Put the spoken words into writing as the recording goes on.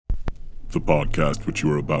The podcast which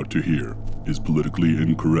you are about to hear is politically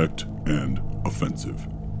incorrect and offensive.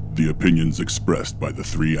 The opinions expressed by the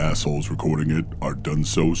three assholes recording it are done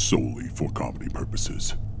so solely for comedy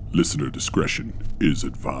purposes. Listener discretion is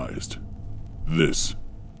advised. This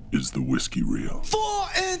is the Whiskey Reel. 4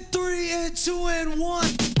 and 3 and 2 and 1.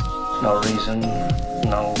 No reason,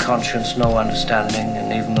 no conscience, no understanding,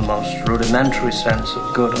 and even the most rudimentary sense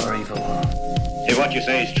of good or evil. If what you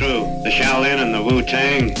say is true, the Shaolin and the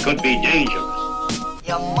Wu-Tang could be dangerous.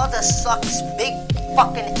 Your mother sucks big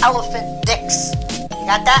fucking elephant dicks. You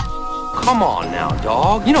got that? Come on now,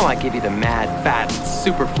 dog. You know I give you the mad, fat,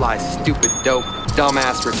 superfly, stupid, dope,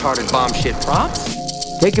 dumbass, retarded bomb shit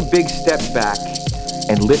props. Take a big step back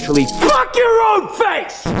and literally fuck your own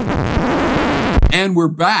face! And we're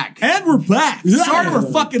back. Sorry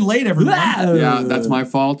we're fucking late, everyone. Yeah, that's my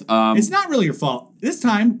fault. It's not really your fault. This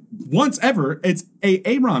time, once ever, it's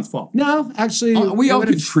Aaron's fault. No, actually, we all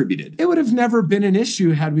contributed. It would have never been an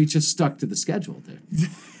issue had we just stuck to the schedule there.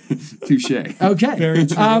 Touche. Okay. Very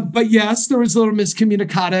true. But yes, there was a little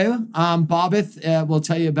miscommunicado. Bobbeth will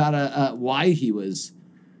tell you about why he was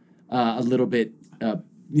a little bit,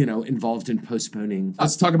 involved in postponing.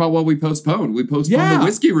 Let's talk about what we postponed. We postponed the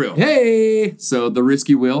Whiskey Reel. Hey! So the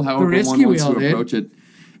Risky Wheel, however one wants to approach it.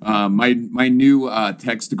 My new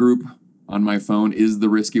text group on my phone is the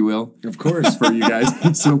Risky Wheel. Of course. For you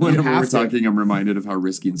guys. So whenever we're talking, I'm reminded of how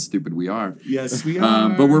risky and stupid we are. Yes, we are.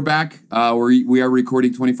 But we're back. We are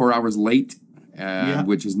recording 24 hours late,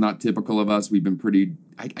 which is not typical of us. We've been pretty...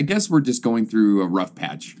 I guess we're just going through a rough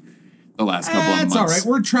patch the last couple of months. That's all right.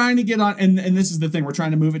 We're trying to get on, and this is the thing. We're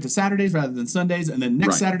trying to move it to Saturdays rather than Sundays, and then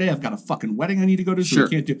next Saturday I've got a fucking wedding I need to go to, so we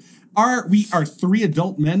can't do. We are three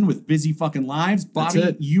adult men with busy fucking lives.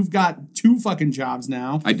 Bobby, you've got 2 fucking jobs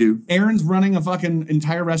now. I do. Aaron's running a fucking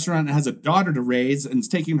entire restaurant and has a daughter to raise, and is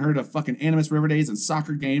taking her to fucking Animus River Days and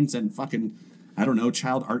soccer games and fucking, I don't know,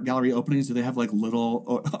 child art gallery openings. Do they have like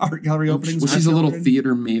little art gallery openings? Well, she's a little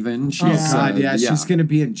theater maven. She's, she's going to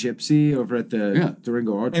be in Gypsy over at the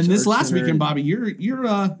Durango Art And this last Center. weekend, Bobby, you're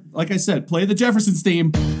like I said, play the Jeffersons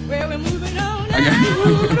theme. Where we're moving on.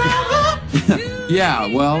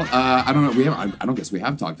 Yeah, well, I don't know. I don't guess we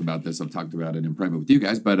have talked about this. I've talked about it in private with you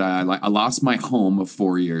guys, but I lost my home of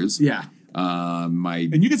 4 years. Yeah.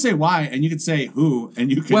 And you could say why, and you could say who, and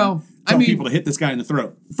you can tell people to hit this guy in the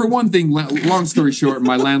throat. For one thing, long story short,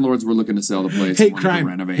 my landlords were looking to sell the place. Hate crime.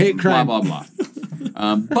 Renovate, Hate crime. Blah, blah,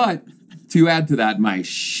 blah. But to add to that, my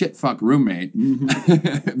shit-fuck roommate...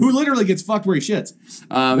 Who literally gets fucked where he shits.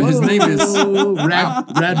 His name is...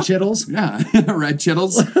 Rad Chittles? Yeah, Rad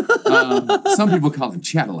Chittles. Some people call him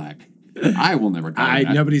Cadillac. I will never call him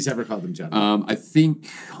that. Nobody's ever called him Cadillac. I think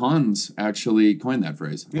Hans actually coined that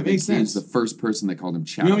phrase. It makes sense. He's the first person that called him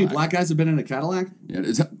You Cadillac. know how many black guys have been in a Cadillac? Yeah,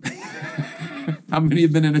 how many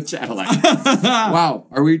have been in a Cadillac? Wow.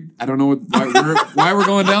 Are we... I don't know why we're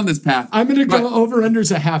going down this path. I'm going to go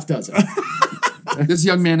over-unders a half dozen. This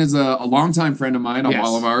young man is a longtime friend of mine, a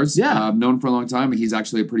wall of ours. Yeah. I've known him for a long time. He's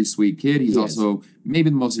actually a pretty sweet kid. He's also maybe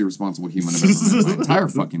the most irresponsible human I've ever met in my entire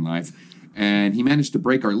fucking life. And he managed to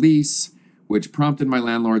break our lease, which prompted my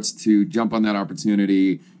landlords to jump on that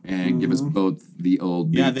opportunity and give us both the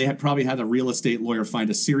old... Yeah, they had probably had a real estate lawyer find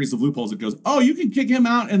a series of loopholes that goes, oh, you can kick him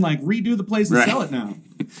out and like redo the place and sell it now.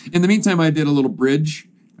 In the meantime, I did a little bridge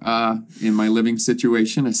in my living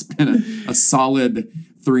situation. I spent a solid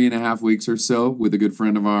 3.5 weeks or so with a good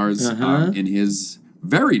friend of ours in his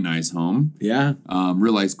very nice home. Yeah.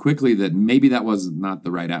 Realized quickly that maybe that was not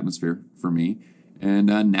the right atmosphere for me.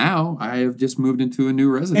 And now I have just moved into a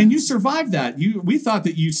new residence. And you survived that. We thought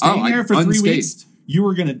that you staying there for 3 weeks, you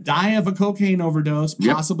were going to die of a cocaine overdose,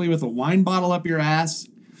 possibly with a wine bottle up your ass.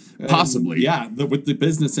 Possibly. With the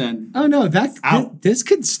business end. Oh, no, this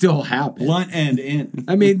could still happen. Blunt end in.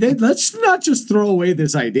 I mean, let's not just throw away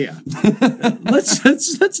this idea.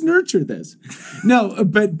 let's nurture this. No,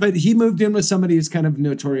 but he moved in with somebody who's kind of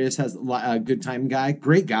notorious, has a good time guy,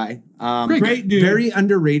 great guy. Great dude. Very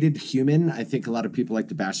underrated human. I think a lot of people like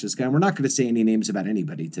to bash this guy. And we're not going to say any names about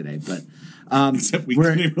anybody today, but except we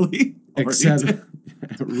clearly except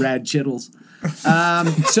Rad Chittles.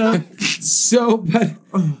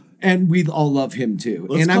 And we all love him too.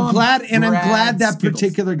 I'm glad that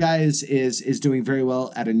particular guy is doing very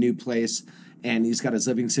well at a new place. And he's got his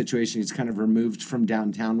living situation. He's kind of removed from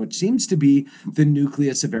downtown, which seems to be the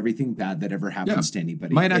nucleus of everything bad that ever happens to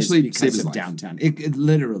anybody. Might actually because save his of life. Downtown. It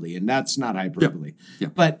literally, and that's not hyperbole. Yeah.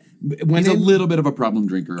 But when he's a little bit of a problem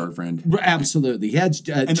drinker, our friend. Absolutely. He had,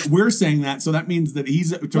 and we're saying that, so that means that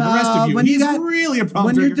he's, to the rest of you, he's really a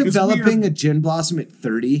problem drinker. When you're developing a gin blossom at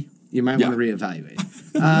 30, you might want to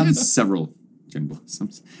reevaluate. Several Gin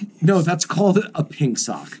blossoms. No, that's called a pink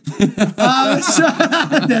sock. That's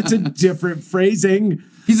a different phrasing.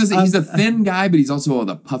 He's a thin guy, but he's also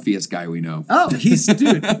the puffiest guy we know. Oh,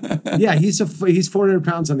 dude. Yeah, he's 400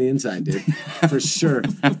 pounds on the inside, dude, for sure.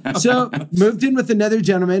 So moved in with another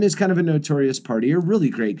gentleman who's kind of a notorious partier, really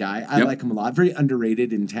great guy. I like him a lot. Very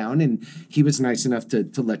underrated in town, and he was nice enough to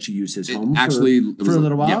let you use his home for a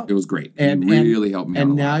little while. Yeah, it was great. And really helped me out.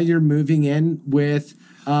 And now you're moving in with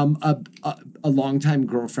a longtime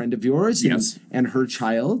girlfriend of yours, and her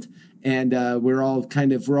child. And we're all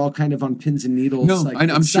kind of on pins and needles. No,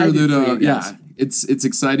 I'm sure that it's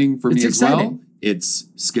exciting for me as well. It's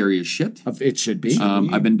scary as shit. It should be.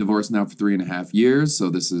 I've been divorced now for 3.5 years, so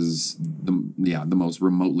this is the most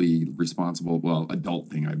remotely responsible, adult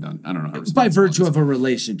thing I've done. I don't know how by virtue of a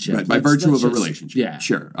relationship. Right, by virtue of a relationship. Yeah,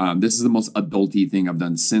 sure. This is the most adulty thing I've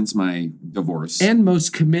done since my divorce, and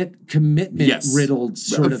most commitment riddled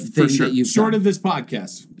sort of thing that you've short done. of this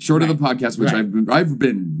podcast. Short of the podcast, which I've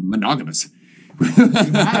been monogamous.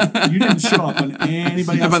 You didn't show up on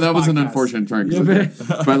anybody else's but that was an podcast. unfortunate turn.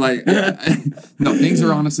 But like, no, things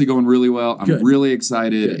are honestly going really well. I'm really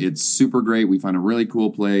excited. Good. It's super great. We found a really cool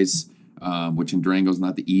place, which in Durango is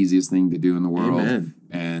not the easiest thing to do in the world. Amen.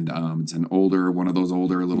 And it's one of those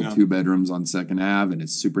older little 2-bedrooms on 2nd Ave, and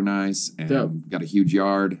it's super nice. And got a huge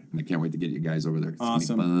yard, and I can't wait to get you guys over there. It's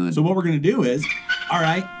awesome. gonna be fun. So what we're gonna do is, all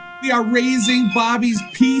right. We are raising Bobby's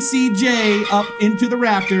PCJ up into the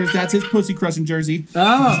rafters. That's his pussy crushing jersey.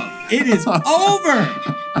 Oh. It is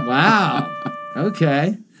over. Wow.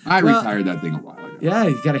 Okay. I retired that thing a while ago. Yeah,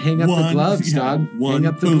 you got to hang up the gloves, dog. One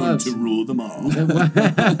hang up the gloves to rule them all.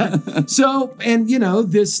 So, and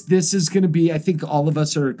this is going to be, I think all of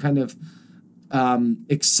us are kind of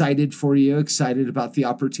excited for you, excited about the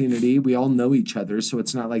opportunity. We all know each other, so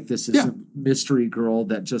it's not like this is a mystery girl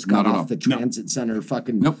that just got off the transit center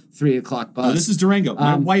fucking 3 o'clock bus. No, this is Durango.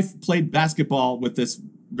 My wife played basketball with this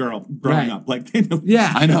girl growing up. Like,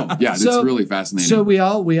 yeah, I know. Yeah, it's really fascinating. So we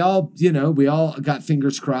all got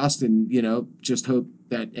fingers crossed, and just hope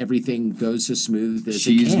that everything goes as smooth as it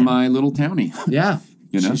can. She's my little townie. Yeah,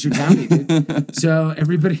 she's your townie, dude. So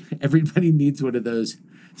everybody needs one of those.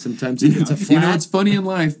 Sometimes it gets a flat. It's funny in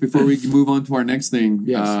life, before we move on to our next thing,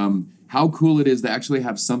 how cool it is to actually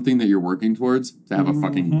have something that you're working towards, to have a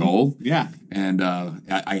fucking goal. Yeah. And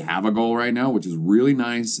I have a goal right now, which is really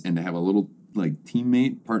nice, and to have a little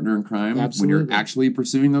teammate, partner in crime when you're actually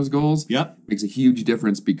pursuing those goals makes a huge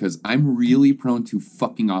difference, because I'm really prone to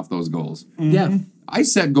fucking off those goals. Mm-hmm. Yeah. I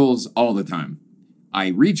set goals all the time. I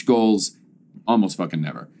reach goals almost fucking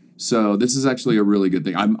never. So this is actually a really good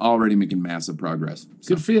thing. I'm already making massive progress.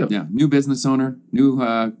 So, good for you. Yeah, new business owner, new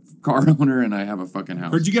car owner, and I have a fucking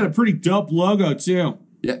house. Heard you got a pretty dope logo too.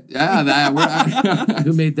 Yeah.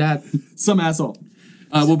 Who made that? Some asshole.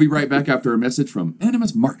 We'll be right back after a message from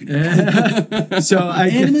Animus Marketing.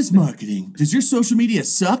 Animus Marketing. Does your social media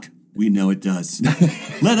suck? We know it does.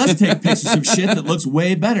 Let us take pictures of shit that looks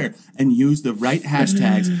way better and use the right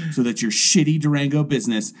hashtags so that your shitty Durango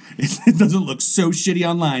business it doesn't look so shitty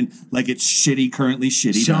online like it's currently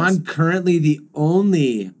shitty. Sean, currently the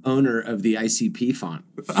only owner of the ICP font,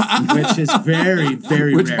 which is very,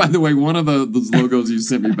 very Which, rare. by the way, one of those logos you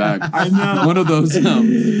sent me back, I know. One of those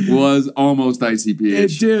was almost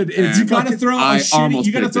ICP-ish. Dude, You gotta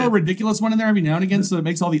throw a ridiculous one in there every now and again so it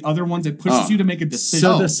makes all the other ones, it pushes you to make a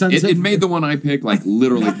decision. So it made the one I picked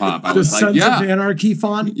literally pop. I was Sons of Anarchy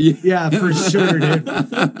font? Yeah, for sure, dude.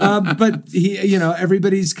 But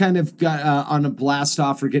everybody's kind of got on a blast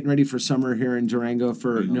off. We're getting ready for summer here in Durango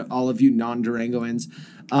for all of you non-Durangoans.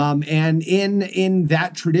 And in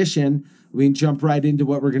that tradition, we can jump right into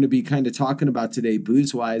what we're going to be kind of talking about today,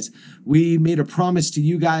 booze-wise. We made a promise to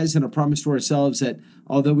you guys and a promise to ourselves that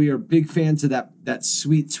although we are big fans of that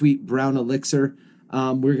sweet, sweet brown elixir,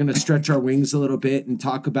 we're going to stretch our wings a little bit and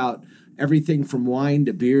talk about everything from wine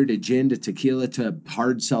to beer to gin to tequila to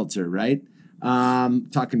hard seltzer, right?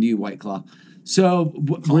 Talking to you, White Claw. So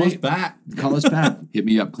call us back. Call us back. Hit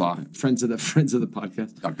me up, Claw. Friends of the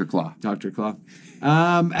podcast. Dr. Claw. Dr. Claw.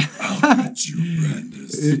 I'll get you,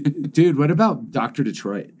 Brandis. Dude, what about Dr.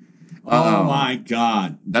 Detroit? Oh my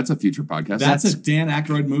God. That's a future podcast. That's a Dan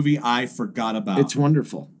Aykroyd movie I forgot about. It's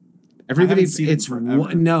wonderful. Everybody, it's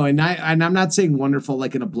no, and I'm not saying wonderful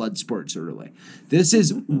like in a blood sport sort of way. This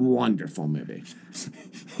is wonderful movie.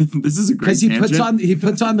 This is a great tangent. He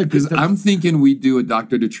puts on the. I'm thinking we do a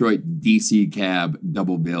Dr. Detroit DC cab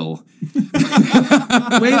double bill.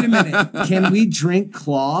 Wait a minute. Can we drink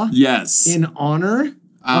Claw? Yes. In honor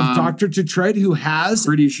of Dr. Detroit, who has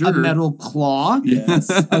a metal claw.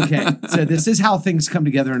 Yes. Okay. So this is how things come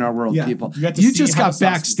together in our world, people. You just got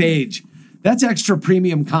backstage. That's extra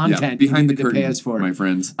premium content behind you the needed to pay curtain, us for, my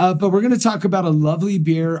friends. But we're going to talk about a lovely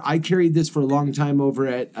beer. I carried this for a long time over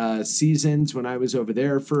at Seasons when I was over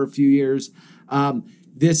there for a few years.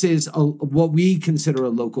 This is what we consider a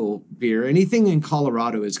local beer. Anything in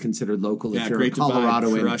Colorado is considered local if you're Great a Coloradoan.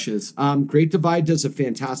 Divide crushes. Great Divide does a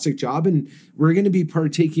fantastic job, and we're going to be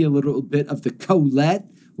partaking a little bit of the Colette,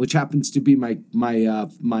 which happens to be my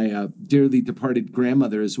dearly departed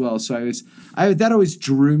grandmother as well. So that always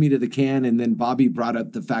drew me to the can. And then Bobby brought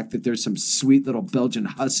up the fact that there's some sweet little Belgian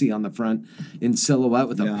hussy on the front in silhouette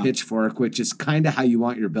with a pitchfork, which is kind of how you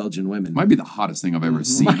want your Belgian women. Might be the hottest thing I've ever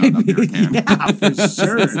seen on a beer can. Yeah, for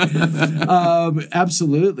sure.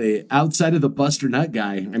 Absolutely. Outside of the Buster Nut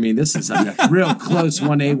guy, I mean, this is a real close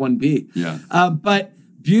 1A, 1B. Yeah. But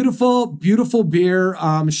beautiful, beautiful beer.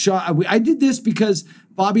 I did this because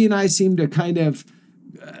Bobby and I seem to kind of,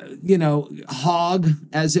 hog,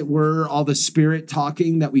 as it were, all the spirit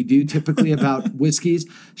talking that we do typically about whiskeys.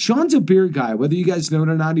 Sean's a beer guy. Whether you guys know it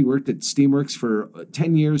or not, he worked at Steamworks for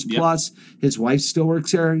 10 years plus. His wife still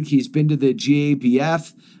works there. He's been to the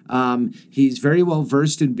GABF. He's very well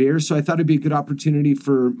versed in beer, so I thought it'd be a good opportunity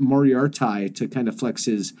for Moriarty to kind of flex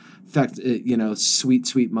his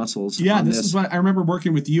sweet muscles. Yeah, this is what I remember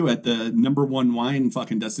working with you at the #1 wine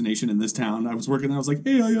fucking destination in this town. I was working and I was like,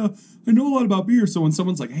 hey, I know a lot about beer. So when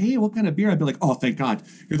someone's like, hey, what kind of beer? I'd be like, oh, thank God,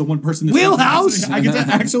 you're the one person that's wheelhouse. I get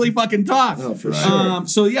to actually fucking talk. Oh, for sure.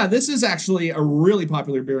 So yeah, this is actually a really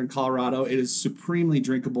popular beer in Colorado. It is supremely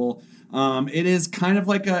drinkable. It is kind of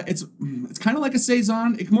like it's kind of like a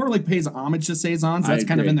saison. It more like pays homage to saisons. That's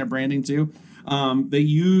kind of in their branding too. They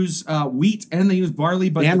use wheat and they use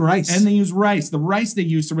barley, and rice. And they use rice. The rice they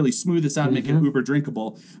use to really smooth this out and make it uber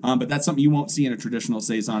drinkable. But that's something you won't see in a traditional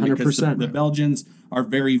saison 100%. because the Belgians are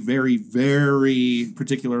very, very, very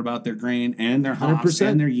particular about their grain and their hops 100%.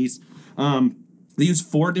 and their yeast. They use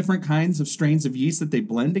 4 different kinds of strains of yeast that they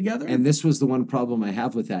blend together. And this was the one problem I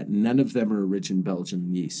have with that. None of them are origin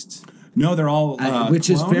Belgian yeasts. No, they're all which clones.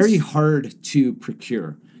 is very hard to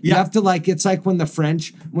procure. You have to it's like when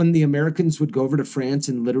the Americans would go over to France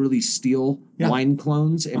and literally steal wine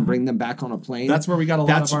clones and bring them back on a plane. That's where we got a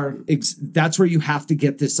lot of our... That's where you have to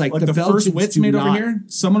get this, like the Belgians first wits made over here,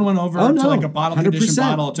 someone went over to like a bottle 100%. conditioned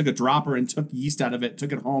bottle, took a dropper and took yeast out of it,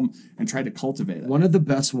 took it home and tried to cultivate it. One of the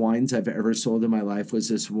best wines I've ever sold in my life was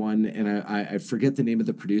this one, and I forget the name of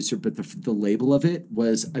the producer, but the label of it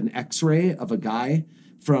was an X-ray of a guy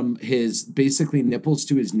from his basically nipples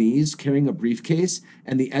to his knees carrying a briefcase,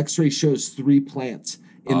 and the X-ray shows 3 plants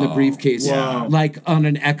in the briefcase, like on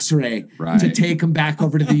an X-ray to take him back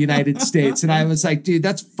over to the United States. And I was like, dude,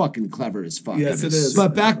 that's fucking clever as fuck. Yes, it is.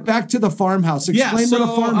 But back to the farmhouse. Explain what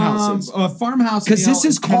a farmhouse is. A farmhouse, because this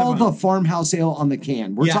is called the farmhouse ale on the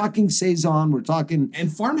can. We're talking saison. We're talking,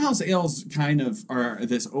 and farmhouse ales kind of are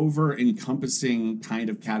this over-encompassing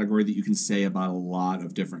kind of category that you can say about a lot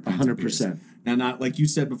of different kinds 100%. of beers. Now, not like you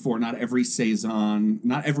said before, not every saison,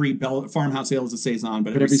 not every farmhouse ale is a saison,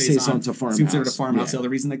 but every saison's a farmhouse. Is considered a farmhouse ale. The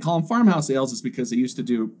reason they call them farmhouse ales is because they used to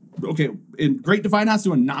do in Great Divide has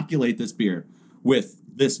to inoculate this beer with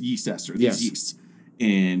this yeast ester, these yeasts.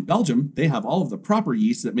 In Belgium, they have all of the proper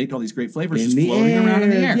yeasts that make all these great flavors just floating around in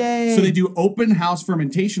the air. Yay. So they do open house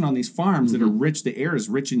fermentation on these farms that are rich. The air is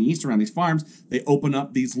rich in yeast around these farms. They open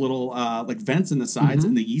up these little like vents in the sides,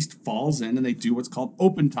 and the yeast falls in, and they do what's called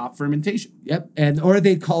open top fermentation. Yep, or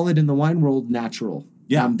they call it in the wine world natural.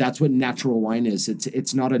 Yeah, that's what natural wine is.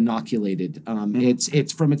 It's not inoculated.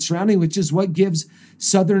 It's from its surrounding, which is what gives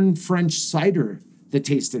Southern French cider the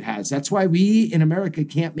taste it has. That's why we in America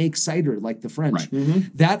can't make cider like the French.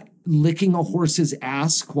 That licking a horse's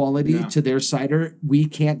ass quality to their cider, we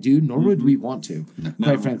can't do, nor would we want to.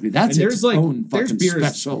 Quite frankly, that's its own fucking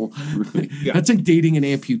special. That's like dating an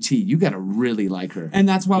amputee. You got to really like her, and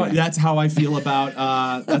that's why. That's how I feel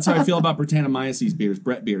about. That's how I feel about Brettanomyces beers,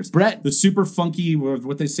 Brett beers. The super funky,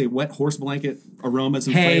 what they say, wet horse blanket aromas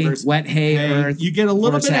and flavors. Wet hay, earth. You get a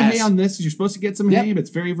little bit of hay on this. You're supposed to get some hay, but it's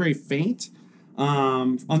very, very faint.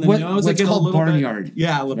 On the nose, I get a little barnyard.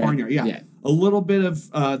 Bit, barnyard. Yeah. A little bit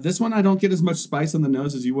of this one. I don't get as much spice on the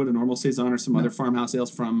nose as you would a normal saison or some other farmhouse ales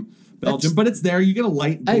from Belgium, but it's there. You get a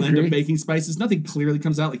light blend of baking spices. Nothing clearly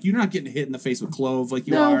comes out. Like you're not getting hit in the face with clove like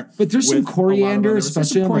you are. But there's some coriander,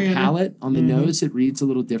 especially on the palate, on the nose. It reads a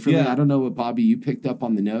little differently. I don't know what Bobby you picked up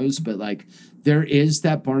on the nose, but like there is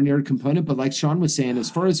that barnyard component. But like Sean was saying, as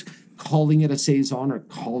far as calling it a saison or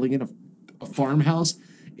calling it a farmhouse.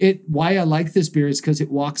 Why I like this beer is because it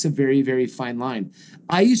walks a very, very fine line.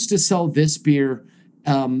 I used to sell this beer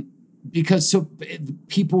because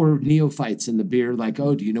people were neophytes in the beer, like,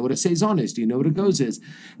 oh, do you know what a saison is? Do you know what a gose is?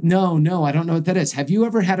 No, I don't know what that is. Have you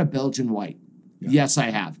ever had a Belgian white? Yeah. Yes, I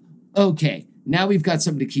have. okay, now we've got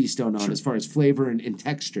something to keystone on as far as flavor and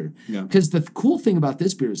texture. Yeah. Because the cool thing about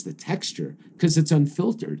this beer is the texture, because it's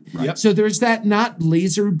unfiltered. Right. Yep. So there's that not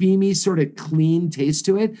laser beamy sort of clean taste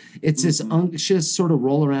to it. It's this unctuous sort of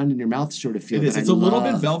roll around in your mouth sort of feel. It is. It's a little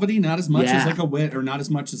bit velvety, not as much as like a wit, or not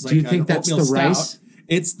as much as like. Do you think that's the rice?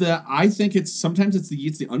 I think it's sometimes it's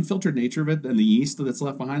the unfiltered nature of it and the yeast that's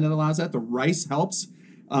left behind that allows that. The rice helps.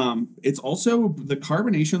 It's also the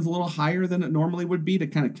carbonation is a little higher than it normally would be to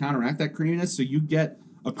kind of counteract that creaminess. So you get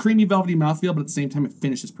a creamy, velvety mouthfeel, but at the same time, it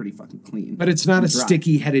finishes pretty fucking clean. But it's not a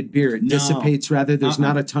sticky-headed beer. It dissipates rather. There's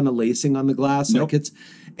not a ton of lacing on the glass. Nope. Like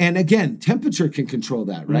and again, temperature can control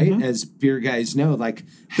that, right? As beer guys know, like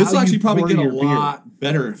this will actually probably get a beer. lot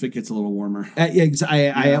better if it gets a little warmer. I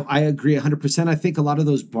agree 100%. I think a lot of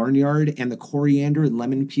those barnyard and the coriander and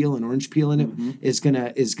lemon peel and orange peel in it is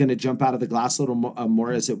gonna jump out of the glass a little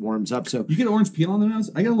more as it warms up. So you get orange peel on the nose.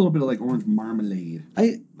 I get a little bit of like orange marmalade.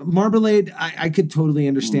 Marmalade, I could totally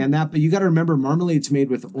understand that, but you got to remember marmalade's made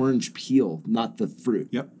with orange peel, not the fruit.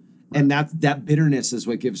 Yep. And that bitterness is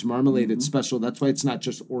what gives marmalade its special. That's why it's not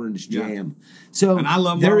just orange jam. So and I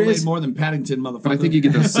love marmalade more than Paddington, motherfucker. But I think you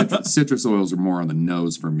get those citrus oils are more on the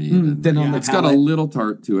nose for me than on the it's got a little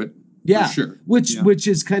tart to it. Yeah, for sure. Which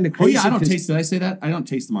is kind of crazy. Oh yeah, I don't taste. Did I say that? I don't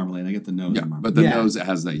taste the marmalade. I get the nose. Yeah, but the nose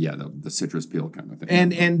has that. Yeah, the citrus peel kind of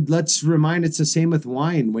thing. And let's remind, it's the same with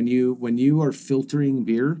wine. When you are filtering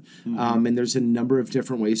beer, and there's a number of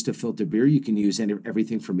different ways to filter beer. You can use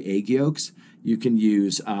everything from egg yolks. You can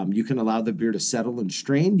use you can allow the beer to settle and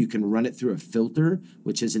strain. You can run it through a filter,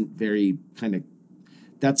 which isn't very kind of.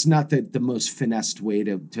 That's not the most finessed way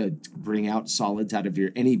to bring out solids out of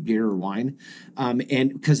any beer or wine,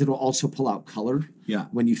 and because it'll also pull out color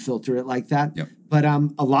when you filter it like that. Yep. But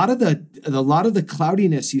a lot of the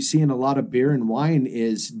cloudiness you see in a lot of beer and wine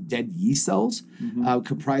is dead yeast cells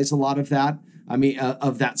comprise a lot of that. I mean,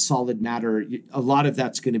 of that solid matter, a lot of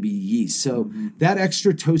that's going to be yeast. So that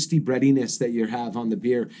extra toasty breadiness that you have on the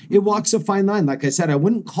beer, it walks a fine line. Like I said, I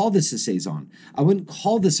wouldn't call this a saison. I wouldn't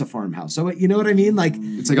call this a farmhouse. So you know what I mean? Like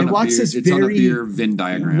it's like on a beer Venn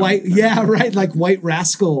diagram. White, yeah, right. Like White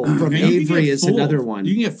Rascal from Avery is another one.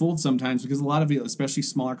 You can get fooled sometimes because a lot of, especially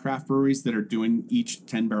smaller craft breweries that are doing each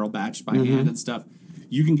 10-barrel batch by hand and stuff.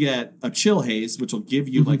 You can get a chill haze, which will give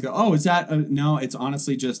you like, is that? No, it's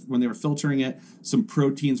honestly just when they were filtering it, some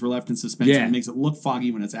proteins were left in suspension. Yeah. It makes it look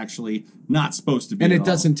foggy when it's actually not supposed to be. And it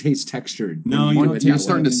doesn't taste textured. No, you're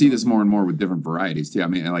starting to see this more and more with different varieties too. I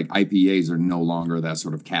mean, like IPAs are no longer that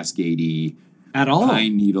sort of cascadey at all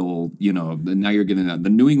pine needle. Now you're getting the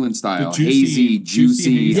New England style, juicy,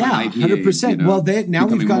 juicy, yeah, IPAs, 100%. Well, now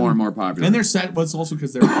we've got more and more popular, and they're set. But it's also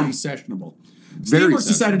because they're pretty sessionable. Steamworks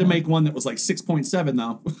decided to make one that was like 6.7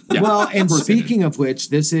 though. Yeah. Well, and speaking of which,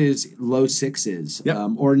 this is low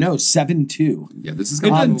 6s, or no 7.2. Yeah, this is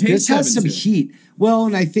this has some heat. Well,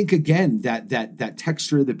 and I think again that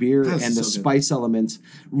texture of the beer and the spice elements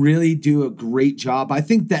really do a great job. I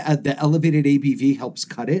think that the elevated ABV helps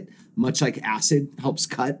cut it, much like acid helps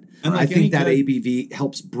cut. And I think that ABV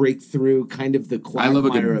helps break through kind of the quagmire I love a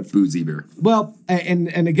good boozy beer. Well,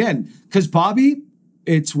 and again, because Bobby.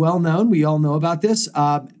 It's well known. We all know about this.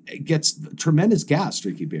 Gets tremendous gas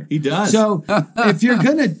drinking beer. He does. So if you're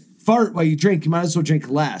gonna fart while you drink, you might as well drink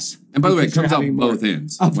less. And by the way, it comes out both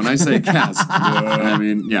ends. When I say gas, I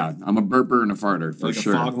mean, I'm a burper and a farter for like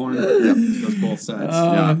sure. A foghorn. Goes both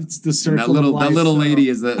sides. It's the circle. That little lady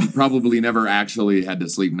is that probably never actually had to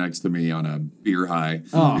sleep next to me on a beer high.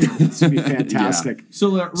 Oh, it's gonna be fantastic.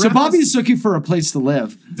 So Bobby's looking for a place to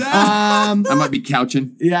live. I might be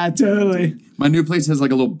couching. Yeah, totally. My new place has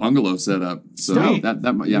like a little bungalow set up, so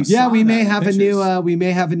we may have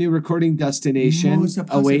a new recording destination.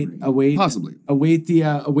 Await possibly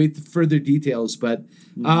the further details, but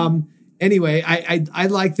anyway, I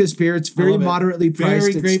like this beer. It's very moderately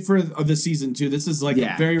priced. Very great for the season too. This is like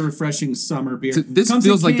a very refreshing summer beer. This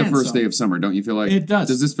feels like the first day of summer, don't you feel like? It does.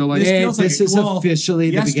 Does this feel like? This is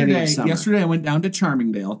officially the beginning of summer. Yesterday I went down to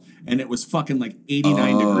Charmingdale and it was fucking like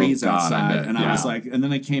 89 degrees outside, and I was like, and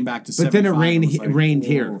then I came back to 75. But then it rained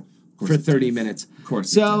here for 30 minutes. Of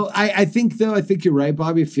course. So I think you're right,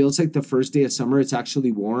 Bobby. It feels like the first day of summer. It's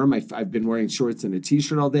actually warm. I've been wearing shorts and a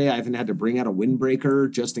t-shirt all day. I haven't had to bring out a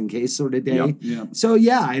windbreaker just in case sort of day. Yep. So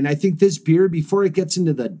and I think this beer, before it gets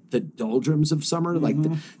into the doldrums of summer, like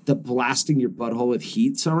the blasting your butthole with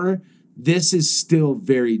heat summer, this is still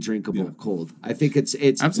very drinkable cold. I think it's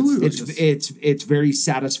absolutely it's very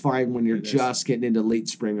satisfying when you're just getting into late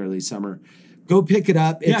spring, early summer. Go pick it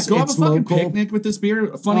up. Go have a fucking local. picnic with this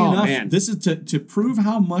beer. Funny enough, this is to prove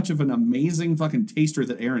how much of an amazing fucking taster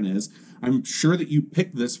that Aaron is. I'm sure that you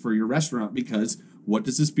picked this for your restaurant because what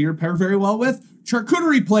does this beer pair very well with?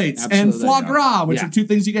 Charcuterie plates and Absolutely. foie gras, which Yeah. are two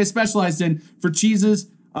things you guys specialized in. For cheeses,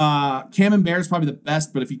 Camembert is probably the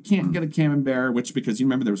best, but if you can't get a Camembert, which because you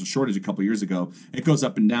remember there was a shortage a couple years ago, it goes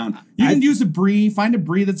up and down. You can use a brie, find a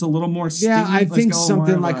brie that's a little more stingy. Yeah, I Let's think go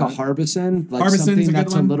something more like of a Harbison, like Harbison's something a good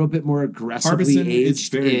that's one. a little bit more aggressively Harbison is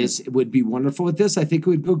aged very would be wonderful with this. I think it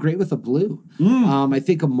would go great with a blue. I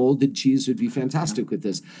think a molded cheese would be fantastic with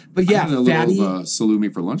this. But I yeah, had a fatty. little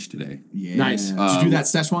salumi for lunch today. Yeah. Nice. Did you do that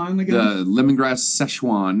Szechuan again? The lemongrass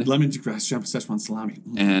Szechuan. Lemongrass Szechuan salami.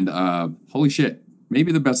 And holy shit,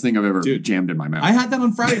 maybe the best thing I've ever jammed in my mouth. I had that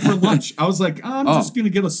on Friday for lunch. I was like, I'm just going to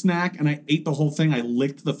get a snack. And I ate the whole thing. I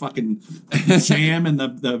licked the fucking jam and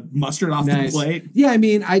the mustard off the plate. Yeah, I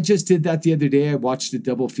mean, I just did that the other day. I watched a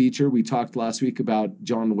double feature. We talked last week about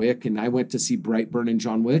John Wick, and I went to see Brightburn and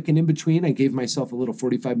John Wick. And in between, I gave myself a little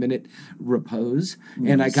 45-minute repose.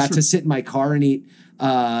 And I got to sit in my car and eat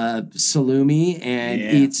salumi and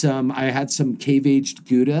eat some. I had some cave-aged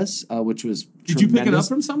Goudas, which was Did you pick it up tremendous.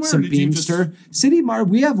 from somewhere? Some or did you just... Beamster. City Mart.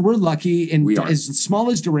 We're lucky, and We are. as small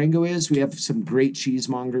as Durango is, we have some great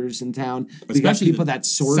cheesemongers in town. We got Especially people the that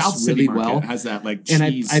source South City really Market well. has that like And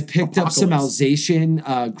cheese I picked up some apocalypse. Alsatian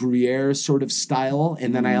Gruyere sort of style,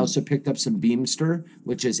 and then I also picked up some Beamster,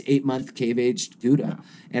 which is 8-month cave-aged Gouda,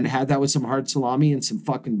 and had that with some hard salami and some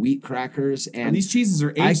fucking wheat crackers. And these cheeses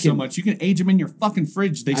are aged so much, you can age them in your fucking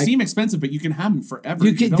fridge. They seem expensive, but you can have them forever.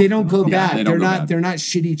 They don't go bad. they don't go bad. They're not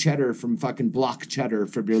shitty cheddar from fucking block cheddar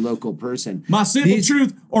from your local person. My simple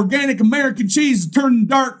truth, organic American cheese is turning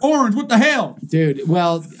dark orange. What the hell? Dude,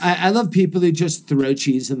 well, I love people who just throw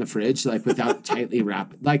cheese in the fridge, like without tightly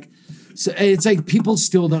wrapped. Like, so it's like people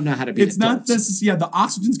still don't know how to be It's not adults. this. Yeah, the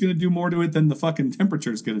oxygen's going to do more to it than the fucking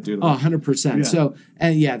temperature's going to do to Oh, it. 100%. Yeah. So,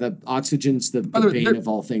 and yeah, the oxygen's the the way, bane there- of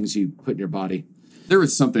all things you put in your body. There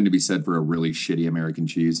is something to be said for a really shitty American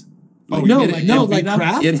cheese. Oh, No, you like, get it- no, it- like it-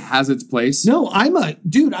 Kraft? It has its place. No, I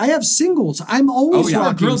have singles. I'm always Oh, yeah.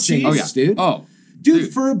 rocking Grilled cheese? Oh, yeah. singles, dude. Oh,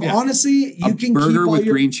 Dude, honestly, you a can burger keep all with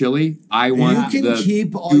your green chili. I want you can the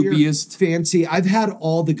keep all your goopiest. fancy. I've had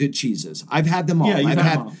all the good cheeses. I've had them all. Yeah, you've I've had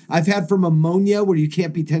had them all. I've had from ammonia where you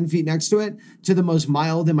can't be 10 feet next to it to the most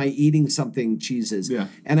mild am I eating something cheeses. Yeah.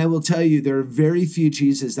 And I will tell you, there are very few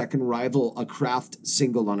cheeses that can rival a Kraft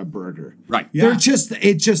single on a burger. Right. Yeah. They're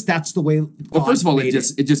just that's the way. Well, first of all, God made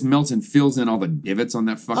it just melts and fills in all the divots on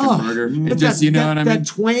that fucking Oh, burger. but It just, that, you know that, what I that mean?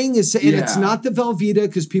 twang is, and it's Yeah. not the Velveeta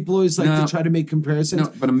because people always like No. to try to make comparisons.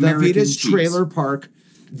 No, but American Velveeta's cheese. Trailer Park.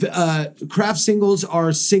 The Kraft singles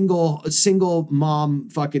are single mom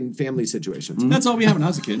fucking family situations. That's all we have when I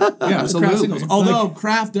was a kid. Yeah, Absolutely. Kraft singles. Although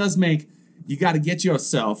Kraft does make, you got to get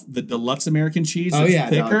yourself the deluxe American cheese. Oh, That's yeah,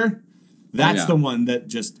 thicker. dog. That's yeah. the one that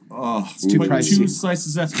just it's too pricey. 2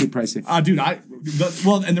 slices. That's too pricey. Dude,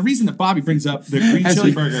 and the reason that Bobby brings up the green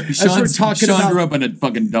chili burger. as we're talking Sean about- grew up in a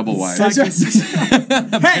fucking double wide.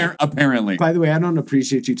 Hey, Apparently. By the way, I don't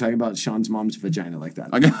appreciate you talking about Sean's mom's vagina like that.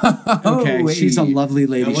 Oh, Okay, wait. she's a lovely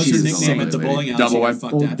lady. that was her She's nickname at the lady. bowling alley. Double She got wide.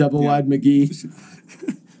 fucked old at. double Yeah. wide McGee.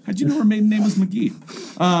 How'd you know her maiden name was McGee?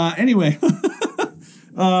 Anyway.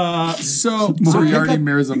 So Moriarty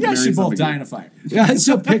marries you guys should both McGee. die in a fire. Yeah,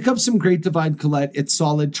 so pick up some Great Divide Colette. It's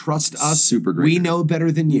solid. Trust us. Super great. We know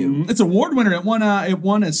better than you. It's award winner. It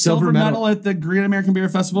won a silver medal at the Great American Beer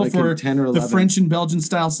Festival Like for in 10 or the 11. French and Belgian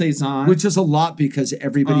style saison, Which is a lot because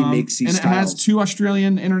everybody makes these and styles. it has two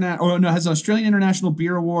Australian it has an Australian International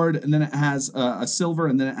Beer Award, and then it has a silver,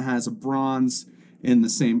 and then it has a bronze in the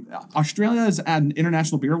same. Australia is at an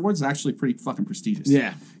International Beer Awards is actually pretty fucking prestigious.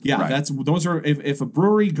 Yeah. Yeah, Right. those are if a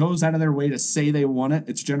brewery goes out of their way to say they won it,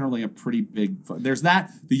 it's generally a pretty big. There's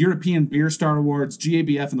that, the European Beer Star Awards,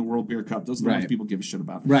 GABF, and the World Beer Cup. Those are the ones Right. people give a shit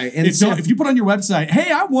about. Right, and If you put on your website,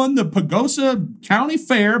 "Hey, I won the Pagosa County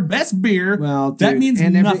Fair Best Beer," Well, that dude, means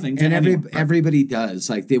nothing. to anyone. everybody does.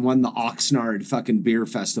 Like they won the Oxnard fucking beer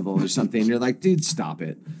festival or something. You're like, dude, stop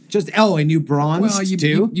it. And you bronzed Well,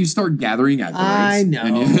 too. you start gathering accolades. I know.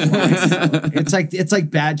 and you- it's like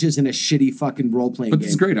badges in a shitty fucking role playing But game. this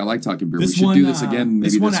is great. I like talking beer. This We should one, do this again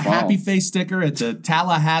maybe this won this a fall. happy face sticker at the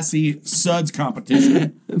Tallahassee Suds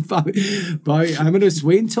competition. Bobby, I'm gonna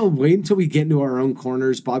wait until we get into our own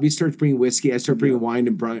corners. Bobby starts bringing whiskey. I start bringing wine,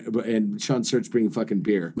 and Sean starts bringing fucking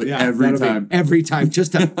beer. Like Yeah, every That'll be time. every time,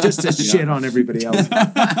 just to shit on everybody else.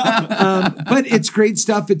 But it's great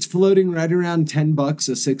stuff. It's floating right around $10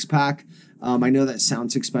 a 6-pack. I know that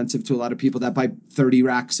sounds expensive to a lot of people that buy 30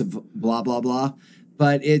 racks of blah blah blah.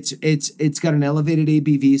 but it's got an elevated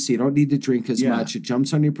ABV, so you don't need to drink as much. It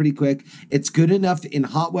jumps on you pretty quick. It's good enough in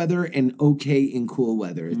hot weather and okay in cool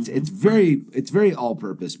weather. It's very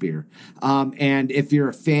all-purpose beer. And if you're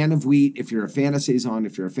a fan of wheat, if you're a fan of saison,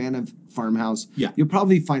 if you're a fan of farmhouse, you'll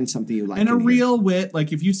probably find something you like. And a real wit,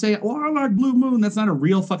 like if you say, "Oh, I like Blue Moon," that's not a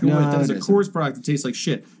real fucking wit. That is a Coors product that tastes like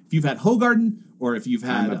shit. If you've had Hoegaarden, or if you've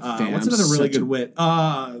had what's another really good wit?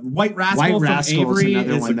 White Rascal from Avery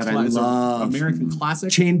another one that I love. American classic.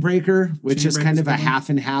 Chainbreaker, which is kind of a half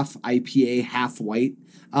and half IPA, half white.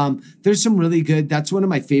 There's some really good. That's one of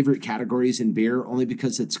my favorite categories in beer, only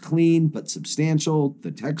because it's clean but substantial.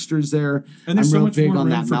 The texture's there. And there's so much big more on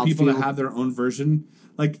room that for people mouthfeel. to have their own version.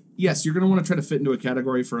 Like, yes, you're going to want to try to fit into a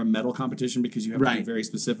category for a metal competition because you have to be very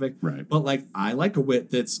specific. Right. But, like, I like a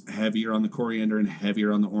wit that's heavier on the coriander and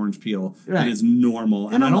heavier on the orange peel than is normal.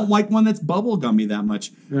 And I don't like one that's bubblegummy that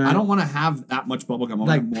much. Right. I don't want to have that much bubblegum.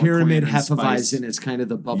 Like Pyramid Hefeweizen is kind of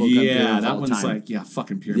the bubblegum beer of that all one's time. like,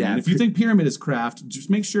 fucking Pyramid. Yeah, If you think Pyramid is craft, just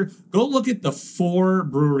make sure, go look at the 4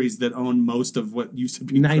 breweries that own most of what used to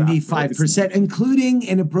be 95%, including,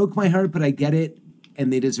 and it broke my heart, but I get it,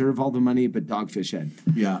 and they deserve all the money, but Dogfish Head.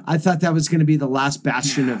 Yeah. I thought that was going to be the last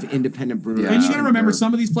bastion of independent brewery. And you got to remember,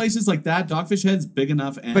 some of these places like that, Dogfish Head's big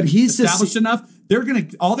enough and but he's established enough. They're going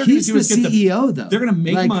to, all they're going to do is get CEO, though. They're going to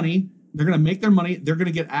make money. They're going to make their money. They're going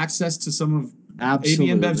to get access to some of AB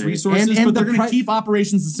InBev's resources, but they're going to keep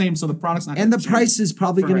operations the same, so the product's not. And the price is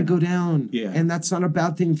probably going to go down. Yeah, and that's not a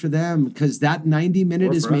bad thing for them because that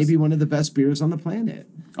 90-minute is maybe one of the best beers on the planet.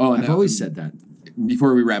 Oh, I've always said that.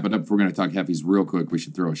 Before we wrap it up, if we're going to talk Heffies real quick, we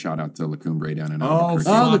should throw a shout out to La Cumbre down in Albuquerque.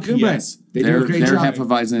 La Cumbre. Yes. They do a great their job.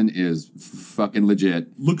 Hefeweizen is fucking legit.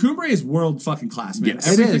 La Cumbre is world fucking class, man. Yes.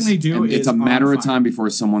 Everything they do and is it's a matter on of time before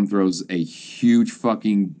someone throws a huge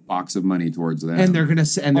fucking box of money towards them. And they're gonna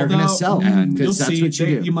sell. And because that's see, what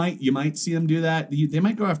you do. You might see them do that. They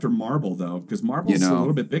might go after Marble though, because Marble's a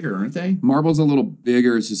little bit bigger, aren't they? Marble's a little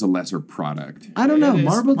bigger. It's just a lesser product. I don't know.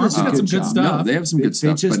 Marble does got some good job. stuff. No, they have some good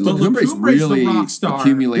stuff. just- But La Cumbre's really the rock star.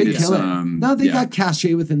 accumulated They kill it. some. No, they got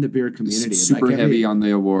cachet within the beer community. super Like heavy on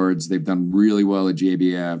the awards. They've done really well at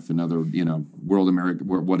JBF and other, World America.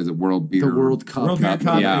 What is it? World Beer. The World Cup. World Beer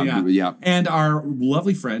Cup, yeah. And our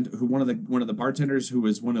lovely friend, who one of the bartenders, who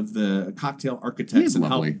was one of the cocktail architects and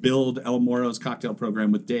lovely. helped build El Moro's cocktail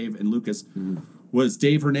program with Dave and Lucas, was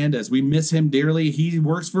Dave Hernandez. We miss him dearly. He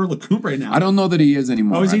works for La Cumbre now. I don't know that he is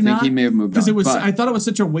anymore. Oh, is he I think not? he may have moved on. Because but I thought it was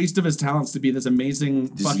such a waste of his talents to be this amazing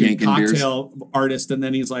fucking yanking cocktail artist, and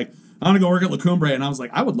then he's like, "I'm gonna go work at La Cumbre," and I was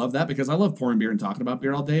like, I would love that because I love pouring beer and talking about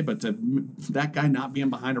beer all day, but that guy not being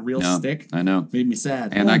behind a real stick, I know, made me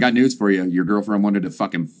sad. And I got news for you. Your girlfriend wanted to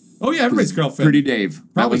fuck him. Oh yeah, everybody's girlfriend. Pretty Dave.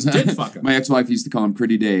 Probably did fuck him. My ex-wife used to call him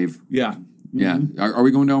Pretty Dave. Yeah. Yeah. Are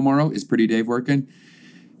we going to tomorrow? Is Pretty Dave working?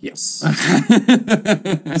 Yes.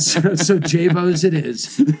 so J-Bo's it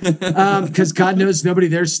is. Because God knows nobody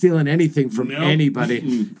there's stealing anything from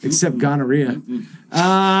anybody except gonorrhea.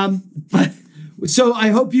 But so I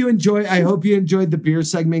hope you enjoyed the beer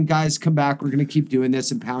segment, guys. Come back. We're gonna keep doing this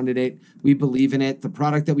and pounding it. We believe in it. The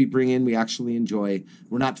product that we bring in, we actually enjoy.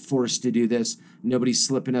 We're not forced to do this. Nobody's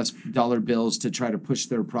slipping us dollar bills to try to push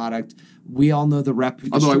their product. We all know the rep.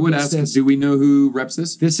 Although I would ask, do we know who reps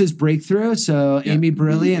this? This is Breakthrough. So Amy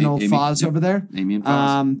Brilli and old Foz over there. Amy and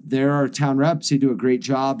Foz. They're our town reps. They do a great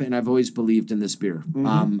job, and I've always believed in this beer.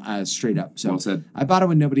 Straight up. So well said. I bought it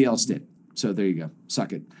when nobody else did. So there you go.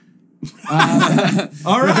 Suck it.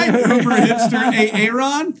 All right, Uber hipster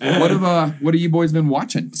Aaron. What have you boys been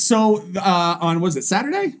watching? So on was it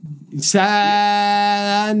Saturday?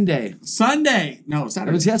 Sunday. No, Saturday.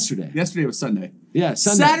 It was yesterday. Yesterday was Sunday. Yeah,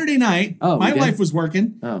 Sunday. Saturday night, my wife was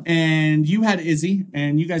working, Oh. and you had Izzy,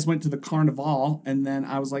 and you guys went to the Carnival, and then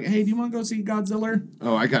I was like, "Hey, do you want to go see Godzilla?"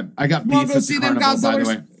 Oh, I got You beef want to go at see the them carnival, by the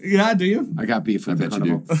way. Godzillers? Yeah, do you? I got beef at the bet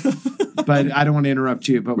you carnival. But I don't want to interrupt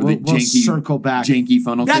you, but we'll circle back. Janky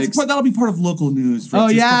funnel cakes? That'll be part of local news. Oh,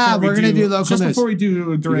 yeah, we're going to do local just news. before we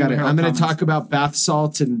do Durango. I'm going to talk about bath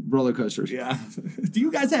salts and roller coasters. Yeah. Do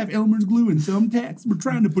you guys have Elmer's glue and thumbtacks? We're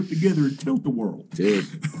trying to put together a tilt-a-whirl. Dude.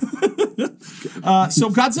 So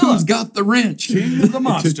Godzilla. Who's got the wrench? King of the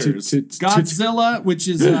monsters. Godzilla, which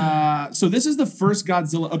is so this is the first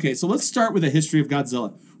Godzilla. Okay, so let's start with the history of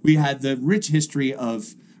Godzilla. We had the rich history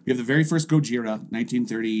of we have the very first Gojira,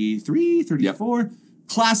 1933, 34. Yep.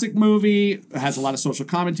 Classic movie, has a lot of social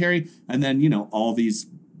commentary, and then all these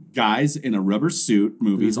guys in a rubber suit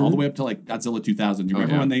movies all the way up to like Godzilla 2000. You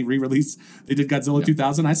remember when they re-released? They did Godzilla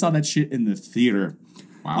 2000. I saw that shit in the theater.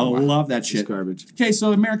 I love that shit. It's garbage. Okay,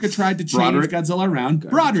 so America tried to change Godzilla around.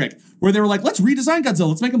 Broderick, where they were like, let's redesign Godzilla.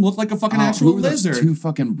 Let's make him look like a fucking actual lizard. Two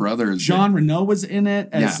fucking brothers. Jean Reno was in it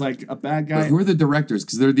as like a bad guy. But who are the directors?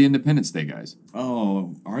 Because they're the Independence Day guys.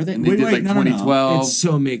 Oh, are they? And they did like 2012. It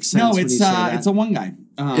so makes sense. No, it's a one guy.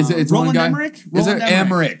 It's Roland one guy? Emmerich? Is it Roland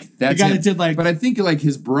Emmerich? That's the guy it. that did like. But I think like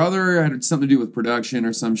his brother had something to do with production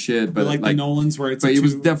or some shit. But like the Nolans, where it's. But it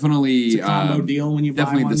was definitely a combo deal when you buy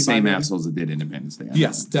definitely one, the you buy same the other. assholes that did Independence Day.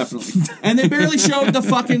 Yes, definitely. And they barely showed the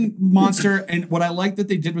fucking monster. And what I like that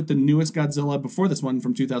they did with the newest Godzilla before this one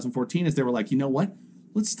from 2014 is they were like, you know what?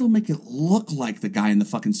 Let's still make it look like the guy in the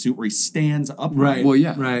fucking suit where he stands upright. Right. Well,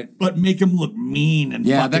 yeah. Right. But make him look mean and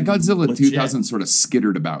Yeah, that fucking Godzilla legit. 2000 sort of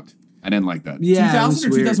skittered about. I didn't like that. Yeah, 2000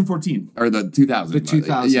 or weird. 2014? Or the 2000. The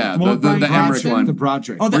 2000. Yeah, Well, the Emmerich one. The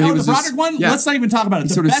Broderick. Oh, the Where he was Broderick just- one? yeah. Let's not even talk about it. He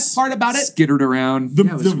The sort of best part about it, skittered around. Yeah,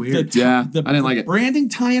 it was weird. Yeah, I didn't like it. branding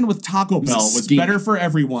tie-in with Taco Bell was scheme. better for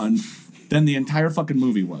everyone than the entire fucking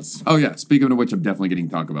movie was. Oh yeah. Speaking of which, I'm definitely getting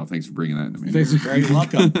Taco Bell. Thanks for bringing that into me. You're very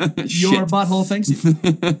welcome. Your butthole, thanks.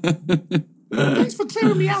 Thanks for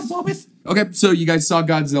clearing me out, Bobbith. Okay, so you guys saw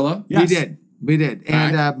Godzilla. Yes. We did.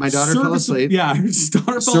 And my daughter fell asleep. Yeah, her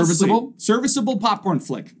daughter fell Serviceable? asleep. Serviceable popcorn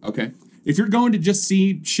flick. Okay. If you're going to just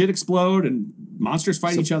see shit explode and monsters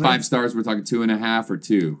fight each other, 5 stars. We're talking 2.5 or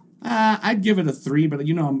 2. I'd give it a 3. But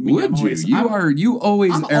you know, me, Would I'm always, you? You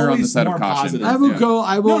always I'm err on the always side of more caution. positive. I will Yeah. go.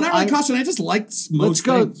 I will. No, not really caution. I just like most Let's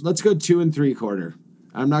go. things. Let's go 2 3/4.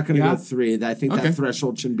 I'm not going to Yeah. go 3. I think Okay. that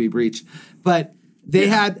threshold shouldn't be breached. But they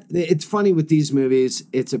had. It's funny with these movies.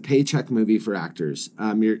 It's a paycheck movie for actors.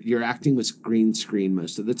 You're acting with green screen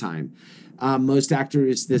most of the time. Most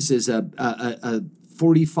actors, this is a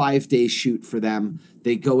 45-day shoot for them.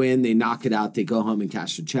 They go in, they knock it out, they go home and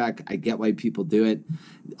cash a check. I get why people do it.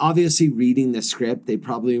 Obviously, reading the script, they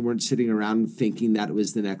probably weren't sitting around thinking that it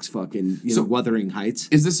was the next fucking, Wuthering Heights.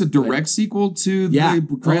 Is this a direct sequel to Yeah.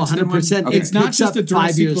 the Cranston 100%. one? Okay. It's not picks just up a direct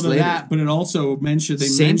 5 years sequel to later. that, but it also mentioned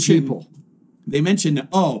Same people. They mentioned,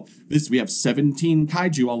 we have 17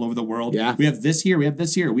 kaiju all over the world. Yeah. We have this here. We have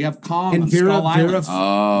this here. We have Kong And on Vera- Skull Island.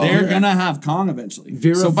 Vera- They're gonna have Kong eventually.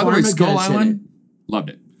 Vera So by the way, Farmiga's Skull in Island, it. loved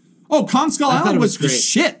it. Oh, Kong Skull I thought Island it was was the great.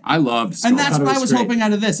 shit. I loved Skull And that's Island. what it I was was great. hoping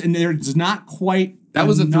out of this. And there's not quite That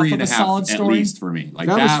was a enough 3.5 of a solid at story. least for me. Like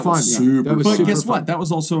That was fun, yeah. super That was But fun. guess super what? fun. That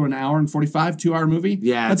was also an hour and 45, 2-hour movie.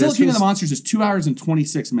 Yeah, Godzilla this King of was- the Monsters is 2 hours and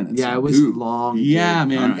 26 minutes. Yeah, it was Ooh. long. Yeah,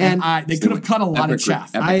 dude. man. And They could have cut a lot of Epic-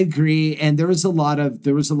 chaff. epic. I agree, and there was a lot of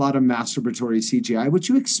masturbatory CGI, which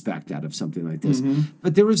you expect out of something like this.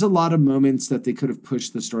 But there was a lot of moments that they could have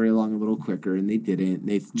pushed the story along a little quicker, and they didn't.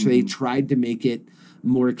 They tried to make it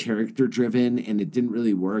more character driven, and it didn't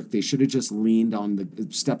really work. They should have just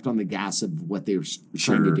stepped on the gas of what they were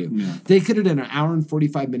trying to do. Yeah. They could have done an hour and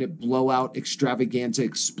 45-minute blowout extravaganza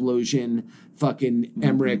explosion. Fucking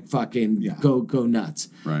Emmerich, go nuts.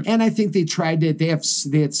 Right. And I think they tried to. They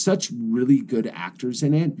had such really good actors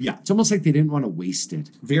in it. Yeah. It's almost like they didn't want to waste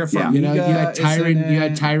it. Vera Yeah. Farmiga You know, you had is in Tyron, you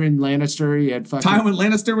had it. Tyron Lannister, you had fucking Tywin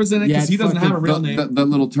Lannister was in it Yeah, because he doesn't have a fucking real name. That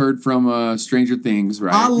little turd from Stranger Things,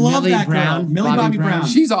 right? I love Millie that girl. Brown, Millie Bobby Bobby Brown. Brown.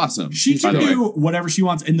 She's awesome. She by can the way. do whatever she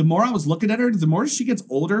wants. And the more I was looking at her, the more she gets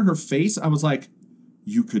older, her face, I was like,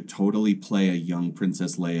 you could totally play a young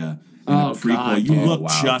Princess Leia in a prequel. God, you dude. look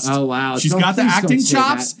Wow. just. Oh, wow. She's Don't- got the please don't acting say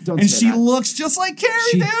chops, that. Don't and say she that. looks just like Carrie,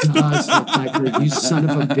 She dude. does look like her. You son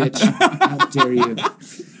of a bitch. How dare you? I'm not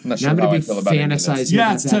Now sure I'm how going I to be feel about any of this. fantasizing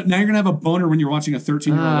Yeah, about that. now you're gonna have a boner when you're watching a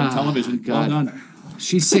 13-year-old on television. God. Well done.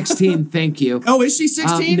 She's 16, thank you. Oh, is she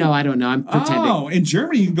 16? No, I don't know. I'm pretending. Oh, in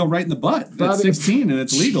Germany you can go right in the butt. That's 16 and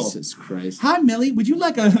it's legal. Jesus Christ. Hi, Millie. Would you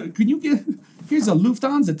like can you get? Here's a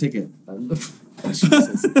Lufthansa ticket.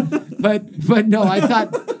 But no, I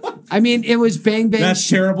thought. I mean, it was Bang Bang. That's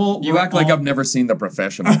terrible. You act like I've never seen The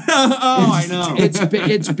Professional. Oh, I know.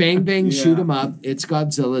 It's Bang Bang, Yeah. shoot 'em up. It's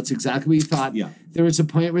Godzilla. It's exactly what you thought. Yeah. There was a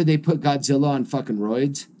point where they put Godzilla on fucking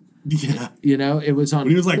roids. Yeah. You know, it was on. When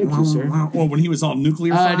he was like, Thank you, sir. or when he was all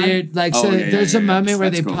nuclear Oh, fired. dude! Like, Oh, so yeah, there's yeah, a yeah. moment where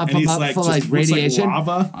That's they cool. pop And him he's up like, full just like looks like radiation,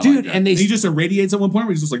 lava. dude. that. And And he just irradiates at one point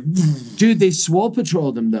where he's just like, dude, they swole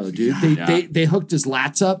patrolled him though, dude. Yeah. They hooked his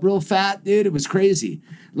lats up real fat, dude. It was crazy.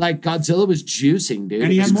 Like Godzilla was juicing, dude.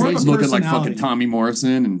 And he It had was more of a crazy. Looking like personality. fucking Tommy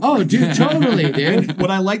Morrison. And Oh, dude, totally, dude.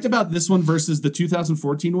 what I liked about this one versus the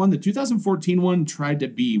 2014 one, the 2014 one tried to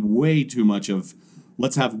be way too much of,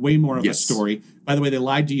 let's have way more of Yes. a story. By the way, they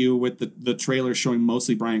lied to you with the trailer showing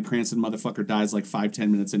mostly Bryan Cranston motherfucker dies like 5-10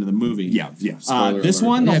 minutes into the movie. yeah. Spoiler This alert.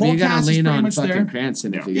 one, the Yeah, but whole you gotta cast is lean pretty on much fucking there.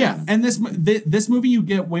 Cranston if you Yeah, got him. and this movie you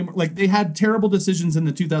get way more, like they had terrible decisions in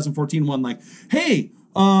the 2014 one, like, hey,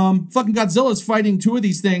 fucking Godzilla's fighting two of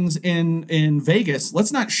these things in Vegas.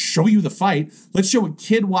 Let's not show you the fight. Let's show a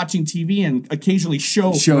kid watching TV and occasionally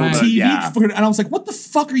show TV. And I was like, what the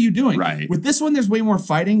fuck are you doing? Right. With this one, there's way more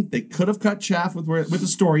fighting. They could have cut chaff with the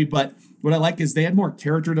story, but what I like is they had more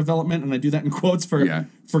character development, and I do that in quotes for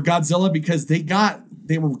Godzilla, because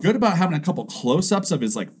they were good about having a couple close-ups of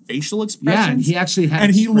his like facial expressions. Yeah, and he actually had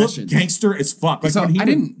and he looked gangster as fuck. Like, so I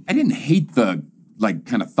didn't hate the like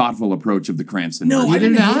kind of thoughtful approach of the Cranston. No, I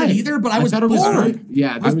didn't hate it either, but I was thought it was bored. good.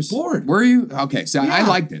 Yeah, I was bored. Were you? Okay, so I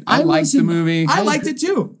liked it. I liked the movie. I liked it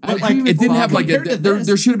too. But like, it didn't have like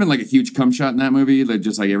there should have been like a huge cum shot in that movie, like,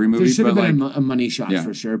 just like every movie. There should have been like, a money shot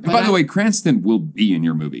for sure. But by the way, Cranston will be in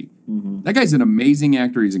your movie. Mm-hmm. That guy's an amazing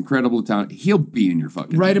actor. He's incredible talent. He'll be in your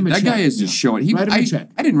fucking movie. That guy is just showing. I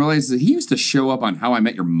didn't realize that he used to show up on How I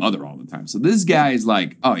Met Your Mother all the time. So this guy is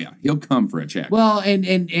like, oh yeah, he'll come for a check. Well, and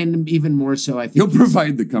even more so, I think he'll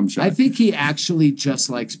provide the cum shot. I think he actually just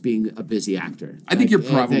likes being a busy actor. I think you're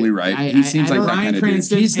probably right. He seems like that kind of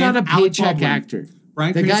dude. He's not a paycheck actor.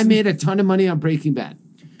 The guy made a ton of money on Breaking Bad.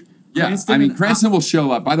 Yeah, Cranston will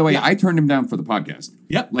show up. By the way, I turned him down for the podcast.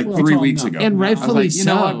 Yep. Like 3 weeks ago. And rightfully so. You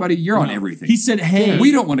know what, buddy? You're on everything. He said, hey.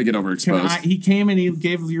 We don't want to get overexposed. He came and he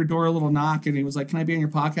gave your door a little knock, and he was like, can I be on your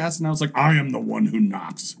podcast? And I was like, I am the one who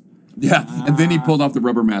knocks. Yeah, and then he pulled off the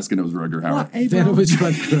rubber mask and it was Rutger Hauer. Then it was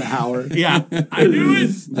Rutger Hauer. Yeah, I knew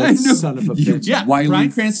it. That son of a bitch. Yeah, Wiley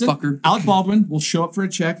Bryan Cranston, fucker. Alec Baldwin will show up for a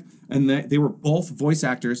check, and they were both voice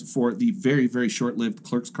actors for the very, very short-lived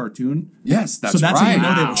Clerks cartoon. Yes, that's right. So that's how you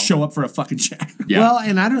know they will show up for a fucking check. Yeah. Well,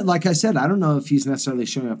 and I don't, like I said, I don't know if he's necessarily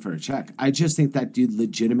showing up for a check. I just think that dude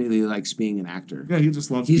legitimately likes being an actor. Yeah, he just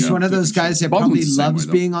loves. He's one of those guys that probably loves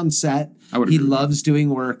being on set. He loves doing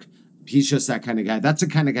work. He's just that kind of guy. That's the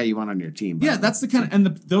kind of guy you want on your team. Yeah, that's the kind of, and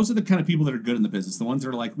those are the kind of people that are good in the business. The ones that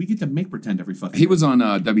are like, we get to make pretend every fucking. He was on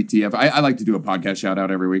WTF. I like to do a podcast shout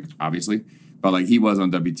out every week, obviously, but like he was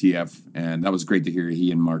on WTF, and that was great to hear.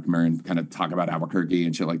 He and Mark Maron kind of talk about Albuquerque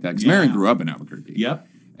and shit like that, because Maron grew up in Albuquerque. Yep.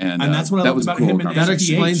 And that's what I love about him. And that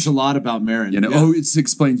explains a lot about Maron. You know, it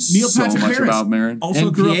explains Neil so Patrick much Harris about Maron. Also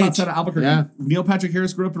grew up outside of Albuquerque. Yeah. Neil Patrick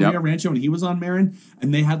Harris grew up in Rio Rancho, and he was on Maron,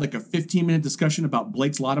 and they had like a 15-minute discussion about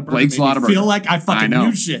Blake's Lauderburg. Feel like I fucking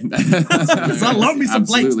knew shit. Because I love me some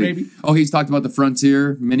Blake's, baby. Oh, he's talked about the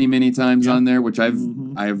Frontier many times on there, which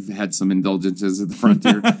I've had some indulgences at the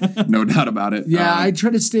Frontier, no doubt about it. Yeah, I try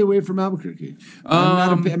to stay away from Albuquerque.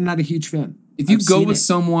 I'm not a huge fan. If you go with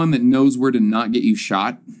someone that knows where to not get you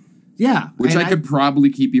shot. Yeah. Which I could probably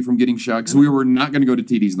keep you from getting shot, because we were not going to go to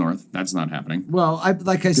TD's North. That's not happening. Well,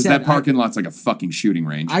 like I said, because that parking lot's like a fucking shooting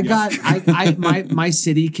range. My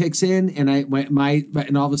city kicks in, and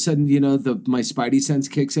and all of a sudden, you know, my spidey sense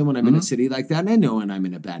kicks in when I'm in a city like that, and I know when I'm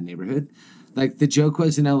in a bad neighborhood. Like the joke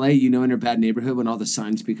was in LA, you know, in a bad neighborhood when all the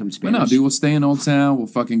signs become Spanish. Well, no, dude, we'll stay in Old Town. We'll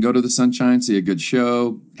fucking go to the Sunshine, see a good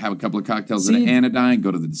show, have a couple of cocktails at Anodyne,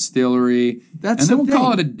 go to the distillery, and then we'll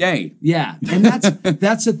call it a day. Yeah, and that's the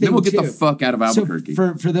thing. Then we'll get the fuck out of Albuquerque.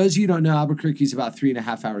 So for those of you who don't know, Albuquerque's about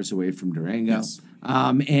 3.5 hours away from Durango,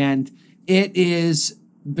 and it is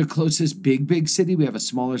the closest big city. We have a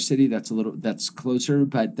smaller city that's closer,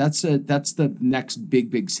 but that's the next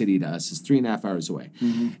big city to us. Is 3.5 hours away,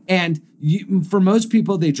 and for most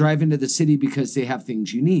people, they drive into the city because they have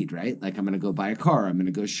things you need, right? Like I'm going to go buy a car, I'm going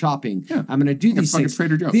to go shopping, I'm going to do these things.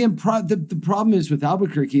 Trader Joe's. The problem is with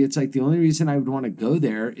Albuquerque, it's like the only reason I would want to go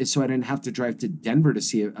there is so I didn't have to drive to Denver to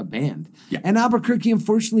see a band. Yeah. And Albuquerque,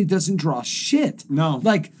 unfortunately, doesn't draw shit. No,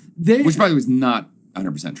 like which by the way is not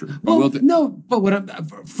 100% true. But but what I'm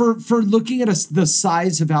for looking at the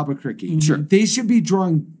size of Albuquerque, sure, they should be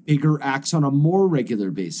drawing bigger acts on a more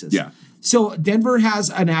regular basis. Yeah. So Denver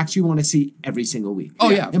has an act you want to see every single week.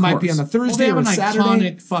 Oh yeah, it might be on a Thursday or a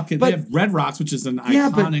Saturday. They have Red Rocks, which is an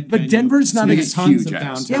iconic. But Denver's not tons of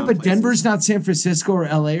downtown. Yeah, but Denver's not San Francisco or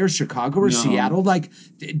LA or Chicago or Seattle. Like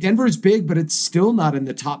Denver's big, but it's still not in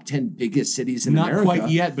the top 10 biggest cities in America. Not quite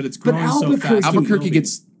yet, but it's growing so fast. Albuquerque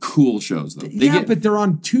gets cool shows though. But they're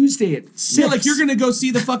on Tuesday at 6. Yeah, like you're gonna go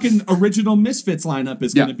see the fucking original Misfits lineup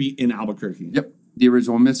is gonna be in Albuquerque. Yep. The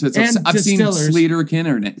original Misfits. I've seen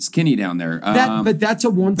Sleater Skinny down there. But that's a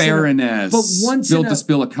once Baroness. Built to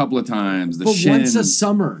Spill a couple of times. Once a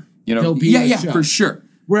summer, you know, for sure.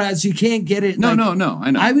 Whereas you can't get it. No, I know.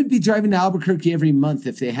 I would be driving to Albuquerque every month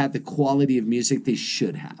if they had the quality of music they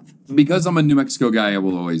should have. Because I'm a New Mexico guy, I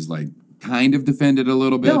will always kind of defend it a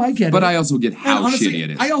little bit. No, I get it. But I also get how shitty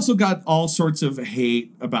it is. I also got all sorts of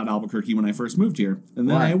hate about Albuquerque when I first moved here. And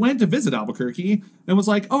then I went to visit Albuquerque and was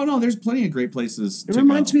like, oh no, there's plenty of great places It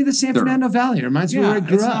reminds me of the San Fernando Valley. It reminds me where I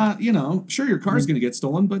grew up. Not, sure your car's going to get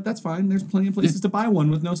stolen, but that's fine. There's plenty of places to buy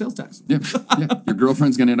one with no sales tax. Yeah. Your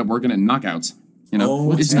girlfriend's going to end up working at Knockouts. You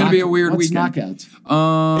know, It's it's going to be a weird What's weekend. Knockouts?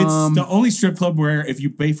 It's the only strip club where if you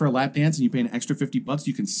pay for a lap dance and you pay an extra $50,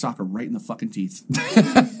 you can sock her right in the fucking teeth.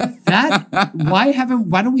 Why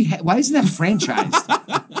isn't that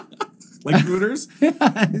franchised? Like Hooters?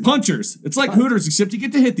 Punchers. It's like Hooters, except you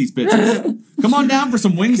get to hit these bitches. Come on down for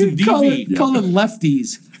some wings and DV. Call it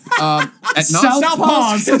lefties. At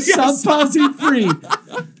Southpaws. Southpaws eat free.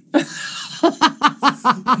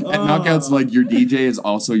 At Knockouts, like your DJ is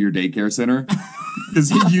also your daycare center.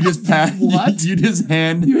 Because you just pass, What? you just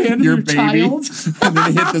hand handed your your baby child? and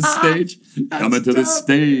then hit the stage. Coming to the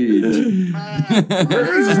stage.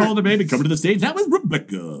 Just hold the baby. Coming to the stage. That was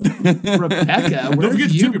Rebecca. Rebecca, where Don't have forget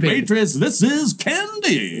to you tip your been? waitress. This is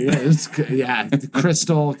Candy. The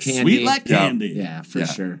crystal candy. Sweet like candy. Yeah, for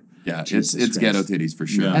sure. Yeah, Jesus it's Christ. ghetto titties for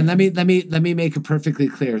sure. Yeah. And let me make it perfectly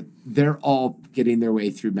clear. They're all getting their way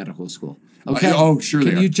through medical school. Okay. Sure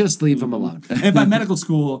Can they you are. just leave them alone? And by medical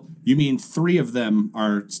school, you mean 3 of them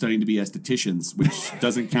are studying to be estheticians, which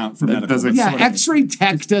doesn't count for medical. doesn't- Yeah, X-ray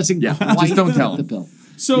tech doesn't Yeah, quite just don't fit tell the them. bill.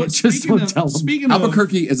 So Yeah, just don't tell 'em. speaking of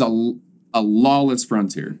Albuquerque is a lawless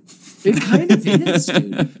frontier. It kind of is,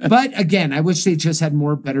 dude. But again, I wish they just had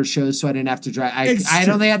more better shows, so I didn't have to drive. It's I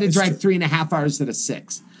true. only had to It's drive true. 3.5 hours instead of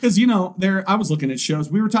 6. because I was looking at shows.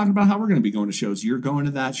 We were talking about how we're going to be going to shows. You're going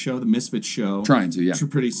to that show, the Misfits show. Trying to, yeah.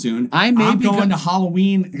 Pretty soon. I may I'm be going go- to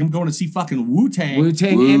Halloween. I'm going to see fucking Wu-Tang.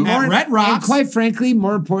 Wu-Tang and at Red Rocks. And quite frankly,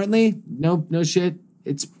 more importantly, no shit.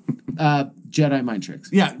 It's Jedi Mind Tricks.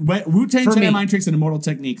 Yeah, Wu-Tang, For me. Jedi Mind Tricks, and Immortal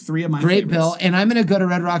Technique. 3 of my Great favorites. bill. And I'm going to go to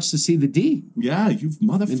Red Rocks to see the D. Yeah, you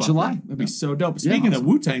motherfucker. In July. That'd be so dope. Yeah, Speaking awesome. of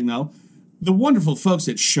Wu-Tang, though, the wonderful folks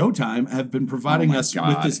at Showtime have been providing Oh my us with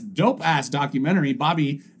God. this dope-ass documentary.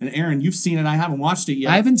 Bobby and Aaron, you've seen it. I haven't watched it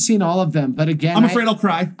yet. I haven't seen all of them, but again, I'm afraid I'll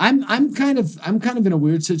cry. I'm kind of in a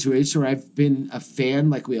weird situation where I've been a fan,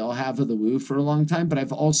 like we all have, of the Wu for a long time, but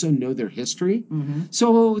I've also know their history. Mm-hmm.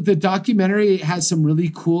 So the documentary has some really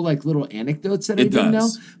cool, like, little anecdotes that I didn't know.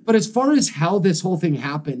 does. But as far as how this whole thing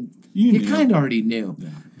happened, you knew. kind of already knew. Yeah.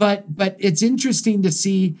 But it's interesting to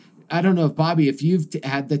see. I don't know if Bobby, if you've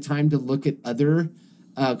had the time to look at other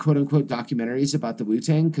quote unquote documentaries about the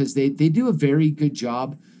Wu-Tang, because they do a very good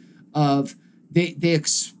job of they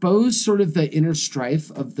expose sort of the inner strife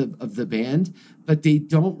of the band, but they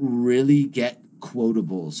don't really get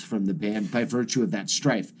quotables from the band by virtue of that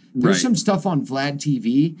strife. There's Right. some stuff on Vlad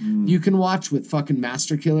TV you can watch with fucking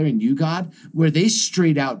Master Killer and You God where they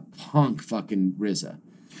straight out punk fucking RZA.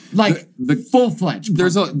 Like The full fledged.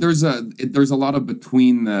 There's a lot of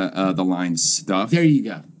between the lines stuff. There you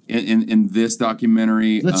go. In this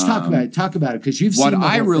documentary. Let's talk about it. Talk about it because you've What seen the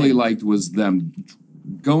I whole really thing. liked was them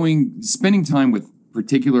spending time with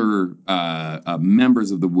particular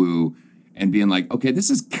members of the Wu and being like, okay, this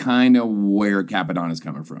is kind of where Capadonna's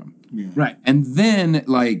coming from. Right. And then,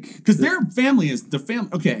 like... Because their family is the family.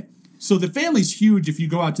 Okay, so the family's huge if you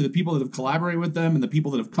go out to the people that have collaborated with them and the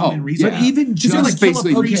people that have come in recently. but even just like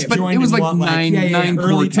basically- Killer Priest but joined it was in like what, nine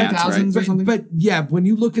early core cats, 2000s or right? something. But yeah, when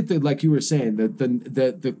you look at like you were saying,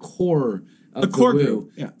 the core of The core Wu,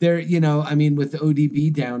 group, yeah. There, I mean, with the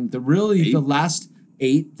ODB down, the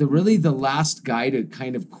last guy to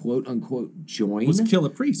kind of quote unquote join was Killer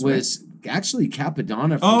Priest, was actually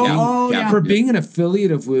Capadonna yeah. for being an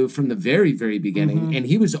affiliate of Wu from the very, very beginning, and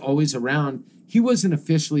he was always around. He wasn't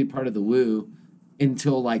officially part of the Wu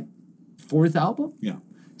until like 4th album, Yeah.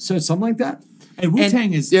 so something like that. And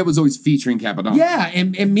Wu-Tang is... It was always featuring Capadonna. Yeah,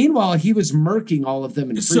 and meanwhile he was murking all of them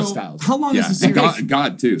in So, freestyles. how long Yeah, is the and series?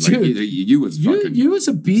 God too. Like, Dude, you was fucking... You was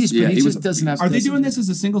a beast, Yeah, but he he was just a doesn't have. Are they listen doing to this as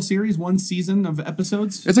a single series, one season of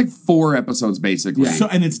episodes? It's like 4 episodes, basically. Yeah. So,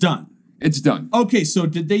 and it's done. It's done. Okay, so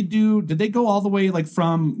did they go all the way like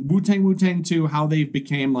from Wu-Tang to how they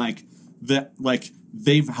became like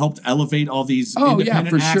they've helped elevate all these independent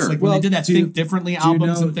for acts? sure. Like when Well, they did that do you- Think Differently do you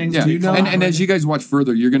albums know- and things. Yeah, where they know- and collaborated. as you guys watch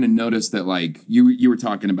further, you're going to notice that, like, you were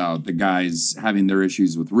talking about the guys having their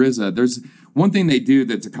issues with RZA. There's one thing they do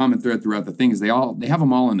that's a common thread throughout the thing is they have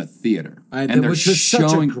them all in a theater, and they're which was such a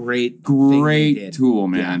showing great thing they great did. tool,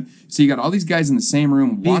 man. So you got all these guys in the same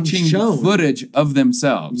room Being watching shown. footage of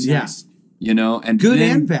themselves. Yes. And Good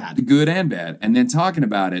then, and bad. good and bad, and then talking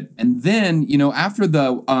about it, and then after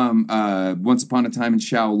the Once Upon a Time in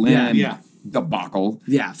Shaolin Yeah. debacle,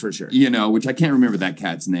 Yeah, for sure. which I can't remember that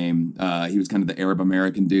cat's name. He was kind of the Arab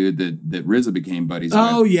American dude that RZA became buddies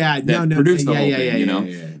Oh, with. yeah. that No. produced the Yeah, whole yeah, thing, yeah, you know?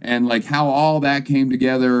 yeah. And like how all that came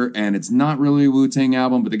together, and it's not really a Wu-Tang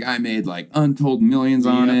album, but the guy made like untold millions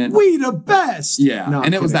on it. We the best. Yeah, No,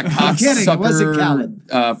 and it was that I'm kidding. It wasn't Khaled.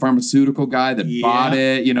 cocksucker pharmaceutical guy that bought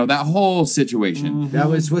it. That whole situation. That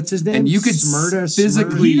was what's his name? And you could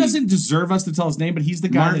physically- he doesn't deserve us to tell his name, but he's the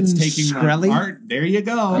guy Martin that's taking Shkreli? art. There you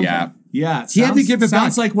go. Yeah. Yeah, he had to give it back.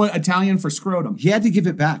 Sounds like what Italian for scrotum. He had to give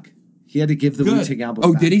it back. He had to give the Wu-Tang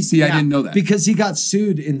album back. Did he? See, I didn't know that. Because he got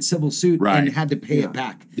sued in civil suit and had to pay it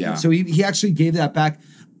back. Yeah. So he actually gave that back.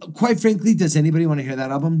 Quite frankly, does anybody want to hear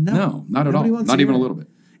that album? No, not at all. Not even a little bit.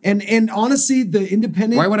 And honestly, the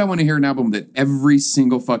independent... Why would I want to hear an album that every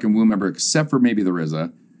single fucking Wu member, except for maybe the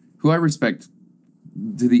RZA, who I respect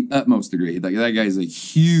to the utmost degree. Like, that guy is a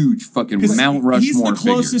huge fucking Mount Rushmore He's the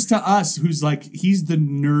closest figure. to us who's like, he's the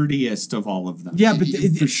nerdiest of all of them. Yeah, but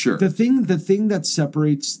for sure. The thing that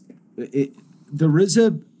separates... the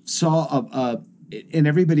RZA saw and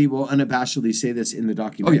everybody will unabashedly say this in the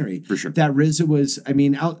documentary. For sure. That RZA was,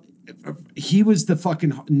 he was the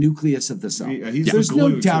fucking nucleus of the song. There's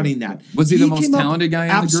no doubting that. Was he the most talented guy in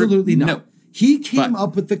the group? Absolutely not. No. He came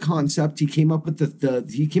up with the concept. He came up with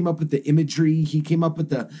he came up with the imagery. He came up with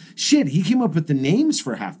the shit. He came up with the names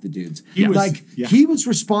for half the dudes. He was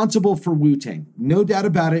responsible for Wu-Tang. No doubt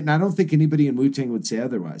about it. And I don't think anybody in Wu-Tang would say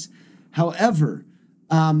otherwise. However,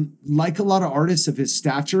 like a lot of artists of his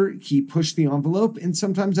stature, he pushed the envelope, and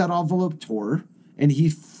sometimes that envelope tore, and he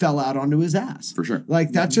fell out onto his ass. For sure.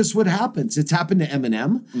 Like, that's just what happens. It's happened to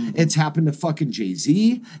Eminem. Mm-hmm. It's happened to fucking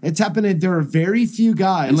Jay-Z. It's happened to, there are very few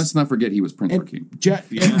guys. And let's not forget he was Prince Rakim.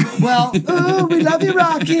 We love you,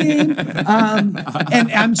 Rakim.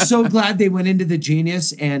 And I'm so glad they went into the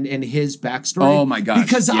Genius and his backstory. Oh, my gosh.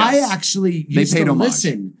 Because I actually used to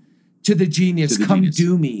listen to the Genius, Come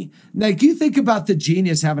Do Me. Like, you think about the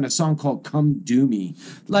Genius having a song called Come Do Me.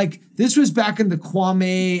 Like, this was back in the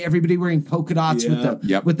Kwame, everybody wearing polka dots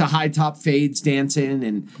with the high top fades dancing,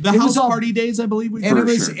 and the house party days, I believe.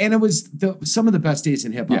 It was some of the best days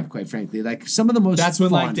in hip hop, quite frankly. Like, some of the most that's when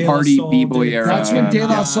fun. like De La party Soul, b-boy era. That's when De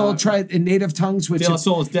La Soul tried in Native Tongues, which De La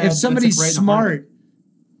Soul is dead. If somebody's smart,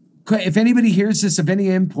 if anybody hears this of any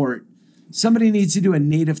import, somebody needs to do a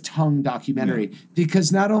native tongue documentary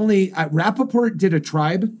because not only Rappaport did a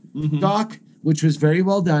Tribe doc, which was very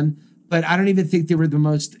well done, but I don't even think they were the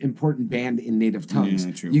most important band in native tongues.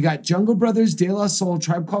 Yeah, true. You got Jungle Brothers, De La Soul,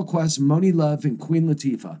 Tribe Called Quest, Moni Love, and Queen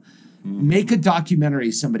Latifah. Make a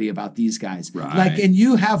documentary, somebody, about these guys. Right. Like, and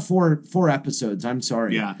you have four episodes. I'm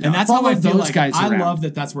sorry. Yeah, and that's how I feel those like guys I around. love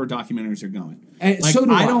that. That's where documentaries are going. And like, so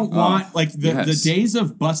do I don't want like the yes. days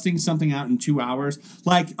of busting something out in 2 hours.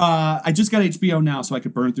 Like I just got HBO now, so I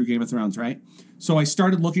could burn through Game of Thrones, right? So I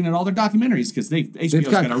started looking at all their documentaries because HBO's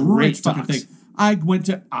got a rich fucking thing. I went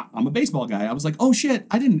to. I'm a baseball guy. I was like, oh shit!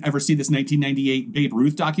 I didn't ever see this 1998 Babe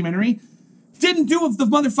Ruth documentary. Didn't do the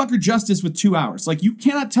motherfucker justice with 2 hours. Like, you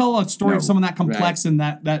cannot tell a story of someone that complex and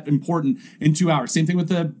that important in 2 hours. Same thing with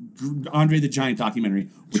the Andre the Giant documentary,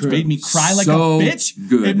 which made me cry like a bitch.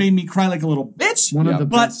 Good. It made me cry like a little bitch. One of the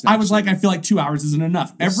but best, I was like, I feel like 2 hours isn't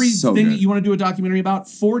enough. Everything that you want to do a documentary about,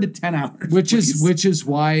 4 to 10 hours. Which is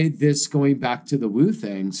why this, going back to the Wu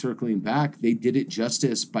thing, circling back, they did it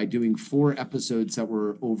justice by doing 4 episodes that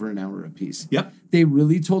were over an hour apiece. Yep. They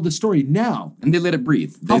really told the story. Now, and they let it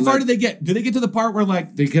breathe. How far did they get? Did they get to the part where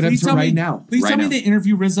like they get up to right now? Please tell me they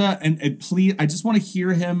interview RZA and please, I just want to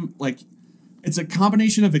hear him like. It's a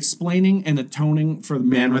combination of explaining and atoning for the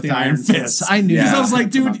man with the iron fist. I knew. Because I was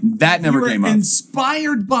like, dude, that never came up.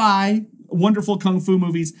 Inspired by wonderful kung fu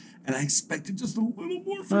movies, and I expected just a little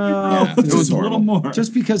more from you, bro. Just a little more.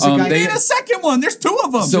 Just because the guy made a second one. There's 2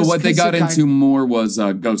 of them. So what they got into more was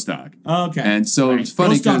Ghost Dog. Okay. And so it's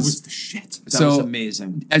funny Ghost Dog because was the shit. That was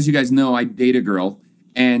amazing. As you guys know, I date a girl,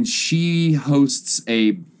 and she hosts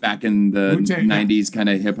a back in the 90s kind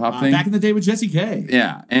of hip hop thing. Back in the day with Jesse K.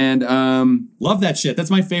 Yeah, and love that shit. That's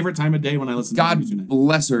my favorite time of day when I listen to music. God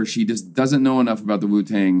bless her. She just doesn't know enough about the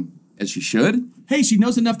Wu-Tang as she should. Hey, she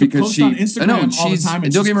knows enough to post on Instagram all the time,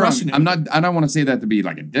 and don't get me wrong. it. I don't want to say that to be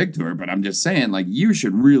like a dick to her, but I'm just saying, like, you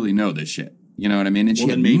should really know this shit. You know what I mean? And she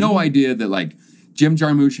had no idea that, like, Jim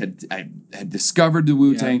Jarmusch had discovered the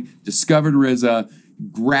Wu-Tang, discovered RZA,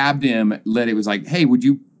 grabbed him, it was like, hey, would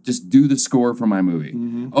you just do the score for my movie?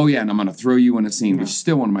 Oh yeah, and I'm gonna throw you in a scene, which is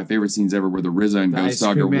still one of my favorite scenes ever, where the RZA and Ghost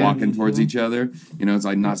Dog are walking towards each other. You know, it's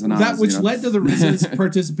like knots and knots. That which led to the RZA's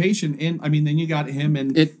participation in. I mean, then you got him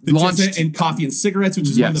and it launched in Coffee and Cigarettes, which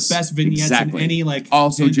is one of the best vignettes in any like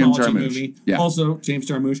also Jim Jarmusch movie. Yeah. Also James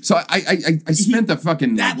Jarmusch. So I spent the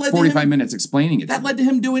fucking 45 minutes explaining it. That led to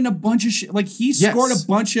him doing a bunch of shit. Like he scored a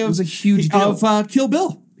bunch of. It was a huge deal of Kill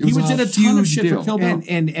Bill. He did a ton of shit for Kill Bill.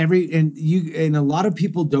 And a lot of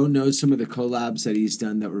people don't know some of the collabs that he's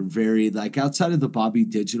done that were very, like, outside of the Bobby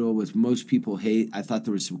Digital, which most people hate. I thought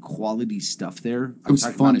there was some quality stuff there. It was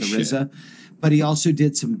fun as shit. But he also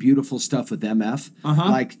did some beautiful stuff with MF. Uh-huh.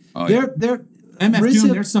 Like, MF Doom,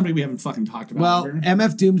 there's somebody we haven't fucking talked about. Well,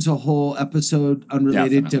 MF Doom's a whole episode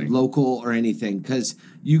unrelated Definitely. to local or anything, because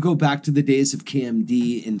you go back to the days of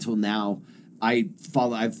KMD until now. I've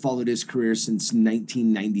followed his career since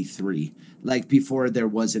 1993, like before there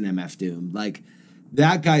was an MF Doom. Like,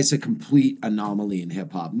 that guy's a complete anomaly in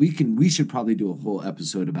hip hop. We should probably do a whole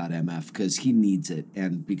episode about MF because he needs it,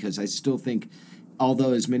 and because I still think,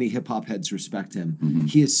 although as many hip hop heads respect him,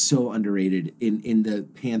 he is so underrated in the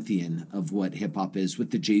pantheon of what hip hop is,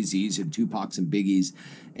 with the Jay-Z's and Tupacs and Biggies,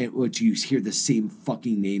 and which you hear the same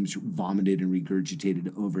fucking names vomited and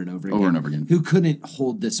regurgitated over and over again. Who couldn't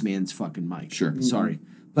hold this man's fucking mic? Sure. Sorry,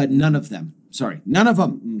 but none of them. None of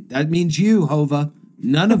them. That means you, Hova.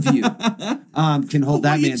 None of you can hold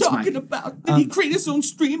that man's mic. What are you talking about? Did he create his own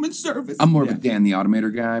streaming service? I'm more of a Dan the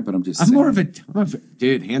Automator guy, but I'm just. I'm more of a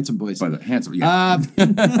dude. Handsome boys. By the handsome, yeah.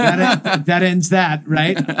 That ends that,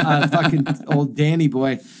 right? Fucking old Danny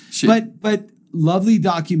boy. Shit. But lovely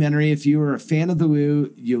documentary. If you are a fan of the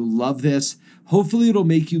Woo, you'll love this. Hopefully, it'll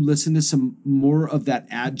make you listen to some more of that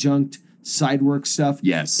adjunct side work stuff.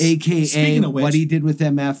 Yes. AKA what he did with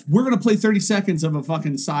MF. We're going to play 30 seconds of a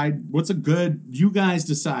fucking side. What's a good, you guys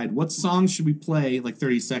decide. What song should we play like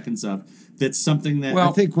 30 seconds of? That's something that... Well,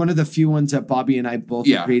 I think one of the few ones that Bobby and I both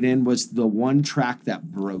agreed in was the one track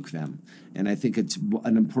that broke them. And I think it's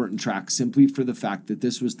an important track simply for the fact that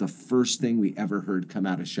this was the first thing we ever heard come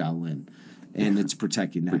out of Shaolin. And it's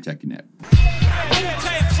Protect Your Neck. Protect Your Neck.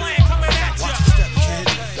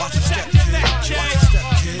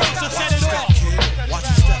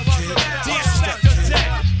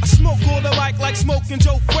 Like smoking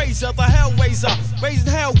Joe Frazier, the Hellraiser,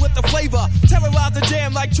 raising hell with the flavor, terrorize the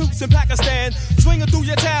jam like troops in Pakistan, swinging through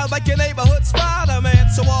your town like your neighborhood Spider-Man.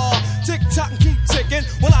 So tick tock and keep ticking,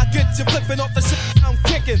 while I get you flipping off the shit I'm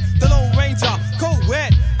kicking. The Lone Ranger, cold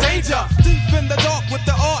red danger, deep in the dark with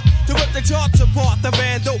the art to rip the charts apart. The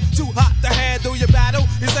vandal, too hot to handle your battle.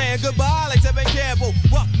 He's saying goodbye like Tevin Campbell.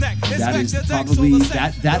 Roughneck, that is probably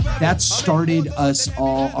that started us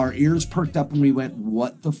all. Our ears perked up and we went,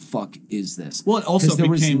 "What the fuck is this?" Well, it also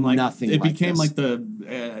became like nothing. It like became this. like the.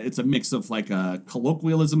 It's a mix of like a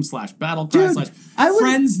colloquialism / battle cry / would-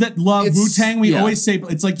 friends that love Wu Tang. We always say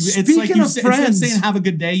it's like you Speaking of say, friends- instead of saying "have a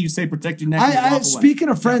good day," you say "protect your neck." and walk away. Speaking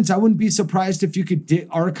of friends, I wouldn't be surprised if you could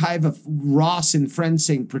archive a Ross and Friends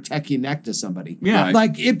saying "protect your neck" to somebody. Yeah, right.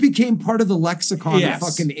 Like it became part of the lexicon. Yes. Of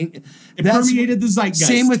fucking. It permeated the zeitgeist.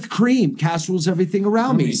 Same with Cream. Cash rules everything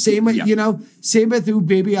around me. Same with Same with "Ooh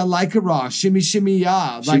Baby, I Like It Raw." Shimmy shimmy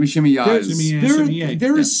ya. Like, Shimmy shimmy ya.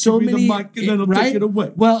 There is so Give me many. the mic and then I'll right? take it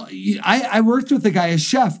away. Well, I worked with a guy, a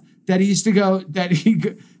chef, that he used to go. That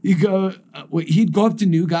he'd go up to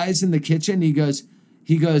new guys in the kitchen. He goes,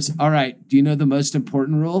 "All right, do you know the most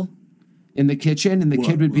important rule in the kitchen?" And the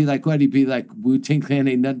kid would be like, "What?" He'd be like, "Wu-Tang Clan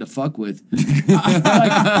ain't nothing to fuck with."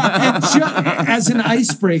 As an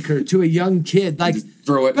icebreaker to a young kid, like just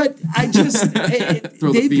throw it. But I just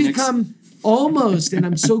Throw the they've Phoenix. become almost, and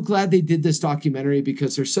I'm so glad they did this documentary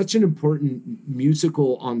because they're such an important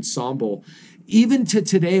musical ensemble. Even to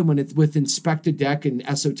today, when it's with Inspector Deck and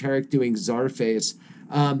Esoteric doing Czarface.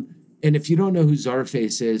 And if you don't know who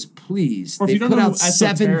Czarface is, please, they put out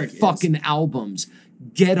 7 fucking albums.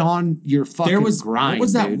 Get on your fucking grind. What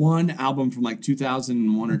was that dude. one album from like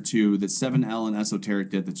 2001 or 2 that 7L and Esoteric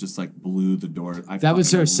did that just like blew the door? That was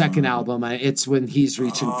their second album. It's when he's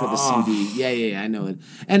reaching for the CD. Yeah, I know it.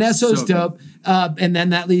 And Esso's So dope. And then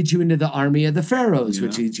that leads you into the Army of the Pharaohs,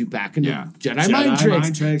 which leads you back into Jedi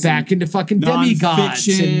Mind Tricks, back into fucking demigods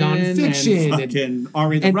and nonfiction. And fucking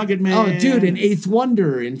Ari the Rugged Man. Oh, dude, and Eighth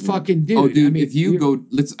Wonder and fucking dude. Oh, dude, I mean, if you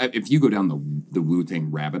go down the Wu-Tang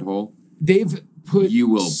rabbit hole, they've put you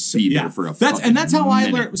will be there for a that's how I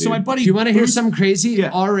learned. So my buddy, do you want to hear something crazy? Yeah.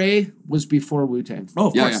 RA was before Wu-Tang. Oh,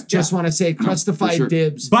 of course. Yeah. Just want to say, Crustified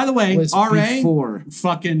Dibs. By the way, was RA, before.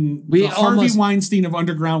 fucking the Harvey Weinstein of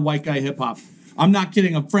underground white guy hip hop. I'm not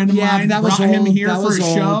kidding. A friend of mine brought him here for a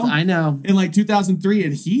show. I know. In like 2003,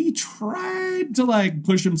 and he tried to like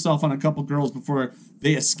push himself on a couple girls before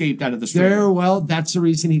they escaped out of the street. That's the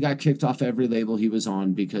reason he got kicked off every label he was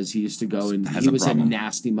on, because he used to go and he was a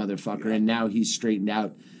nasty motherfucker, and now he's straightened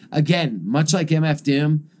out. Again, much like MF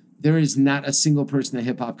Doom, there is not a single person in the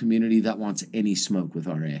hip hop community that wants any smoke with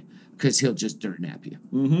RA, because he'll just dirt nap you.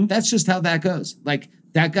 Mm-hmm. That's just how that goes. Like,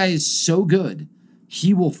 that guy is so good,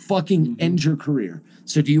 he will fucking end your career.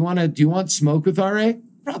 So do you want smoke with RA?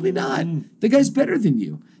 Probably not. The guy's better than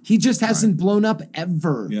you. He just hasn't blown up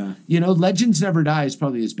ever. Yeah. You know, Legends Never Die is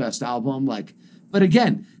probably his best album. Like, but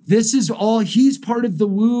again, this is all, he's part of the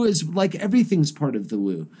Woo, is like everything's part of the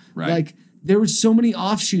Woo. Right. Like, there were so many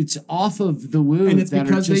offshoots off of the Wu, and it's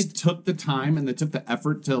because they took the time and they took the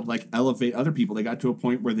effort to like elevate other people. They got to a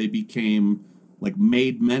point where they became like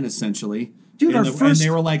made men essentially. Dude, and they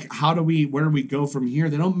were like, where do we go from here?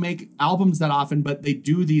 They don't make albums that often, but they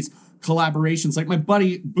do these collaborations. Like my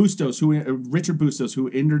buddy Bustos, Richard Bustos, who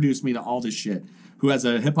introduced me to all this shit, who has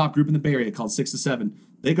a hip hop group in the Bay Area called 6 to 7.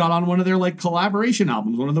 They got on one of their like collaboration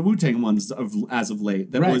albums, one of the Wu-Tang ones as of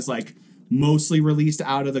late, that was like mostly released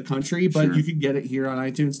out of the country, but you could get it here on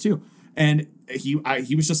iTunes too. And he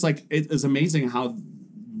was just like, it is amazing how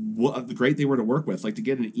great they were to work with. Like to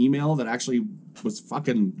get an email that actually was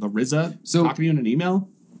fucking the RZA talking to you in an email.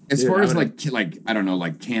 As far as like I don't know,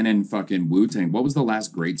 like canon fucking Wu-Tang, what was the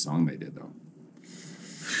last great song they did though?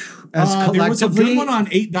 There was a good one on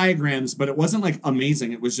 8 Diagrams, but it wasn't like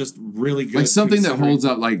amazing. It was just really good. Like something that holds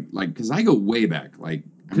up, like because I go way back. Like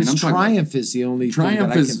because Triumph is the only thing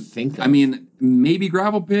that I can think of. I mean, maybe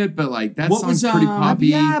Gravel Pit, but like that song's pretty poppy.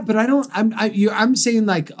 Yeah, but I don't. I'm saying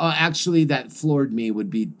like actually that floored me would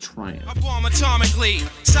be Triumph. I form atomically,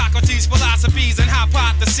 Socrates' philosophies and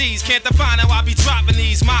hypotheses. Can't define how I be dropping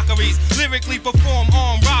these mockeries. Lyrically perform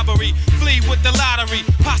armed robbery, flee with the lottery.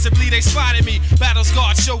 Possibly they spotted me. Battle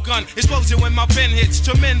scarred Shogun, explosion when my pen hits.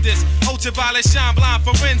 Tremendous, ultraviolet shine blind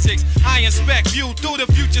forensics. I inspect, view through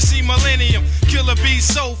the future, see millennium. Killer bees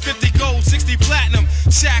sold 50 gold, 60 platinum.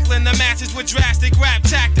 Shackling the masses with drastic rap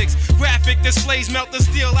tactics. Graphic displays melt the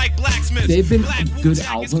steel like blacksmiths. They've been good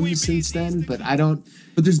albums since then, but I don't.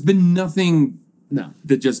 But there's been nothing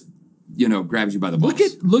that just grabs you by the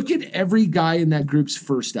balls. Look at every guy in that group's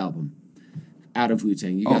first album. Out of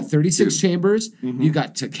Wu-Tang. You got 36 Chambers. Mm-hmm. You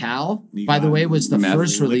got Takal. By the way, was the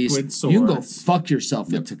first release. You can go fuck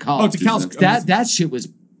yourself with Takal. Oh, Takal's that shit was.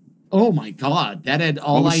 Oh my god, that had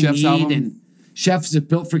All I Need album? And Chef's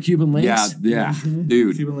built for Cuban Links. Yeah,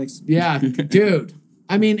 dude. Cuban Links. Yeah, dude.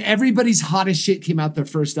 I mean, everybody's hottest shit came out their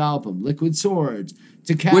first album. Liquid Swords.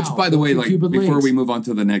 Takal. Which, by the way, like before we move on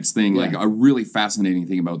to the next thing, like a really fascinating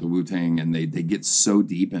thing about the Wu-Tang, and they get so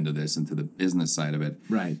deep into this, into the business side of it.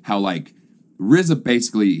 Right. How like RZA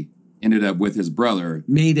basically ended up with his brother.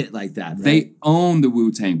 Made it like that, right? They own the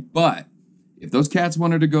Wu-Tang, but if those cats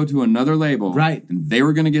wanted to go to another label, right, and they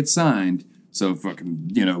were going to get signed, so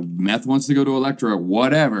fucking, Meth wants to go to Elektra,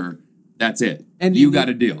 whatever, that's it. And you got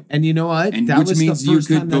a deal. And you know what? And which means you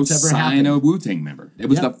could go sign a Wu-Tang member. It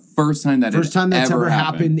was the first time that ever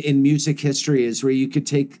happened in music history is where you could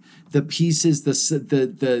take the pieces,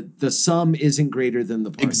 the sum isn't greater than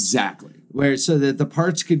the parts. Exactly. Where so that the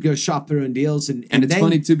parts could go shop their own deals and it's then,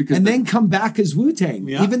 funny too because then come back as Wu-Tang,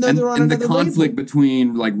 even though they're on another label. And the conflict label.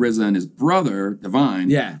 between like RZA and his brother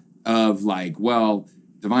Divine, of like, well,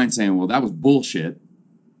 Divine saying, well, that was bullshit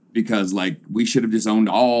because like we should have just owned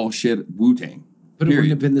all shit Wu-Tang. But it wouldn't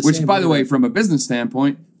have been the same. Which, by the way, from a business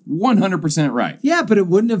standpoint, 100% right. Yeah, but it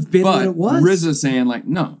wouldn't have been what it was. RZA saying like,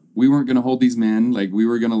 no, we weren't going to hold these men. Like we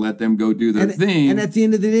were going to let them go do their thing. And at the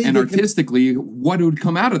end of the day, and artistically, what would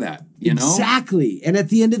come out of that? You know exactly. And at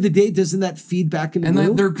the end of the day, doesn't that feed back into?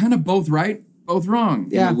 And they're kind of both right, both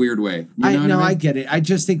wrong in a weird way. I get it. I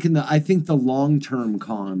just think I think the long-term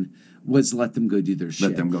con was let them go do their shit.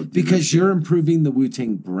 Let them go do because you're improving the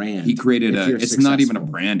Wu-Tang brand. He created it's not even a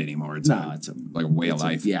brand anymore. It's like a way of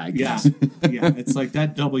life. Yeah, I guess. Yeah, it's like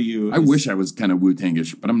that W. I wish I was kind of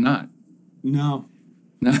Wu-Tangish, but I'm not. No.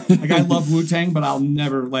 Like I love Wu-Tang, but I'll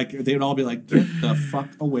never they would all be like, get the fuck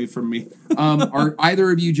away from me. Are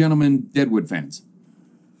either of you gentlemen Deadwood fans?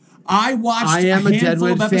 I am a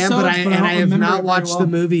Deadwood fan, but I have not watched the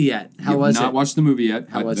movie yet. How was it? Not watched the movie yet.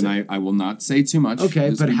 How was it? I will not say too much.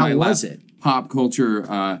 Okay, but how was it? Pop culture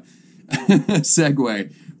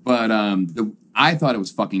segue, but I thought it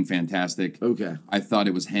was fucking fantastic. Okay, I thought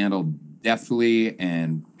it was handled deftly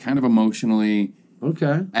and kind of emotionally.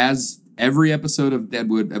 Okay, as every episode of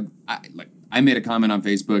Deadwood, I made a comment on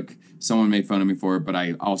Facebook. Someone made fun of me for it, but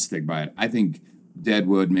I'll stick by it. I think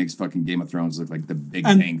Deadwood makes fucking Game of Thrones look like the Big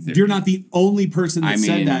Bang Theory. You're not the only person that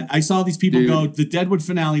said that. I saw these people go, the Deadwood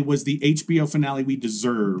finale was the HBO finale we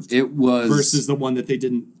deserved. It was. Versus the one that they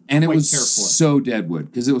didn't and quite it was care for. So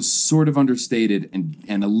Deadwood, because it was sort of understated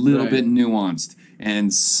and a little bit nuanced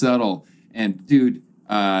and subtle. And dude,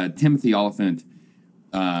 Timothy Olyphant.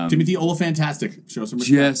 Timothy Olyphantastic. Show some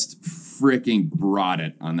respect. Just freaking brought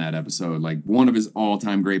it on that episode. Like one of his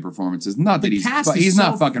all-time great performances. Not that he's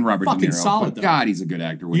not fucking Robert De Niro, solid, but God, he's a good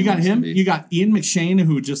actor. You got him. You got Ian McShane,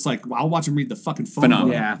 who just I'll watch him read the fucking phone.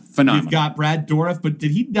 Phenomenal. Yeah, phenomenal. You've got Brad Dourif, but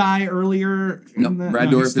did he die earlier? No, Brad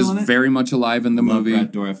Dourif is very much alive in the movie.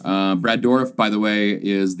 Brad Dourif. Brad Dourif, by the way,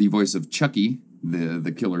 is the voice of Chucky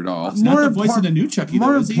the killer doll. It's not the voice of the new Chucky.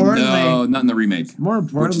 More importantly, no, not in the remake. More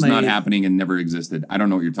importantly, which is not happening and never existed. I don't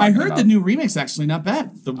know what you're talking about. I heard the new remake's actually not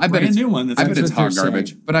bad. The brand new one. I bet it's hot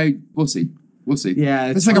garbage. But we'll see. We'll see. Yeah,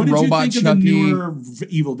 it's like a robot Chucky. What did you think of the newer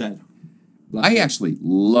Evil Dead? I actually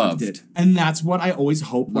loved it. And that's what I always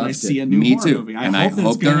hope when I see a new horror movie. I hope that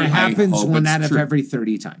it's going to happen one out of every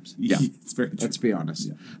 30 times. Yeah. It's very true. Let's be honest.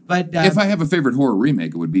 Yeah. But if I have a favorite horror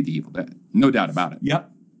remake, it would be The Evil Dead. No doubt about it.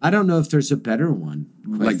 Yep. I don't know if there's a better one.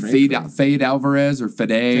 Like Fede Alvarez or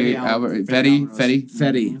Fede Alvarez.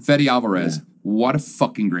 Yeah. What a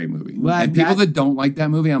fucking great movie. Well, and people that don't like that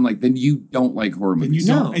movie, I'm like, then you don't like horror movies.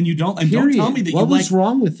 Don't tell me that what was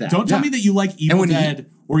wrong with that? Don't tell me that you like Evil Dead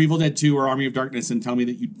or Evil Dead 2 or Army of Darkness and tell me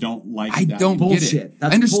that you don't like that. I don't get it.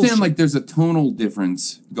 That's I understand bullshit. like there's a tonal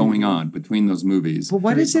difference going on between those movies. But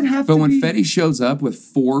why does it have to be? But when be... Fede shows up with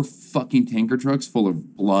 4 fucking tanker trucks full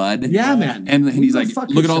of blood. Yeah, man. And he's like,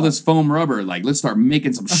 look at all this foam rubber. Like, let's start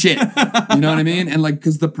making some shit. You know what I mean? And like,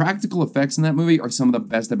 because the practical effects in that movie are some of the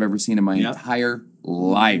best I've ever seen in my entire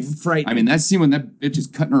life. Frightening. I mean, that scene when that bitch is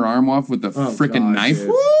cutting her arm off with the freaking knife.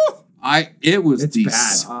 It was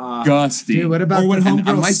disgusting. Dude, what about when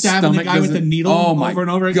homegirl stabbing the guy with the needle over and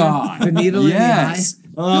over again? God. The needle in the eye?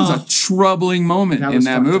 That was a troubling moment in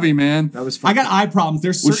that movie, man. That was I got eye problems.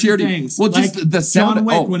 There's certain things. Well, just like the sound John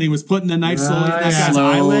Wick when he was putting the knife slowly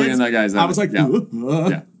in that guy's eyelids. I was like,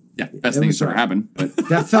 yeah, best thing that's ever happened. But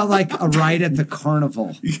that felt like a ride at the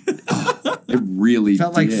carnival. It really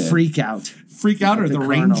felt like Freak Out. Freak Out or the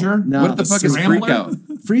Ranger? No, what the fuck is Freak Out?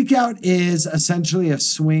 Freak Out is essentially a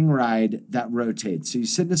swing ride that rotates. So you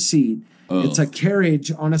sit in a seat. It's a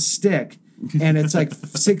carriage on a stick, and it's like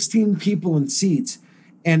 16 people in seats.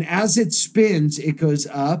 And as it spins, it goes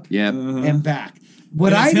up and back.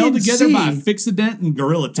 What I held didn't together see, by Fix-A-Dent and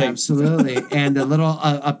Gorilla Tape. Absolutely, and a little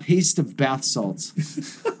a paste of bath salts.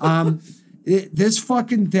 This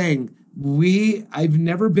fucking thing. I've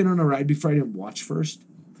never been on a ride before. I didn't watch first,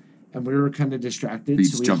 and we were kind of distracted,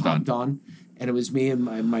 so we hopped on. And it was me and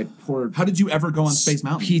my poor. How did you ever go on Space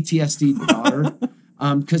Mountain? PTSD daughter.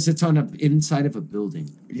 Because it's on inside of a building.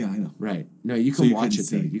 Yeah, I know. Right. No, you can watch it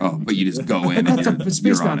though. But you just go in. And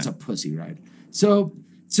Space Mountain's a pussy ride. So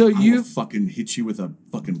you fucking hit you with a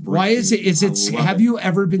fucking brick. Why is it? Have you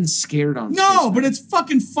ever been scared on? No, but it's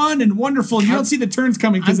fucking fun and wonderful. You don't see the turns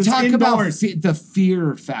coming because it's indoors. About the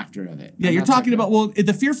fear factor of it. Yeah, you're talking about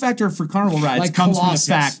the fear factor for carnival rides comes from the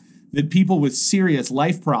fact that people with serious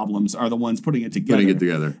life problems are the ones putting it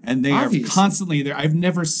together. And they are constantly there. I've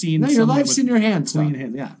never seen your life's in your hands. Clean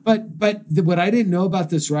hands, yeah. But what I didn't know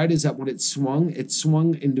about this ride is that when it swung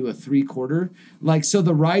into a 3/4. Like, so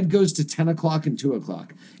the ride goes to 10 o'clock and 2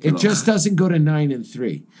 o'clock. It just doesn't go to 9 and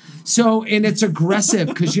 3. So, and it's aggressive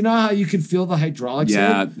because you know how you can feel the hydraulics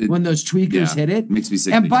when those tweakers hit it? Makes me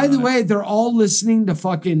sick. And by the way, they're all listening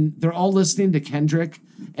to Kendrick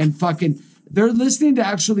and fucking... They're listening to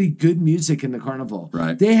actually good music in the carnival.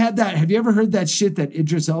 Right. They had that. Have you ever heard that shit that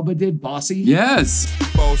Idris Elba did, Bossy? Yes.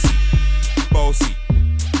 Bossy.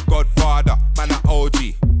 Godfather, man a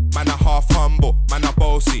OG. Man a half humble, man a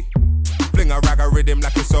bossy. Fling a rag a rhythm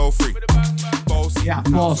like it's all free. Bossy. Yeah,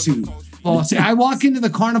 Bossy. I walk into the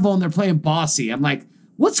carnival and they're playing Bossy. I'm like,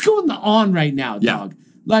 what's going on right now, dog?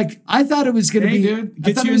 Like, I thought it was going to be... dude,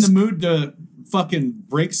 gets you in the mood to... fucking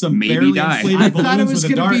break some maybe barely inflated I balloons thought it was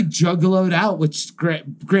going to be juggaloed out, which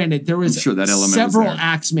granted there was several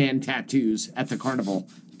Axeman tattoos at the carnival.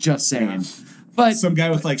 Just saying, but some guy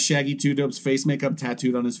with like Shaggy 2 Dope's face makeup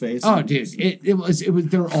tattooed on his face. Oh, dude, it was.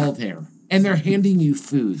 They're all there, and they're handing you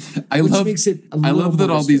food. I love that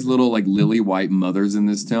all these little like lily white mothers in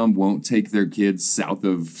this town won't take their kids south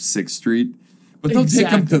of 6th Street, but they'll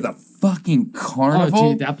take them to the fucking carnival.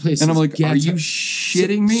 Oh, dude, that place. And I'm like, are you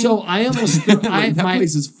shitting me? So I almost that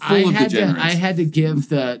place is full of degenerates. I had to give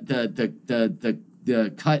the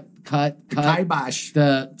kibosh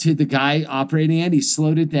to the guy operating it. He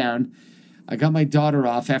slowed it down. I got my daughter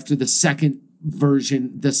off after the second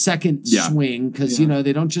swing because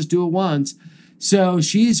they don't just do it once. So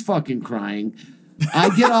she's fucking crying. I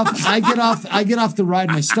get off the ride.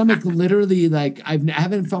 My stomach literally, like, I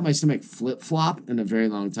haven't felt my stomach flip flop in a very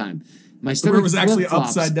long time. My stomach was actually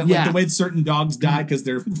flip-flops. upside down, like the way certain dogs die because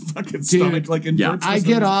their fucking stomach like inverts. I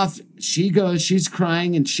get off. She goes. She's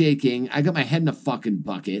crying and shaking. I got my head in a fucking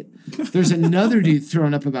bucket. There's another dude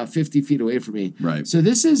throwing up about 50 feet away from me. Right. So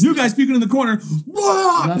this is new guy speaking in the corner.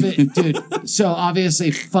 Love it, dude. So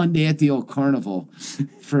obviously fun day at the old carnival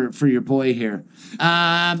for your boy here.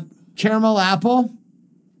 Caramel apple,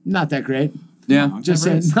 not that great. Yeah, just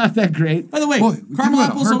saying, not that great. By the way, caramel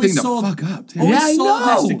apples always sold. Fuck up, I know.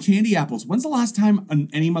 Next to candy apples. When's the last time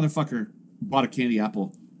any motherfucker bought a candy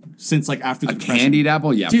apple? since like after the Depression. Candied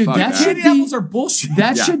apple, yeah, Dude, fuck that that. Candied apples are bullshit.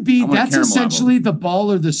 That should be. I want a That's caramel essentially the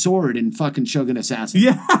ball or the sword in fucking Shogun Assassin.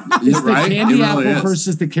 Yeah, It's the right? candy It really apple is.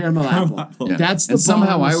 versus the caramel apple. Yeah. That's the and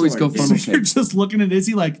somehow ball I and the always sword. go funnel You're cake. just looking at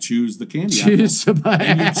Izzy like, choose the candy apple. Choose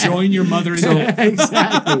And you join your mother in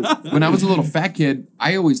exactly. When I was a little fat kid,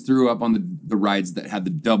 I always threw up on the rides that had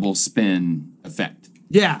the double spin effect.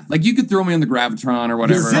 Yeah. Like you could throw me on the Gravitron or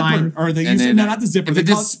whatever. Zipper, or they And use then no, not the zipper. If they it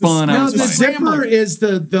call just it the- spun, I No, was the fine. zipper is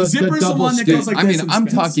the zipper is the double one that stick. goes like I this mean, and I'm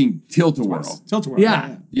spins. talking tilt-a-whirl. Tilt-a-whirl.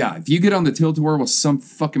 Yeah. Yeah, if you get on the tilt-a-whirl with some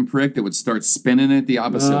fucking prick that would start spinning it the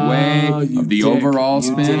opposite Oh, way you of the dick. overall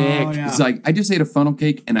You spin, dick. Oh, yeah. it's like I just ate a funnel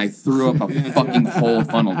cake and I threw up a fucking whole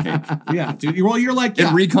funnel cake. Yeah, dude. Well, you're like,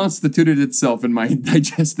 It reconstituted itself in my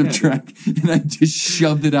digestive tract, and I just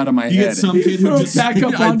shoved it out of my you head. get some kid who Throw it just back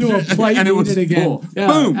up onto a plate and it was eat it again. full. Yeah,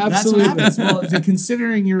 Boom. That's absolutely. what happens. Well,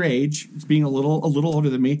 considering your age, being a little older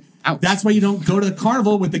than me, Ouch. that's why you don't go to the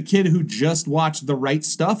carnival with the kid who just watched The Right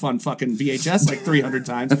Stuff on fucking VHS like 300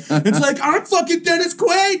 times. It's like, I'm fucking Dennis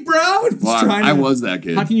Quaid, bro. And he's Well, trying I to- was that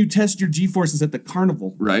kid. How can you test your G-forces at the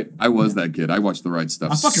carnival? Right? I was that kid. I watched the right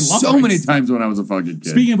stuff I fucking love so The Right many Stuff. times when I was a fucking kid.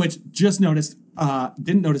 Speaking of which, just noticed,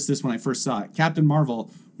 didn't notice this when I first saw it. Captain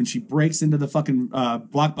Marvel, when she breaks into the fucking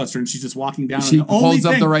Blockbuster and she's just walking down, She and the only holds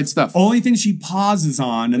up thing- the right stuff. Only thing she pauses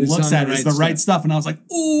on and It's looks on the at is right the stuff. right stuff. And I was like,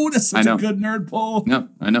 ooh, that's such I know. a good nerd pull. No,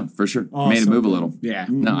 I know for sure. Oh, Made it so move a good. little. Yeah.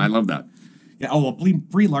 No, I love that. Yeah. Oh well,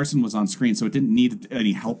 Brie Larson was on screen, so it didn't need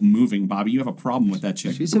any help moving. Bobby, you have a problem with that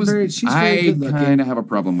chick. She's very I good looking. kind of have a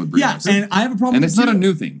problem with Brie Yeah, Larson. and I have a problem. And with it's not you. a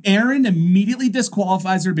new thing. Aaron immediately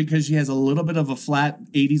disqualifies her because she has a little bit of a flat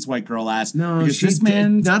 '80s white girl ass. No, because she's this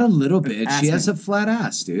man not a little bit. ass She has man. a flat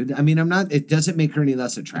ass, dude. I mean, I'm not. It doesn't make her any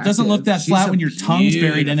less attractive. doesn't look that She's flat a when your tongue's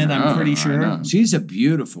buried in it. I'm beautiful- pretty I sure. know. She's a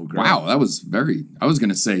beautiful girl. Wow, that was very. I was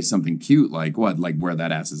gonna say something cute like what, like wear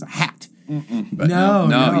that ass as a hat. But No, you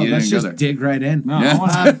let's didn't go just there. dig right in. No, Yeah.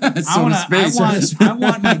 I So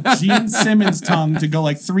want my Gene Simmons tongue to go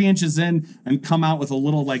like 3 inches in and come out with a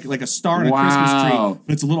little like a star in a Christmas Wow. tree,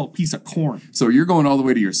 but it's a little piece of corn. So you're going all the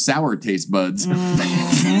way to your sour taste buds.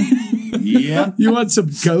 Yeah, You want some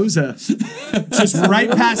goza? just right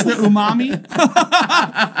past the umami,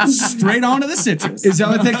 straight onto the citrus. Is that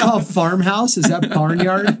what they call farmhouse? Is that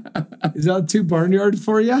barnyard? Is that too barnyard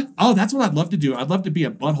for you? Oh, that's what I'd love to do. I'd love to be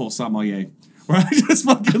a butthole sommelier. Where I just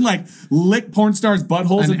fucking like lick porn stars'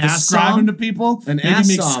 buttholes An and ass describe som? them to people. An Maybe ass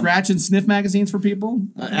make som. scratch and sniff magazines for people.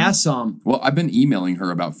 Assam. Well, I've been emailing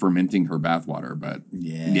her about fermenting her bathwater, but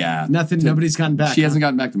yeah, Nothing. Nobody's gotten back. She hasn't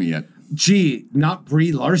gotten back to me yet. Gee, not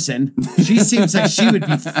Brie Larson. She seems like she would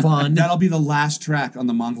be fun. That'll be the last track on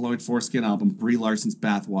the Mongoloid Foreskin album, Brie Larson's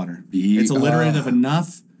Bathwater. Be- It's alliterative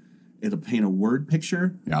enough. It'll paint a word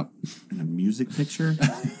picture Yep. and a music picture.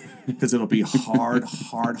 Because it'll be hard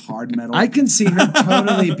metal. I can see her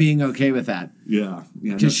totally being okay with that. Yeah.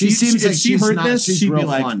 Because she seems like she's not. She's real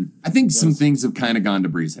fun. I think some things have kind of gone to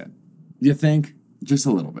Bree's head. You think? Just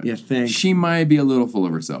a little bit. You think? She might be a little full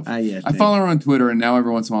of herself. You I think. follow her on Twitter, and now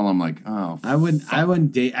every once in a while I'm like, oh, I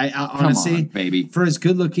wouldn't date. I honestly, on, baby. For as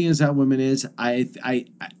good looking as that woman is, I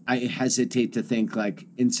hesitate to think like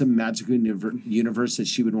in some magical universe that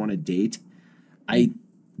she would want to date. I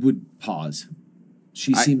would pause.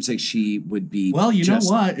 She seems like she would be. Well, you just,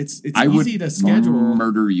 know what? It's I easy to schedule.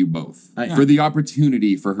 murder you both for the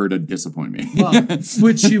opportunity for her to disappoint me. Well,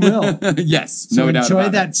 which she will. Yes, So no doubt enjoy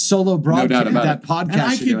about that it. solo broadcast, about that it.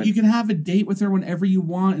 podcast. And you can have a date with her whenever you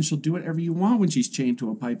want, and she'll do whatever you want when she's chained to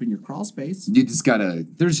a pipe in your crawl space. You just gotta.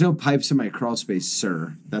 There's no pipes in my crawl space,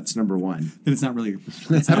 sir. That's number one. Then it's not really.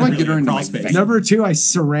 How do I get her into my space? vein? Number two, I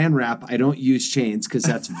saran wrap. I don't use chains because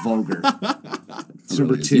that's vulgar. That's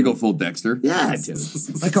number Really? two. You go full Dexter. Yeah, I do.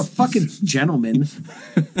 Like a fucking gentleman.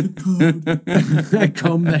 I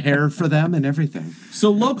comb the hair for them and everything.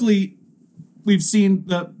 So locally, we've seen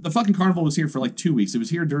the fucking carnival was here for like 2 weeks. It was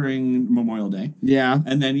here during Memorial Day. Yeah.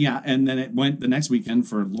 And then it went the next weekend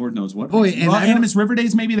for Lord knows what. Boy, and I don't- Animus River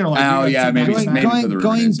Days, maybe they're like, Oh, yeah, maybe it's maybe for the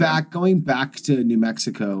River Days, yeah. going back to New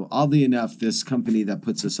Mexico, oddly enough, this company that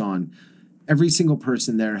puts us on, every single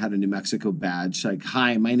person there had a New Mexico badge. Like,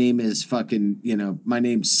 hi, my name is fucking, my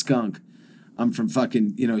name's Skunk. I'm from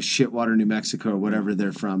fucking, Shitwater, New Mexico, or whatever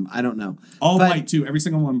they're from. I don't know. all But- white too. Every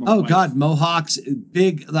single one. Oh white. God, Mohawks,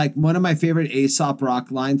 big. Like one of my favorite Aesop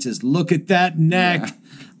Rock lines is "Look at that neck."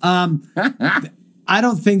 I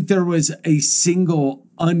don't think there was a single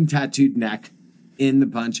untattooed neck in the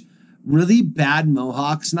bunch. Really bad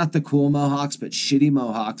Mohawks, not the cool Mohawks, but shitty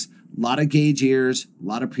Mohawks. A lot of gauge ears, a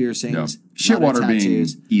lot of piercings. Shitwater being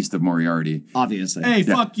east of Moriarty. Obviously. Hey,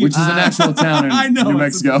 fuck you. Which is an actual town in New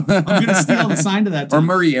Mexico. I'm going to steal the sign to that town. Or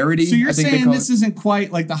Moriarty. So you're saying this isn't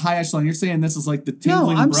quite like the high echelon. You're saying this is like the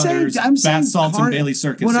Tingling Brothers, Bath Salts, and Bailey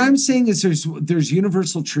Circus. What I'm saying is there's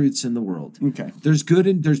universal truths in the world. Okay. There's good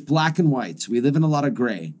and there's black and whites. We live in a lot of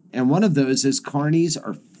gray. And one of those is carnies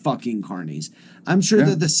are fucking carnies. I'm sure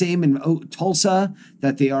they're the same in Tulsa,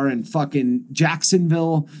 that they are in fucking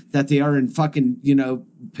Jacksonville, that they are in fucking,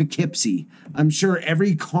 Poughkeepsie. I'm sure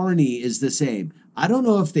every carny is the same. I don't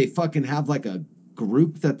know if they fucking have like a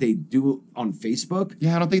group that they do on Facebook.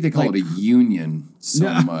 Yeah, I don't think they call it a union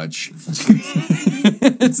much.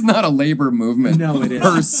 It's not a labor movement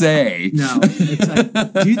per se. No. It's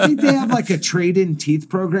like, do you think they have like a trade-in teeth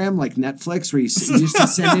program like Netflix where you used to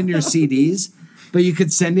send in your CDs? But you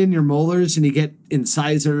could send in your molars and you get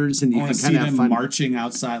incisors and you can kind of have fun. Marching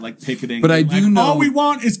outside, like picketing. But I do know. All we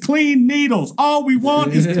want is clean needles. All we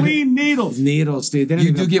want is clean needles. Needles, dude.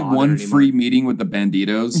 You do get one free meeting with the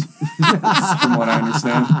Banditos, from what I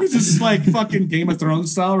understand. It's just like fucking Game of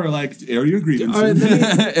Thrones style where like, air your grievances.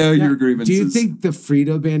 Air your grievances. Do you think the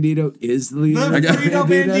Frito Bandito is the leader? The Frito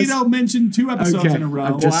Bandito mentioned 2 episodes in a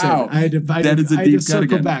row. Wow. I had to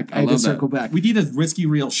circle back. We need a Risky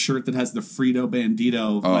Reel shirt that has the Frito Bandito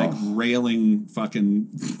like railing fucking.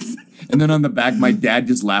 And then on the back, my dad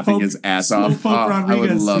just laughing his ass off. I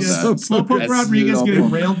would love that. Slowpoke Rodriguez getting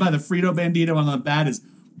railed by the Frito Bandito, and on the back is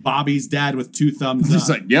Bobby's dad with 2 thumbs up. Just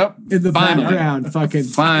like, yep. In the background, fucking.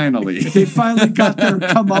 Finally. They finally got their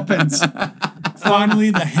comeuppance. Finally,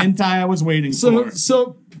 the hentai I was waiting for.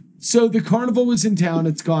 So the carnival was in town.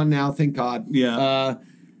 It's gone now, thank God. Yeah.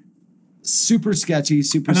 Super sketchy,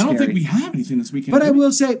 super scary. scary. I don't think we have anything this weekend. But I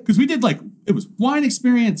will say, because we did it was wine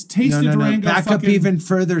experience, Taste of Durango. Back up even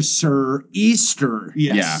further, sir. Easter.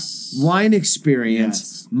 Yes. Yeah. Wine experience.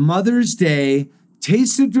 Yes. Mother's Day,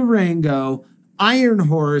 Taste of Durango, Iron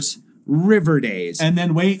Horse, River Days. And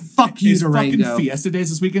then fuck you, Durango. Fucking Fiesta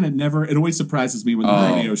Days this weekend. It always surprises me when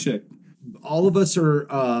the radio shit. All of us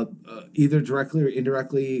are either directly or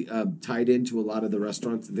indirectly tied into a lot of the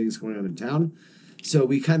restaurants and things going on in town. So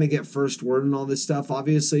we kind of get first word on all this stuff.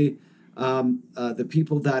 Obviously, the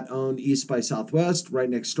people that own East by Southwest, right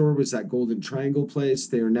next door was that Golden Triangle place.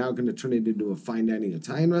 They are now going to turn it into a fine dining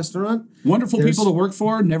Italian restaurant. Wonderful people to work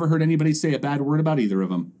for. Never heard anybody say a bad word about either of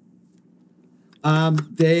them.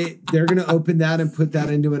 They're going to open that and put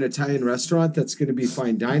that into an Italian restaurant that's going to be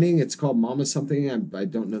fine dining. It's called Mama something. I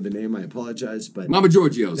don't know the name. I apologize, but Mama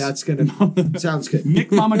Giorgio's. That's going to sounds good.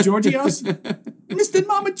 Nick Mama Giorgio's, Mr.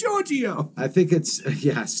 Mama Giorgio. I think it's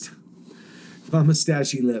Mama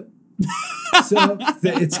Stashy Lip. So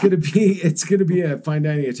it's going to be a fine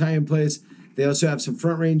dining Italian place. They also have some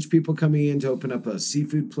Front Range people coming in to open up a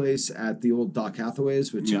seafood place at the old Doc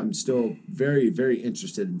Hathaway's, which I'm still very, very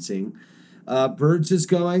interested in seeing. Birds is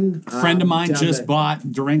going. A friend of mine just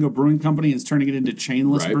bought Durango Brewing Company and is turning it into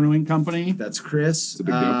Chainless Brewing Company. That's Chris.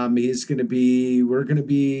 We're going to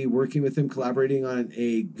be working with him, collaborating on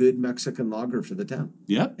a good Mexican lager for the town.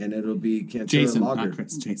 Yep. And it'll be Jason, lager. not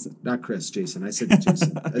Chris. Jason. Not Chris. Jason. I said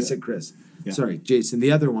Jason. I said Chris. Yeah. Sorry, Jason.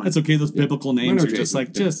 The other one. That's okay. Those biblical names are Jason.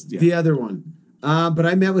 The other one. But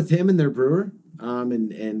I met with him and their brewer.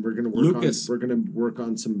 And we're gonna work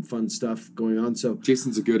on some fun stuff going on. So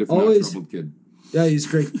Jason's a good, if not troubled kid. Yeah, he's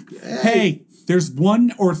great. Hey, there's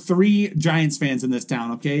 1 or 3 Giants fans in this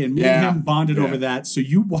town, okay? And me and him bonded over that. So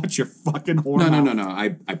you watch your fucking horror. No. I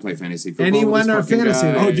play fantasy football. And he won our fantasy.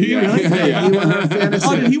 Oh, do you really? Yeah. He won our fantasy.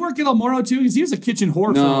 Oh, did he work at El Moro too? Because he was a kitchen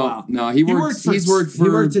whore for a while. No, he's worked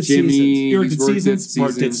for at Jimmy. He worked at Seasons.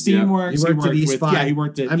 Worked at Steamworks. He worked at East By. Yeah, he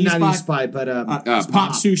worked at I'm East not East By, but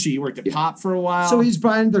Pop Sushi. He worked at Pop for a while. So he's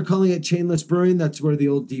Brian. They're calling it Chainless Brewing. That's where the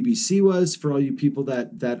old DBC was for all you people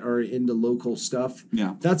that are into local stuff.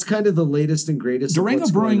 Yeah, that's kind of the latest and greatest. Durango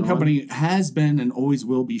Brewing Company has been and always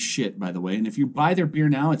will be shit, by the way. And if you buy their beer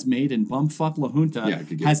now, it's made in bumfuck La Junta.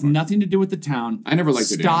 Has nothing to do with the town. I never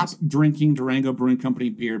liked it. Stop drinking Durango Brewing Company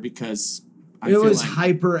beer because it was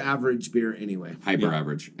hyper average beer anyway. Hyper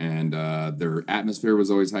average. And their atmosphere was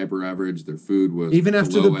always hyper average. Their food was even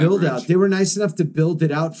after the build out. They were nice enough to build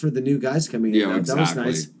it out for the new guys coming in. Yeah, exactly. That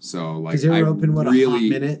was nice. So like because they were open a hot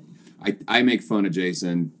minute. I make fun of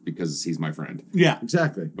Jason because he's my friend. Yeah,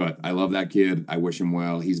 exactly. But I love that kid. I wish him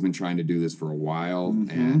well. He's been trying to do this for a while,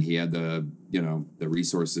 and he had the the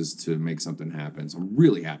resources to make something happen. So I'm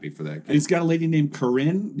really happy for that kid. And he's got a lady named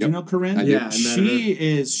Corinne. Do you know Corinne? Yeah.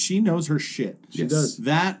 She knows her shit. She does.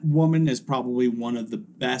 That woman is probably one of the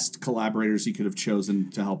best collaborators he could have chosen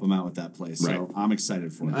to help him out with that place. Right. So I'm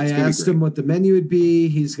excited for it. I asked him what the menu would be.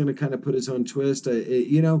 He's going to kind of put his own twist.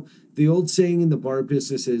 The old saying in the bar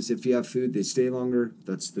business is if you have food, they stay longer.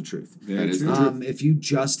 That's the truth. That is the truth. If you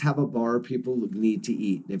just have a bar, people need to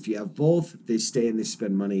eat. If you have both, they stay and they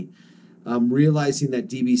spend money. Realizing that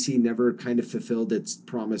DBC never kind of fulfilled its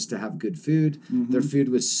promise to have good food. Mm-hmm. Their food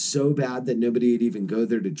was so bad that nobody would even go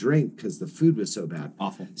there to drink because the food was so bad.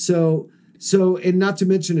 Awful. So, and not to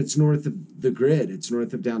mention it's north of the grid. It's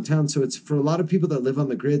north of downtown. So it's for a lot of people that live on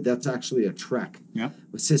the grid, that's actually a trek. Yeah.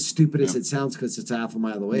 It's as stupid as it sounds because it's a half a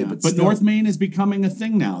mile away. Yeah. But still, North Main is becoming a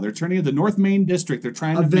thing now. They're turning it the North Main district. They're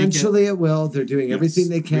trying to eventually it will. They're doing everything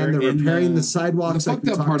they can. They're repairing the sidewalks. The fucked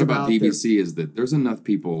up part about DBC is that there's enough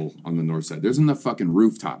people on the north side. There's enough fucking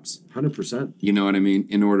rooftops. 100%. You know what I mean?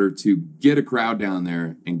 In order to get a crowd down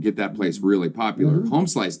there and get that place really popular. Mm-hmm. Home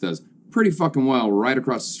Slice does pretty fucking well right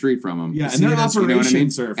across the street from them. Yeah, and their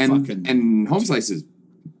operations are fucking... And Home Slice is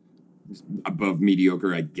above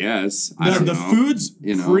mediocre, I guess. The food's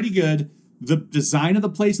pretty good. The design of the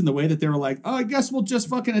place and the way that they were like, oh, I guess we'll just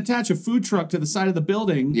fucking attach a food truck to the side of the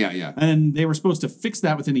building. Yeah. And they were supposed to fix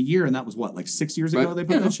that within a year, and that was what, like 6 years ago they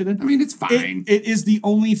put that shit in? I mean, it's fine. It is the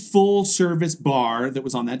only full-service bar that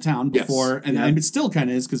was on that town before, and it still kind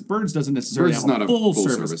of is, because Birds doesn't necessarily have a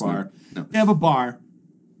full-service bar. No. They have a bar.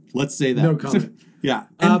 Let's say that. No comment. Yeah.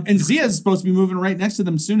 And Zia is supposed to be moving right next to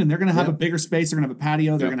them soon, and they're going to have a bigger space. They're going to have a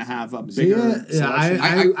patio. They're going to have a bigger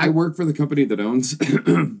I work for the company that owns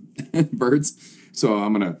Birds, so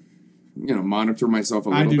I'm going to monitor myself a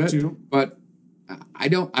little bit. Too. But I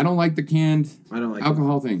don't like the canned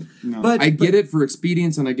alcohol thing. No. But I get it for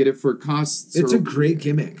expedience and I get it for costs. It's a great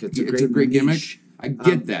gimmick. It's a great gimmick. I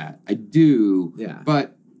get that. I do. Yeah.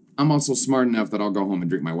 But I'm also smart enough that I'll go home and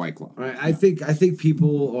drink my White Claw. Right. I think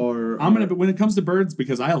people are. But when it comes to Birds,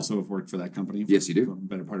 because I also have worked for that company. Yes, you do. For a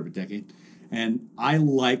better part of a decade. And I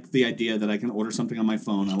like the idea that I can order something on my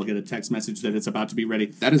phone. I will get a text message that it's about to be ready.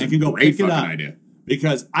 That is a great fucking idea.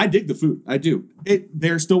 Because I dig the food. I do.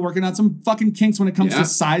 They're still working on some fucking kinks when it comes to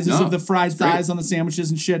sizes of the fried thighs on the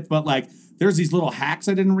sandwiches and shit. But like, there's these little hacks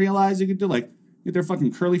I didn't realize you could do. Like, get their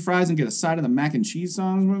fucking curly fries and get a side of the mac and cheese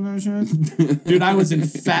sauce with that shit. Dude, I was in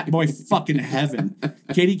fat boy fucking heaven.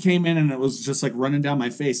 Katie came in and it was just like running down my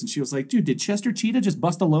face. And she was like, dude, did Chester Cheetah just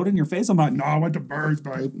bust a load in your face? I'm like, no, I went to Birds,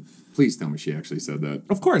 babe. Please tell me she actually said that.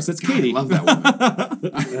 Of course, that's Katie. I love that woman.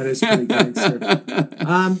 That is pretty gangster.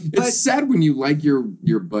 It's sad when you like your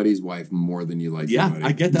buddy's wife more than you like your buddy.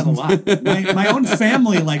 I get that a lot. My own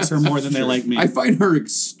family likes her more than they like me. I find her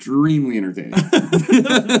extremely entertaining.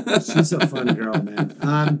 She's a fun girl,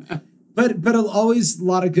 man. But always a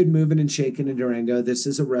lot of good moving and shaking in Durango. This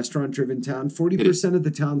is a restaurant-driven town. 40% of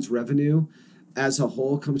the town's revenue as a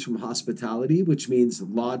whole comes from hospitality, which means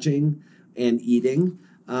lodging and eating.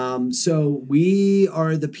 So we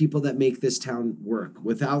are the people that make this town work.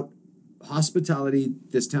 Without hospitality,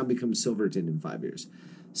 this town becomes Silverton in 5 years.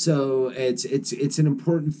 So it's an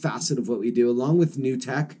important facet of what we do, along with new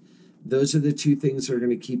tech. Those are the two things that are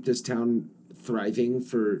going to keep this town thriving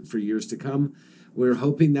for years to come. We're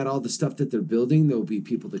hoping that all the stuff that they're building, there will be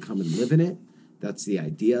people to come and live in it. That's the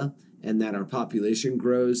idea. And that our population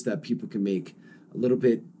grows, that people can make a little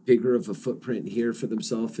bit bigger of a footprint here for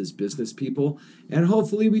themselves as business people. And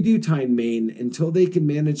hopefully we do tie in Maine. Until they can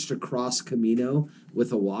manage to cross Camino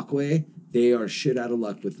with a walkway, they are shit out of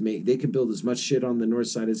luck with Maine. They can build as much shit on the north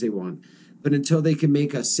side as they want. But until they can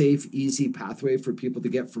make a safe, easy pathway for people to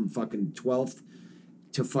get from fucking 12th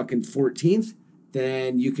to fucking 14th,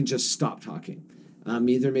 then you can just stop talking.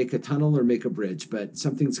 Either make a tunnel or make a bridge, but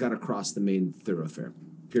something's got to cross the main thoroughfare.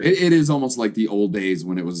 It is almost like the old days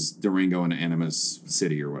when it was Durango and Animus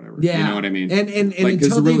City or whatever. Yeah. You know what I mean? And like,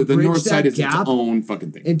 until they the bridge north side is gap, its own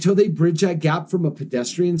fucking thing. Until they bridge that gap from a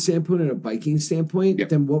pedestrian standpoint and a biking standpoint,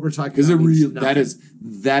 then what we're talking about means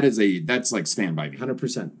nothing. That's like Stand By Me.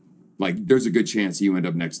 100%. Like, there's a good chance you end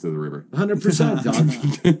up next to the river. 100%,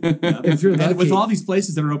 dog. If you're lucky. With all these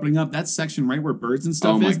places that are opening up, that section right where Birds and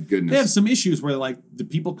stuff is, goodness. They have some issues where like the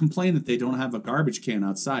people complain that they don't have a garbage can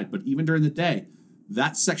outside. But even during the day,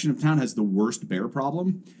 that section of town has the worst bear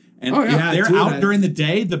problem. And if they're out during the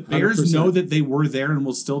day, the bears 100%. know that they were there and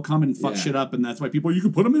will still come and fuck shit up. And that's why you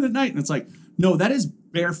can put them in at night. And it's like, no, that is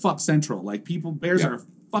bear fuck central. Like bears are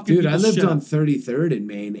fucking. Dude, I lived on 33rd in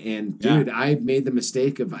Maine, and dude, I made the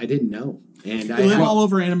mistake of I didn't know. And I live all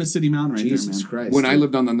over Animus City Mountain right Jesus there, man. Christ. When I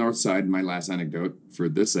lived on the north side, my last anecdote for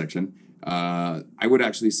this section, I would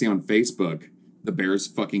actually see on Facebook the bears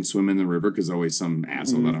fucking swim in the river because always some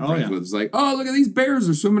asshole that I'm friends with is like, oh, look at these bears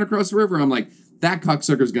are swimming across the river. I'm like, that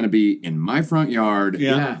cocksucker is going to be in my front yard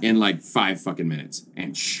in like 5 fucking minutes.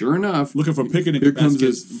 And sure enough, looking for picnic here comes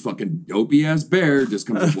this fucking dopey ass bear just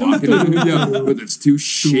comes walking in with its 2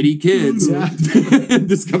 shitty kids.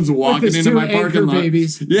 Just comes walking into my parking lot.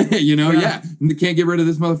 Babies. Yeah, you know, can't get rid of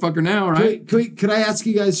this motherfucker now, right? Could I ask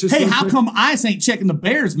you guys just? Hey, how come Ice ain't checking the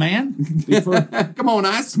bears, man? Come on,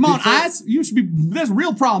 Ice. Come on, Ice. You should be. That's a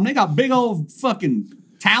real problem. They got big old fucking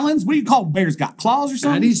talons. What do you call bears? Got claws or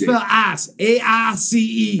something? How do you spell ice?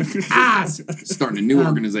 A-I-C-E. Ice. Starting a new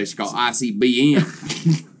organization called ICBN.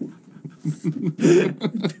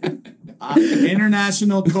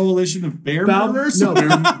 International Coalition of Bear Murderers? No,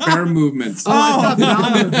 bear movements. I thought bear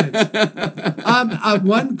movements.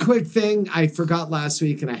 One quick thing I forgot last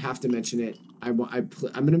week, and I have to mention it. I'm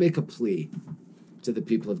going to make a plea to the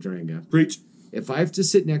people of Durango. Preach. If I have to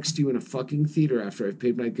sit next to you in a fucking theater after I've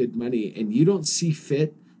paid my good money and you don't see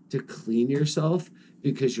fit to clean yourself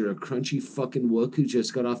because you're a crunchy fucking wook who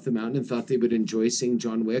just got off the mountain and thought they would enjoy seeing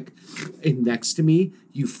John Wick and next to me,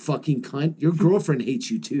 you fucking cunt. Your girlfriend hates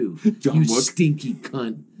you too. You stinky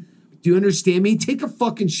cunt. Do you understand me? Take a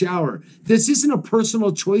fucking shower. This isn't a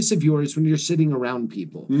personal choice of yours when you're sitting around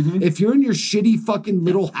people. Mm-hmm. If you're in your shitty fucking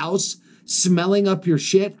little house smelling up your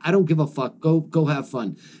shit, I don't give a fuck. Go have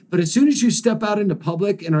fun. But as soon as you step out into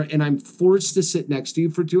public and I'm forced to sit next to you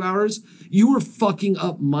for 2 hours, you are fucking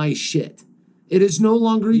up my shit. It is no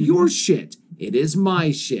longer your shit. It is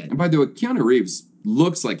my shit. And by the way, Keanu Reeves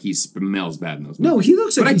looks like he smells bad in those movies. No, he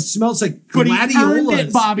looks like he smells like gladiolas. He earned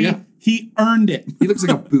it, Bobby. Yeah. He earned it. He looks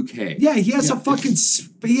like a bouquet. Yeah, he has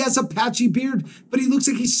he has a patchy beard, but he looks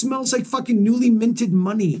like he smells like fucking newly minted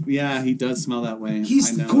money. Yeah, he does smell that way.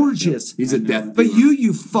 He's gorgeous. He's a death. But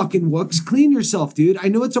you fucking wooks, clean yourself, dude. I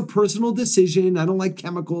know it's a personal decision. I don't like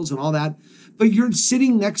chemicals and all that, but you're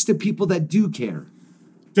sitting next to people that do care.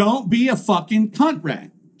 Don't be a fucking cunt rag.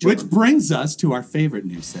 Which brings us to our favorite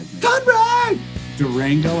news segment. Cunt rag!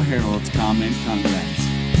 Durango Herald's comment cunt rags.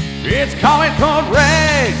 It's comment cunt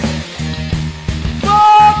rags!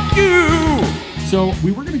 Fuck you! So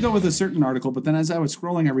we were going to go with a certain article, but then as I was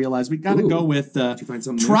scrolling, I realized we got to go with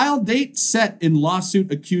trial date set in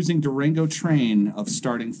lawsuit accusing Durango train of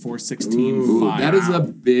starting 416 fire. That is a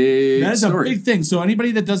big story. A big thing. So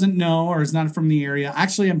anybody that doesn't know or is not from the area,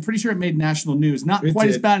 actually, I'm pretty sure it made national news. Not quite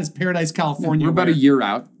as bad as Paradise, California. We're about a year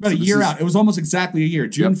out. About a year out. It was almost exactly a year.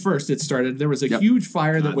 June 1st it started. There was a huge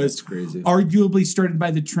fire that was arguably started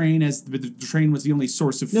by the train, as the train was the only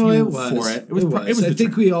source of fuel for it. It was. I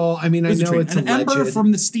think we all, I mean, I know it's an ember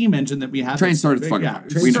from the steam engine that we have. Train started the fucking fire.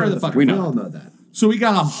 Train started the fucking fire. We all know that. So we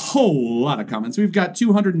got a whole lot of comments. We've got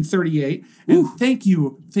 238. And thank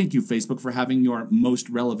you, Facebook, for having your most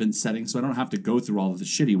relevant settings, so I don't have to go through all of the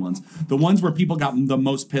shitty ones. The ones where people got the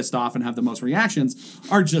most pissed off and have the most reactions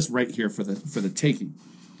are just right here for the taking.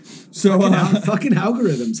 So fucking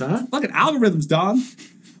algorithms, huh? Fucking algorithms, Don.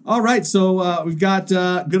 All right, so we've got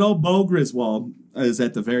good old Beau Griswold is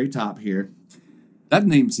at the very top here. That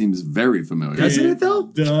name seems very familiar. Doesn't it, though?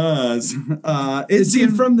 Does. Is he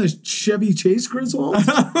from the Chevy Chase Griswold?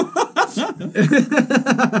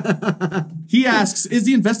 He asks, is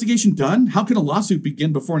the investigation done? How can a lawsuit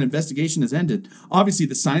begin before an investigation has ended? Obviously,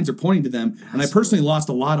 the signs are pointing to them, and I personally lost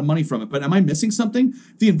a lot of money from it. But am I missing something?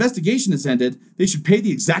 If the investigation has ended, they should pay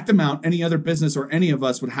the exact amount any other business or any of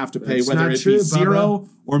us would have to pay, That's whether it be zero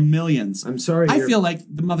or millions. I'm sorry. I feel like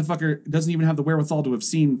the motherfucker doesn't even have the wherewithal to have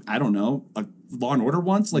seen, I don't know, a Law and Order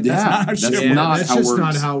once. Like that's not how shit works. That's just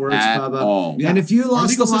not how it works, Bubba. All. Yeah. And if you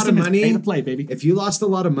lost a lot of money, pay to play, baby. If you lost a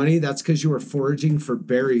lot of money, that's because you were foraging for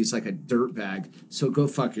berries like a dirtbag. So go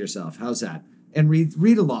fuck yourself. How's that? And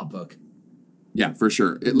read a law book. Yeah, for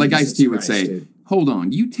sure. Like Ice-T would say, dude. Hold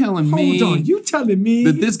on, you telling me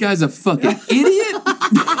that this guy's a fucking idiot?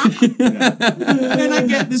 And I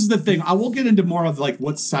get, this is the thing. I will get into more of like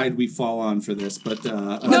what side we fall on for this, but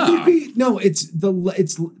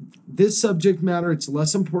it's this subject matter. It's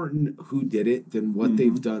less important who did it than what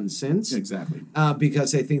they've done since. Exactly.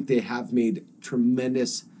 Because I think they have made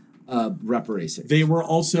tremendous reparations. They were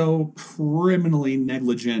also criminally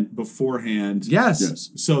negligent beforehand.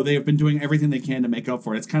 Yes. So they have been doing everything they can to make up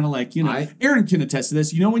for it. It's kind of like, Aaron can attest to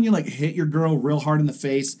this. You know when you like hit your girl real hard in the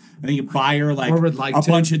face and then you buy her like a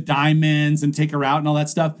bunch of diamonds and take her out and all that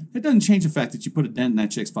stuff? It doesn't change the fact that you put a dent in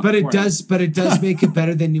that chick's fucking forehead. But it does make it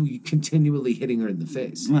better than you continually hitting her in the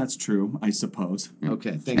face. Well, that's true, I suppose.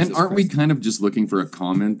 Okay, thanks. And aren't we kind of just looking for a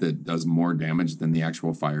comment that does more damage than the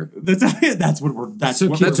actual fire? That's what we're. That's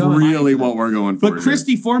really what we're going for. But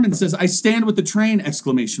Christy Foreman says, "I stand with the train!" !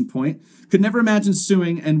 Could never imagine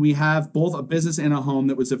suing, and we have both a business and a home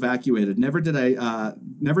that was evacuated. Never did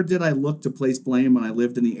I look to place blame when I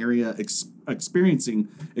lived in the area experiencing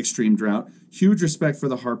extreme drought. Huge respect for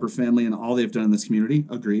the Harper family and all they've done in this community.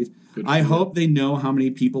 Agreed. I hope they know how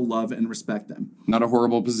many people love and respect them. Not a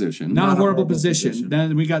horrible position. Not a horrible position.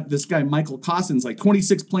 Then we got this guy, Michael Cossins, like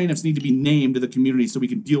 26 plaintiffs need to be named to the community so we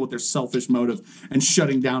can deal with their selfish motive and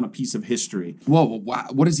shutting down a piece of history. Whoa,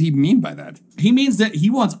 what does he mean by that? He means that he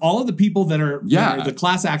wants all of the people that are the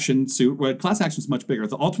class action suit, where class action is much bigger.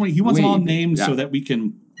 The all 20, he wants them all named so that we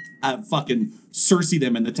can fucking Cersei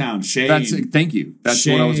them in the town. Shame. Thank you. That's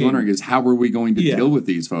what I was wondering is how are we going to deal with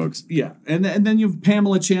these folks? Yeah. And then you have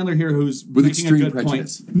Pamela Chandler here who's with making extreme a good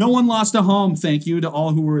prejudice. point. No one lost a home. Thank you to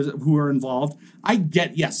all who were involved. I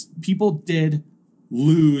get, yes, people did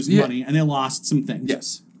lose money and they lost some things.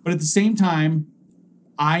 Yes. But at the same time,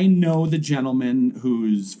 I know the gentleman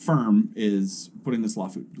whose firm is putting this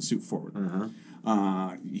lawsuit forward.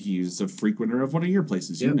 He's a frequenter of one of your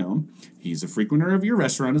places. You know him. He's a frequenter of your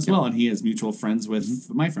restaurant as well, and he has mutual friends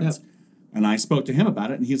with my friends. And I spoke to him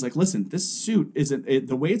about it, and he's like, listen, this suit isn't...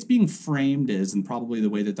 the way it's being framed is, and probably the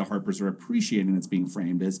way that the Harpers are appreciating it's being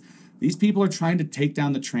framed is, these people are trying to take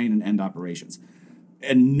down the train and end operations.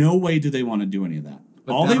 And no way do they want to do any of that.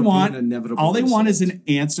 But all they want is an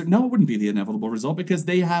answer. No, it wouldn't be the inevitable result because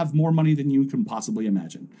they have more money than you can possibly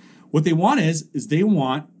imagine. What they want is they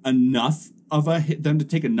want enough of a hit, them to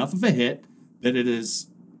take enough of a hit that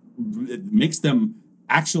it makes them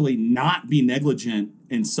actually not be negligent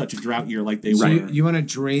in such a drought year like they were. You want to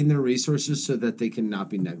drain their resources so that they can not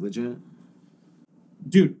be negligent?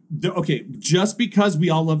 Dude, okay, just because we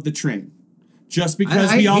all love the train. Just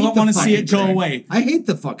because we all don't want to see it go away. I hate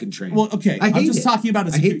the fucking train. Well, okay, I'm just talking about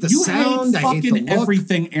as I hate the sound. I hate fucking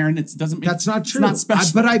everything, Aaron. It doesn't make that's not true. It's not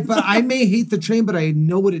special. But I may hate the train, but I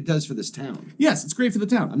know what it does for this town. Yes, it's great for the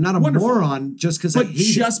town. I'm not a moron just because I hate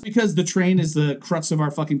it. Just because the train is the crux of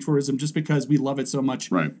our fucking tourism, just because we love it so much,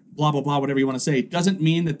 right? Blah blah blah, whatever you want to say, doesn't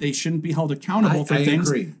mean that they shouldn't be held accountable for things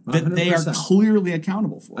that they are clearly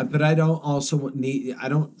accountable for. But I don't also need.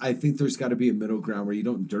 I think there's got to be a middle ground where you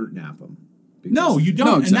don't dirt nap them. No, you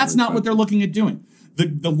don't, and that's not what they're looking at doing.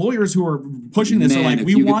 The lawyers who are pushing this are like,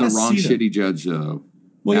 we want to see the wrong shitty judge, though.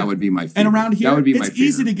 Well, that would be my fear. And around here, that would be it's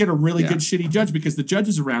easy to get a really good shitty judge because the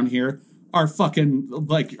judges around here are fucking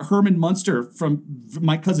like Herman Munster from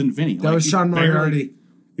My Cousin Vinny. That was Sean Moriarty.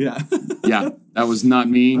 Yeah. Yeah, that was not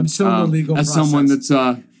me. I'm still in the legal process. As someone that's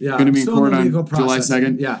going to be in court on July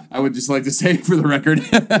 2nd, yeah. I would just like to say for the record.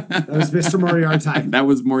 That was Mr. Moriarty. That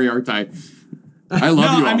was Moriarty. I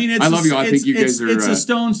love you all. I love you all. I think you guys are it's a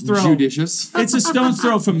stone's throw. Judicious. It's a stone's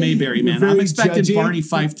throw from Mayberry, man. I'm expecting Barney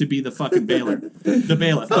Fife to be the fucking the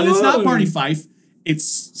bailiff. But it's not Barney Fife. It's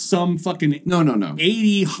some fucking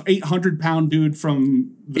 800-pound dude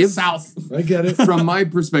from the South. I get it. From my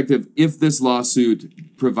perspective, if this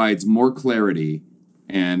lawsuit provides more clarity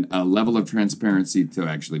and a level of transparency to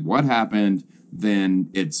actually what happened, then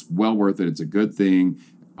it's well worth it. It's a good thing.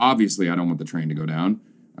 Obviously, I don't want the train to go down.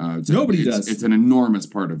 Nobody does. It's an enormous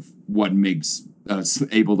part of what makes us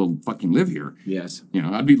able to fucking live here. Yes.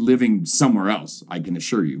 I'd be living somewhere else, I can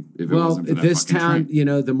assure you, if it wasn't for that this fucking town,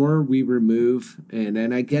 train. The more we remove,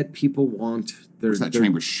 and I get people want their... That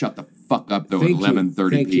train was shut the fuck up, though, at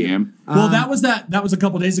 11:30 p.m. Well, that was a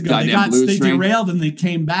couple days ago. They derailed and they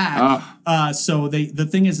came back. So the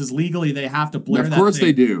thing is legally they have to blur that. Of course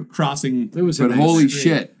they do. Crossing. It was but holy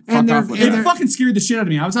shit. And it fucking scared the shit out of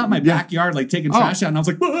me. I was out in my backyard, like taking trash out, and I was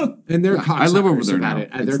like, "Whoa." And they're cocksuckers I live over there about now.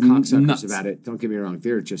 it. They're cocksuckers about it. Don't get me wrong.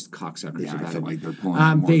 They're just cocksuckers about it. I feel like they're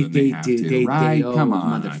pulling more than they have to. Right? Come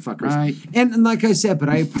on, motherfuckers. Right? And like I said, but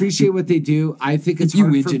I appreciate what they do. I think it's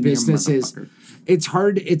hard for businesses. It's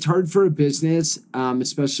hard for a business,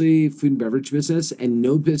 especially food and beverage business, and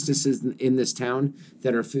no businesses in this town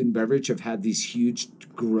that are food and beverage have had these huge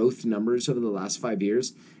growth numbers over the last 5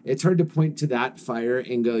 years. It's hard to point to that fire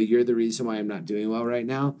and go, you're the reason why I'm not doing well right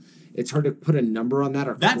now. It's hard to put a number on that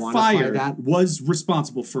or quantify fire that. Was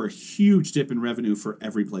responsible for a huge dip in revenue for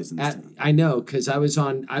every place in this town. I know, because I was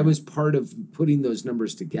part of putting those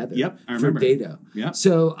numbers together. Yep, I remember. For data. Yep.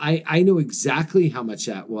 So I know exactly how much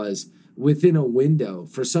that was within a window.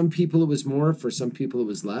 For some people it was more, for some people it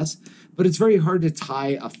was less. But it's very hard to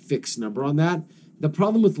tie a fixed number on that. The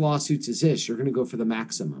problem with lawsuits is this: you're going to go for the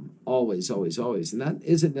maximum. Always, always, always. And that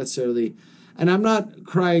isn't necessarily... And I'm not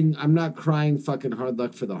crying fucking hard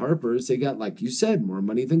luck for the Harpers. They got, like you said, more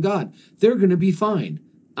money than God. They're going to be fine.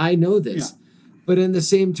 I know this. But in the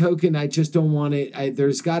same token, I just don't want it.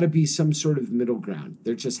 There's got to be some sort of middle ground.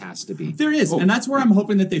 There just has to be. There is, and that's where I'm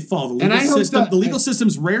hoping that they fall. The legal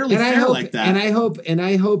system's rarely fair like that. And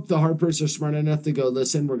I hope the Harpers are smart enough to go,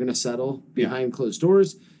 listen, we're going to settle behind closed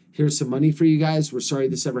doors. Here's some money for you guys. We're sorry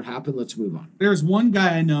this ever happened. Let's move on. There's one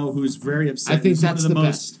guy I know who's very upset. I think that's the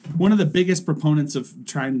best. One of the biggest proponents of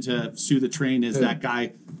trying to sue the train is that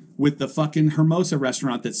guy with the fucking Hermosa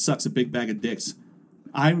restaurant that sucks a big bag of dicks.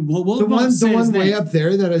 The one way up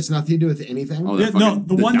there that has nothing to do with anything. Oh,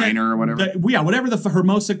 the one diner or whatever. Whatever the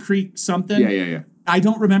Hermosa Creek something. Yeah. I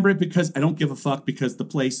don't remember it because I don't give a fuck because the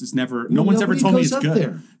place is never. No one's ever told me it's good.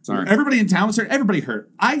 There. Sorry. Everybody in town was hurt. Everybody hurt.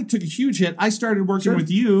 I took a huge hit. I started working with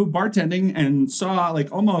you bartending and saw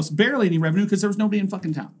like almost barely any revenue because there was nobody in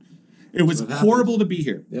fucking town. It was horrible to be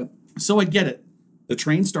here. Yep. So I get it. The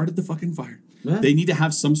train started the fucking fire. Yeah. They need to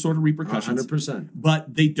have some sort of repercussions. 100%.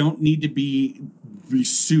 But they don't need to be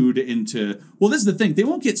sued into. Well, this is the thing. They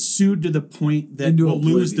won't get sued to the point that we'll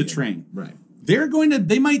lose the train. Right. They're going to.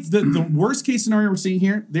 They might. The worst case scenario we're seeing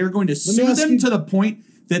here. They're going to sue them to the point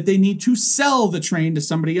that they need to sell the train to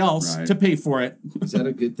somebody else to pay for it. Is that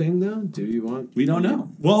a good thing though? Do you want? We don't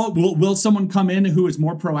know. Well, will someone come in who is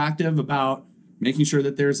more proactive about making sure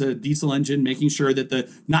that there's a diesel engine, making sure that the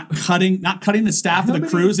not cutting the staff of the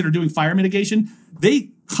crews that are doing fire mitigation?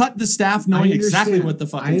 They cut the staff knowing exactly what the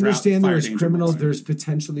fucking. I understand there's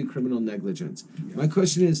potentially criminal negligence. Yeah. My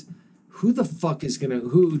question is, who the fuck is gonna?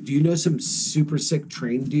 Do you know some super sick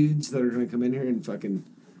train dudes that are gonna come in here and fucking?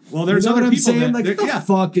 Well, there's other people saying? What the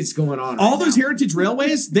fuck is going on? All those heritage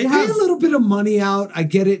railways, they have a little bit of money out. I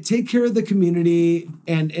get it. Take care of the community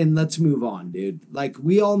and let's move on, dude. Like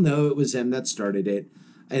we all know it was them that started it,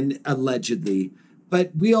 and allegedly,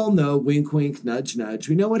 but we all know, wink, wink, nudge, nudge.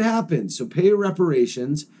 We know what happened. So pay your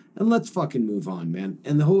reparations and let's fucking move on, man.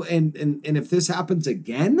 And the whole and if this happens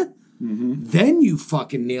again. Mm-hmm. Then you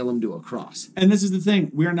fucking nail them to a cross. And this is the thing.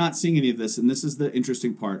 We are not seeing any of this. And this is the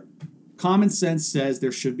interesting part. Common sense says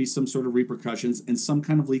there should be some sort of repercussions and some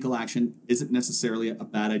kind of legal action isn't necessarily a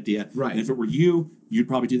bad idea. Right. And if it were you, you'd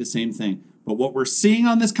probably do the same thing. But what we're seeing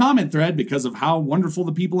on this comment thread, because of how wonderful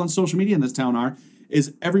the people on social media in this town are,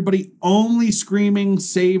 is everybody only screaming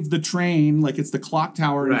 "Save the train" like it's the clock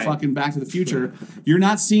tower in fucking Back to the Future. You're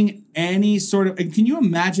not seeing any sort of. And can you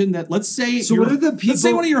imagine that? Let's say. So what are the people? Let's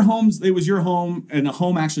say one of your homes. It was your home, and a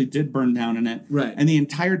home actually did burn down in it. Right. And the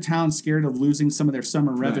entire town, scared of losing some of their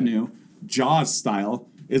summer revenue, Jaws style,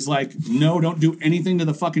 is like, no, don't do anything to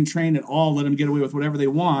the fucking train at all. Let them get away with whatever they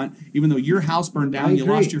want, even though your house burned down, you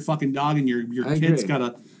lost your fucking dog, and your kid's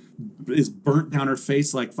is burnt down her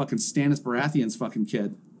face like fucking Stannis Baratheon's fucking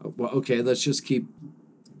kid. Well, okay, let's just keep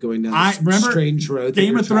going down this strange road.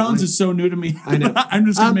 Game of Thrones is so new to me. I know. I'm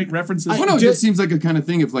just going to make references. It just seems like a kind of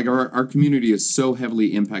thing if like our community is so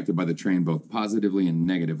heavily impacted by the train, both positively and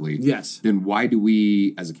negatively. Yes. Then why do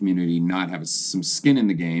we, as a community, not have some skin in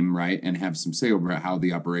the game, right, and have some say over how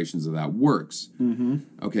the operations of that works? Mm-hmm.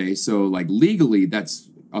 Okay, so like legally, that's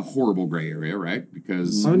a horrible gray area, right?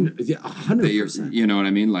 Because 100%. You know what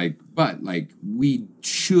I mean? Like, but like we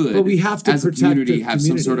should, but we have to as a community have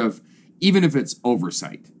some sort of, even if it's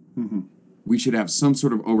oversight. Mm-hmm. We should have some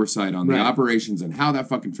sort of oversight on the operations and how that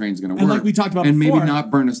fucking train's going to work. And like we talked about and before, maybe not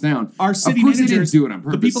burn us down. Our city of course managers, they didn't do it on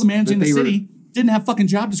purpose. The people managing the city didn't have fucking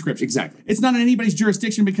job descriptions. Exactly. It's not in anybody's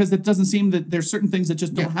jurisdiction because it doesn't seem that there's certain things that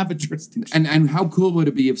just don't have a jurisdiction. And how cool would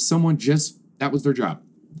it be if someone that was their job?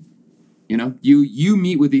 You know, you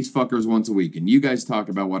meet with these fuckers once a week, and you guys talk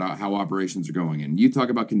about how operations are going, and you talk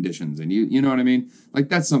about conditions, and you know what I mean. Like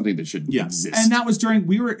that's something that should exist. And that was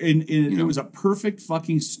we were in it was a perfect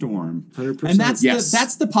fucking storm. 100%. And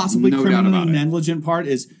that's the possibly criminally negligent part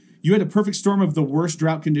is you had a perfect storm of the worst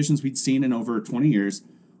drought conditions we'd seen in over 20 years.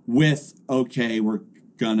 With we're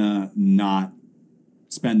gonna not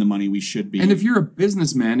spend the money we should be. And if you're a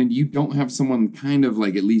businessman and you don't have someone kind of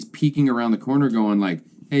like at least peeking around the corner, going like,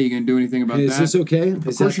 hey, you gonna do anything about that? Is this okay? Of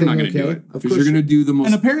course you're not gonna do it. Because you're gonna do the most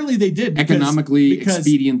and apparently they did economically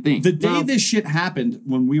expedient thing. The day this shit happened,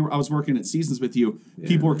 when I was working at Seasons with you,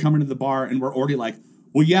 people were coming to the bar and were already like,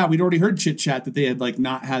 well, yeah, we'd already heard chit chat that they had like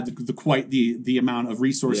not had the amount of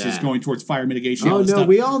resources going towards fire mitigation. Oh no,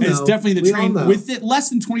 we all know. And it's definitely the train with it less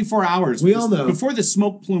than 24 hours. We all know before the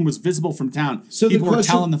smoke plume was visible from town. So people were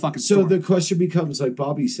telling the fucking story. So the question becomes, like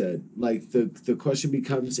Bobby said, like the question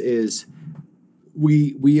becomes is.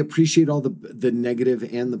 We appreciate all the negative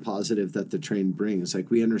and the positive that the train brings.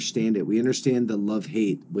 Like we understand it. We understand the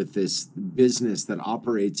love-hate with this business that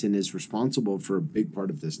operates and is responsible for a big part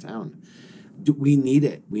of this town. We need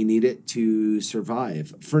it. We need it to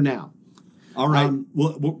survive for now. All right.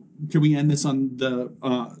 Well, can we end this on the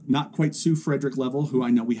not quite Sue Frederick level, who I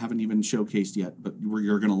know we haven't even showcased yet, but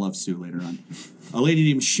you're going to love Sue later on. A lady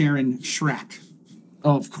named Sharon Schrack.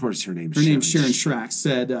 Oh, of course, her name's Sharon Schrack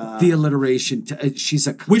said... the alliteration. She's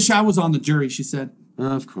a... Wish I was on the jury, she said.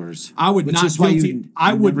 Of course. I would not guilty.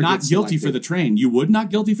 I would not guilty for the train. You would not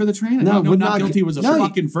guilty for the train? No, would not guilty was a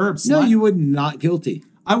fucking verb. Slut. No, you would not guilty.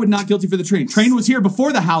 I would not guilty for the train. Train was here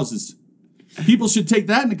before the houses. People should take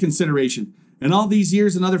that into consideration. And all these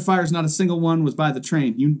years and other fires, not a single one was by the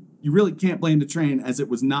train. You really can't blame the train, as it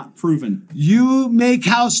was not proven. You make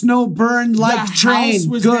house no burn like the train. House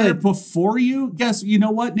was Good. there before you. Guess you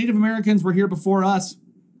know what? Native Americans were here before us.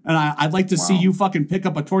 And I'd like to see you fucking pick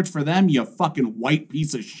up a torch for them, you fucking white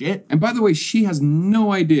piece of shit. And by the way, she has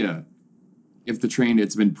no idea if the train,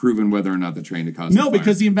 it's been proven whether or not the train had caused the fire.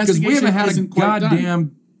 Because the investigation we haven't had a isn't quite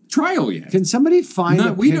goddamn trial yet. Can somebody find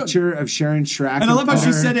a picture of Sharon Schrack? And I love how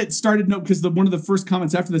she said it started, because one of the first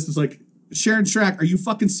comments after this was like, Sharon Schrack, are you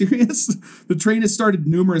fucking serious? The train has started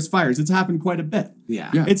numerous fires. It's happened quite a bit. Yeah.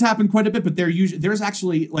 It's happened quite a bit, but there's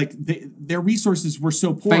actually, like, their resources were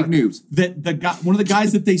so poor. Fake news. That one of the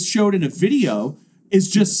guys that they showed in a video is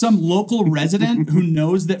just some local resident who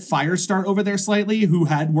knows that fires start over there slightly, who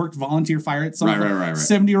had worked volunteer fire at some Right.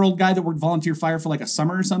 70-year-old guy that worked volunteer fire for like a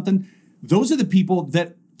summer or something. Those are the people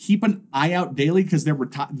that keep an eye out daily, because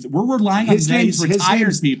we're relying on these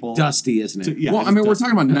retired people. Dusty, isn't it? Well, I mean, we're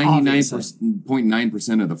talking about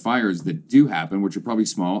 99.9% of the fires that do happen, which are probably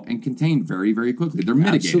small and contained very, very quickly. They're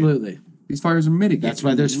mitigated. Absolutely. These fires are mitigated. That's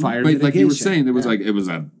why there's fire But mitigation. like you were saying, it was like it was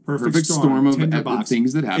a perfect storm of tinderbox.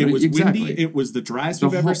 things that happened. It was exactly. windy. It was the driest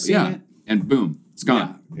we've ever seen it. And boom, it's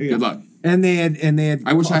gone. Yeah. Good luck. And they had.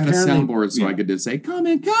 I wish I had a soundboard so I could just say, "Come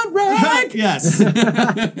in, Conrad." Yes.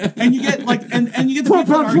 And you get and you get the people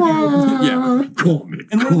that argue. Yeah. Come in,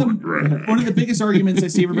 And one of the biggest arguments I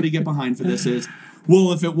see everybody get behind for this is,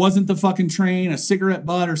 well, if it wasn't the fucking train, a cigarette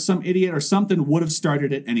butt or some idiot or something would have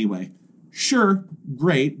started it anyway. Sure,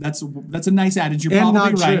 great. That's a nice adage. You're And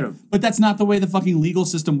probably not right. true. But that's not the way the fucking legal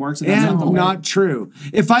system works. And that's And not the way. not true.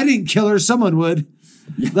 If I didn't kill her, someone would.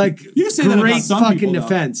 Like, You say that about great some fucking people, though.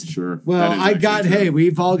 defense. Sure. Well,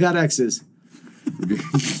 we've all got exes.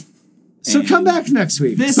 So come back next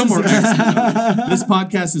week. This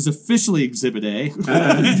podcast is officially Exhibit A.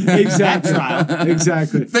 Exactly.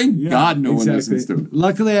 Exactly. Thank God no one listens to it.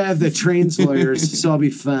 Luckily, I have the trains lawyers, so I'll be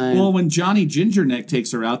fine. Well, when Johnny Gingerneck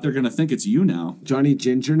takes her out, they're going to think it's you now. Johnny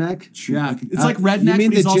Gingerneck? Yeah. It's like Redneck,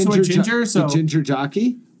 but he's also a ginger. The ginger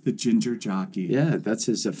jockey? The ginger jockey. Yeah, that's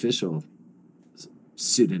his official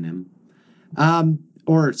pseudonym.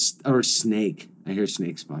 Or Snake. I hear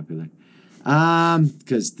Snake's popular.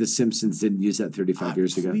 Because The Simpsons didn't use that 35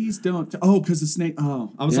 years ago. Please don't. Oh, because the snake.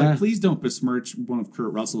 Oh, I was Yeah. like, please don't besmirch one of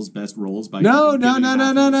Kurt Russell's best roles by. No. I'm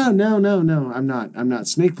not.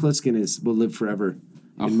 Snake Plissken will live forever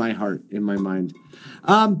in my heart, in my mind. Here's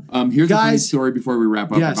a funny guys, story before we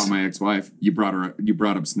wrap up Yes. about my ex-wife. You brought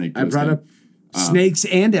up Snake. I brought up snakes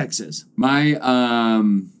and exes. My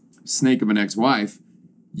snake of an ex-wife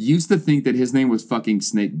used to think that his name was fucking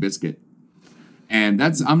Snake Biscuit. And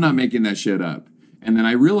I'm not making that shit up. And then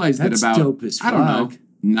I realized That's that about, dope as I don't know, fuck.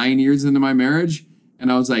 9 years into my marriage.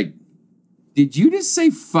 And I was like, did you just say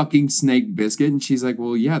fucking Snake Biscuit? And she's like,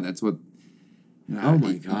 well, yeah, that's what. Oh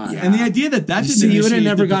my God. And the idea that didn't see, you would have initiate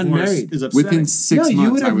never the gotten divorce married. is upsetting. Within 6 you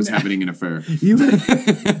months, would I have was having an affair. You would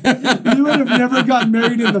have never gotten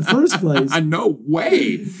married in the first place. No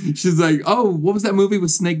way. She's like, oh, what was that movie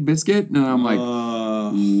with Snake Biscuit? And I'm like,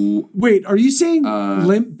 Wait, are you saying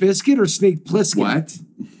Limp Biscuit or Snake Plissken? what?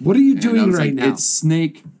 What are you And I doing was right like, now? it's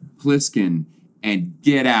Snake Plissken and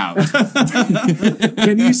get out.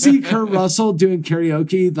 Can you see Kurt Russell doing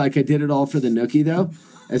karaoke like I did it all for the Nookie, though?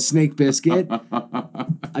 As Snake Biscuit?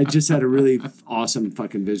 I just had a really awesome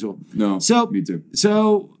fucking visual. No, So, me too.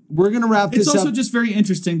 So we're going to wrap this It's also up. just very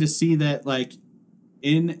interesting to see that, like,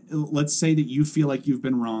 let's say that you feel like you've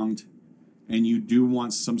been wronged and you do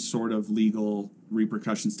want some sort of legal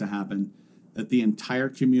repercussions to happen, that the entire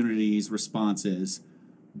community's response is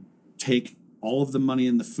take all of the money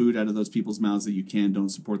and the food out of those people's mouths that you can, don't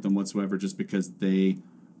support them whatsoever just because they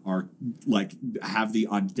are, like, have the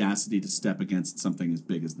audacity to step against something as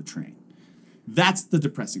big as the train. That's the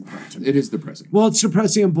depressing part to me. It is depressing. Well, it's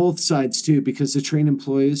depressing on both sides, too, because the train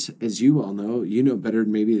employees, as you all know, you know better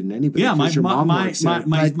maybe than anybody. Yeah, my your mom works there.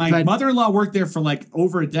 my But mother-in-law worked there for like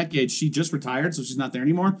over a decade. She just retired, so she's not there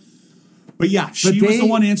anymore. But yeah, she was the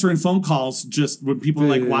one answering phone calls just when people were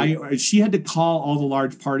like, why? She had to call all the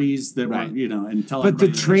large parties that were, and tell But the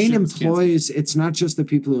everybody train employees, it's not just the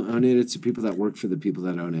people who own it, it's the people that work for the people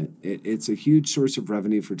that own it. It's a huge source of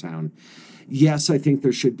revenue for town. Yes, I think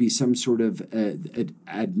there should be some sort of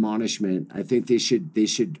admonishment. I think they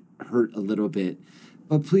should hurt a little bit.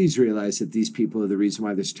 But please realize that these people are the reason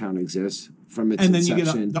why this town exists from its inception. And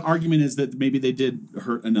then you get the argument is that maybe they did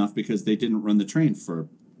hurt enough because they didn't run the train for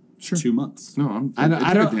 2 months. No,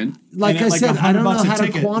 I don't. Like I said, I don't know how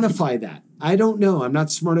to quantify that. I don't know. I'm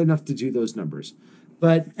not smart enough to do those numbers.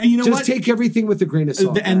 But just take everything with a grain of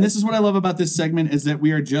salt. And this is what I love about this segment is that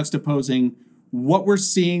we are juxtaposing what we're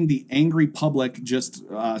seeing the angry public just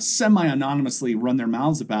semi-anonymously run their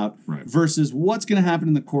mouths about versus what's going to happen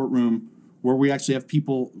in the courtroom where we actually have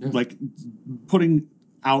people like putting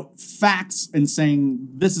out facts and saying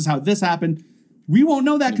this is how this happened. We won't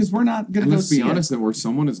know that because we're not going to go see it. Let's be honest, that where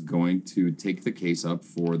someone is going to take the case up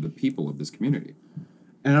for the people of this community.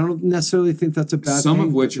 And I don't necessarily think that's a bad thing. Some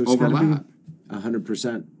of which overlap.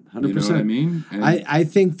 100%. 100%. You know what I mean? And I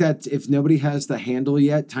think that if nobody has the handle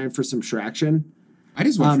yet, time for some Shraction. I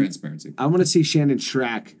just want transparency. I want to see Shannon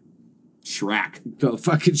Shrack. Shrack. Go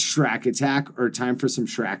fucking Shrack attack or time for some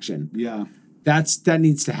Shraction. Yeah. That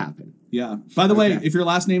needs to happen. Yeah. By the way, if your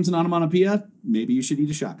last name's an onomatopoeia, maybe you should eat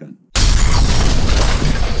a shotgun.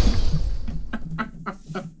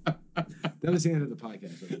 That was the end of the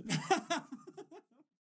podcast.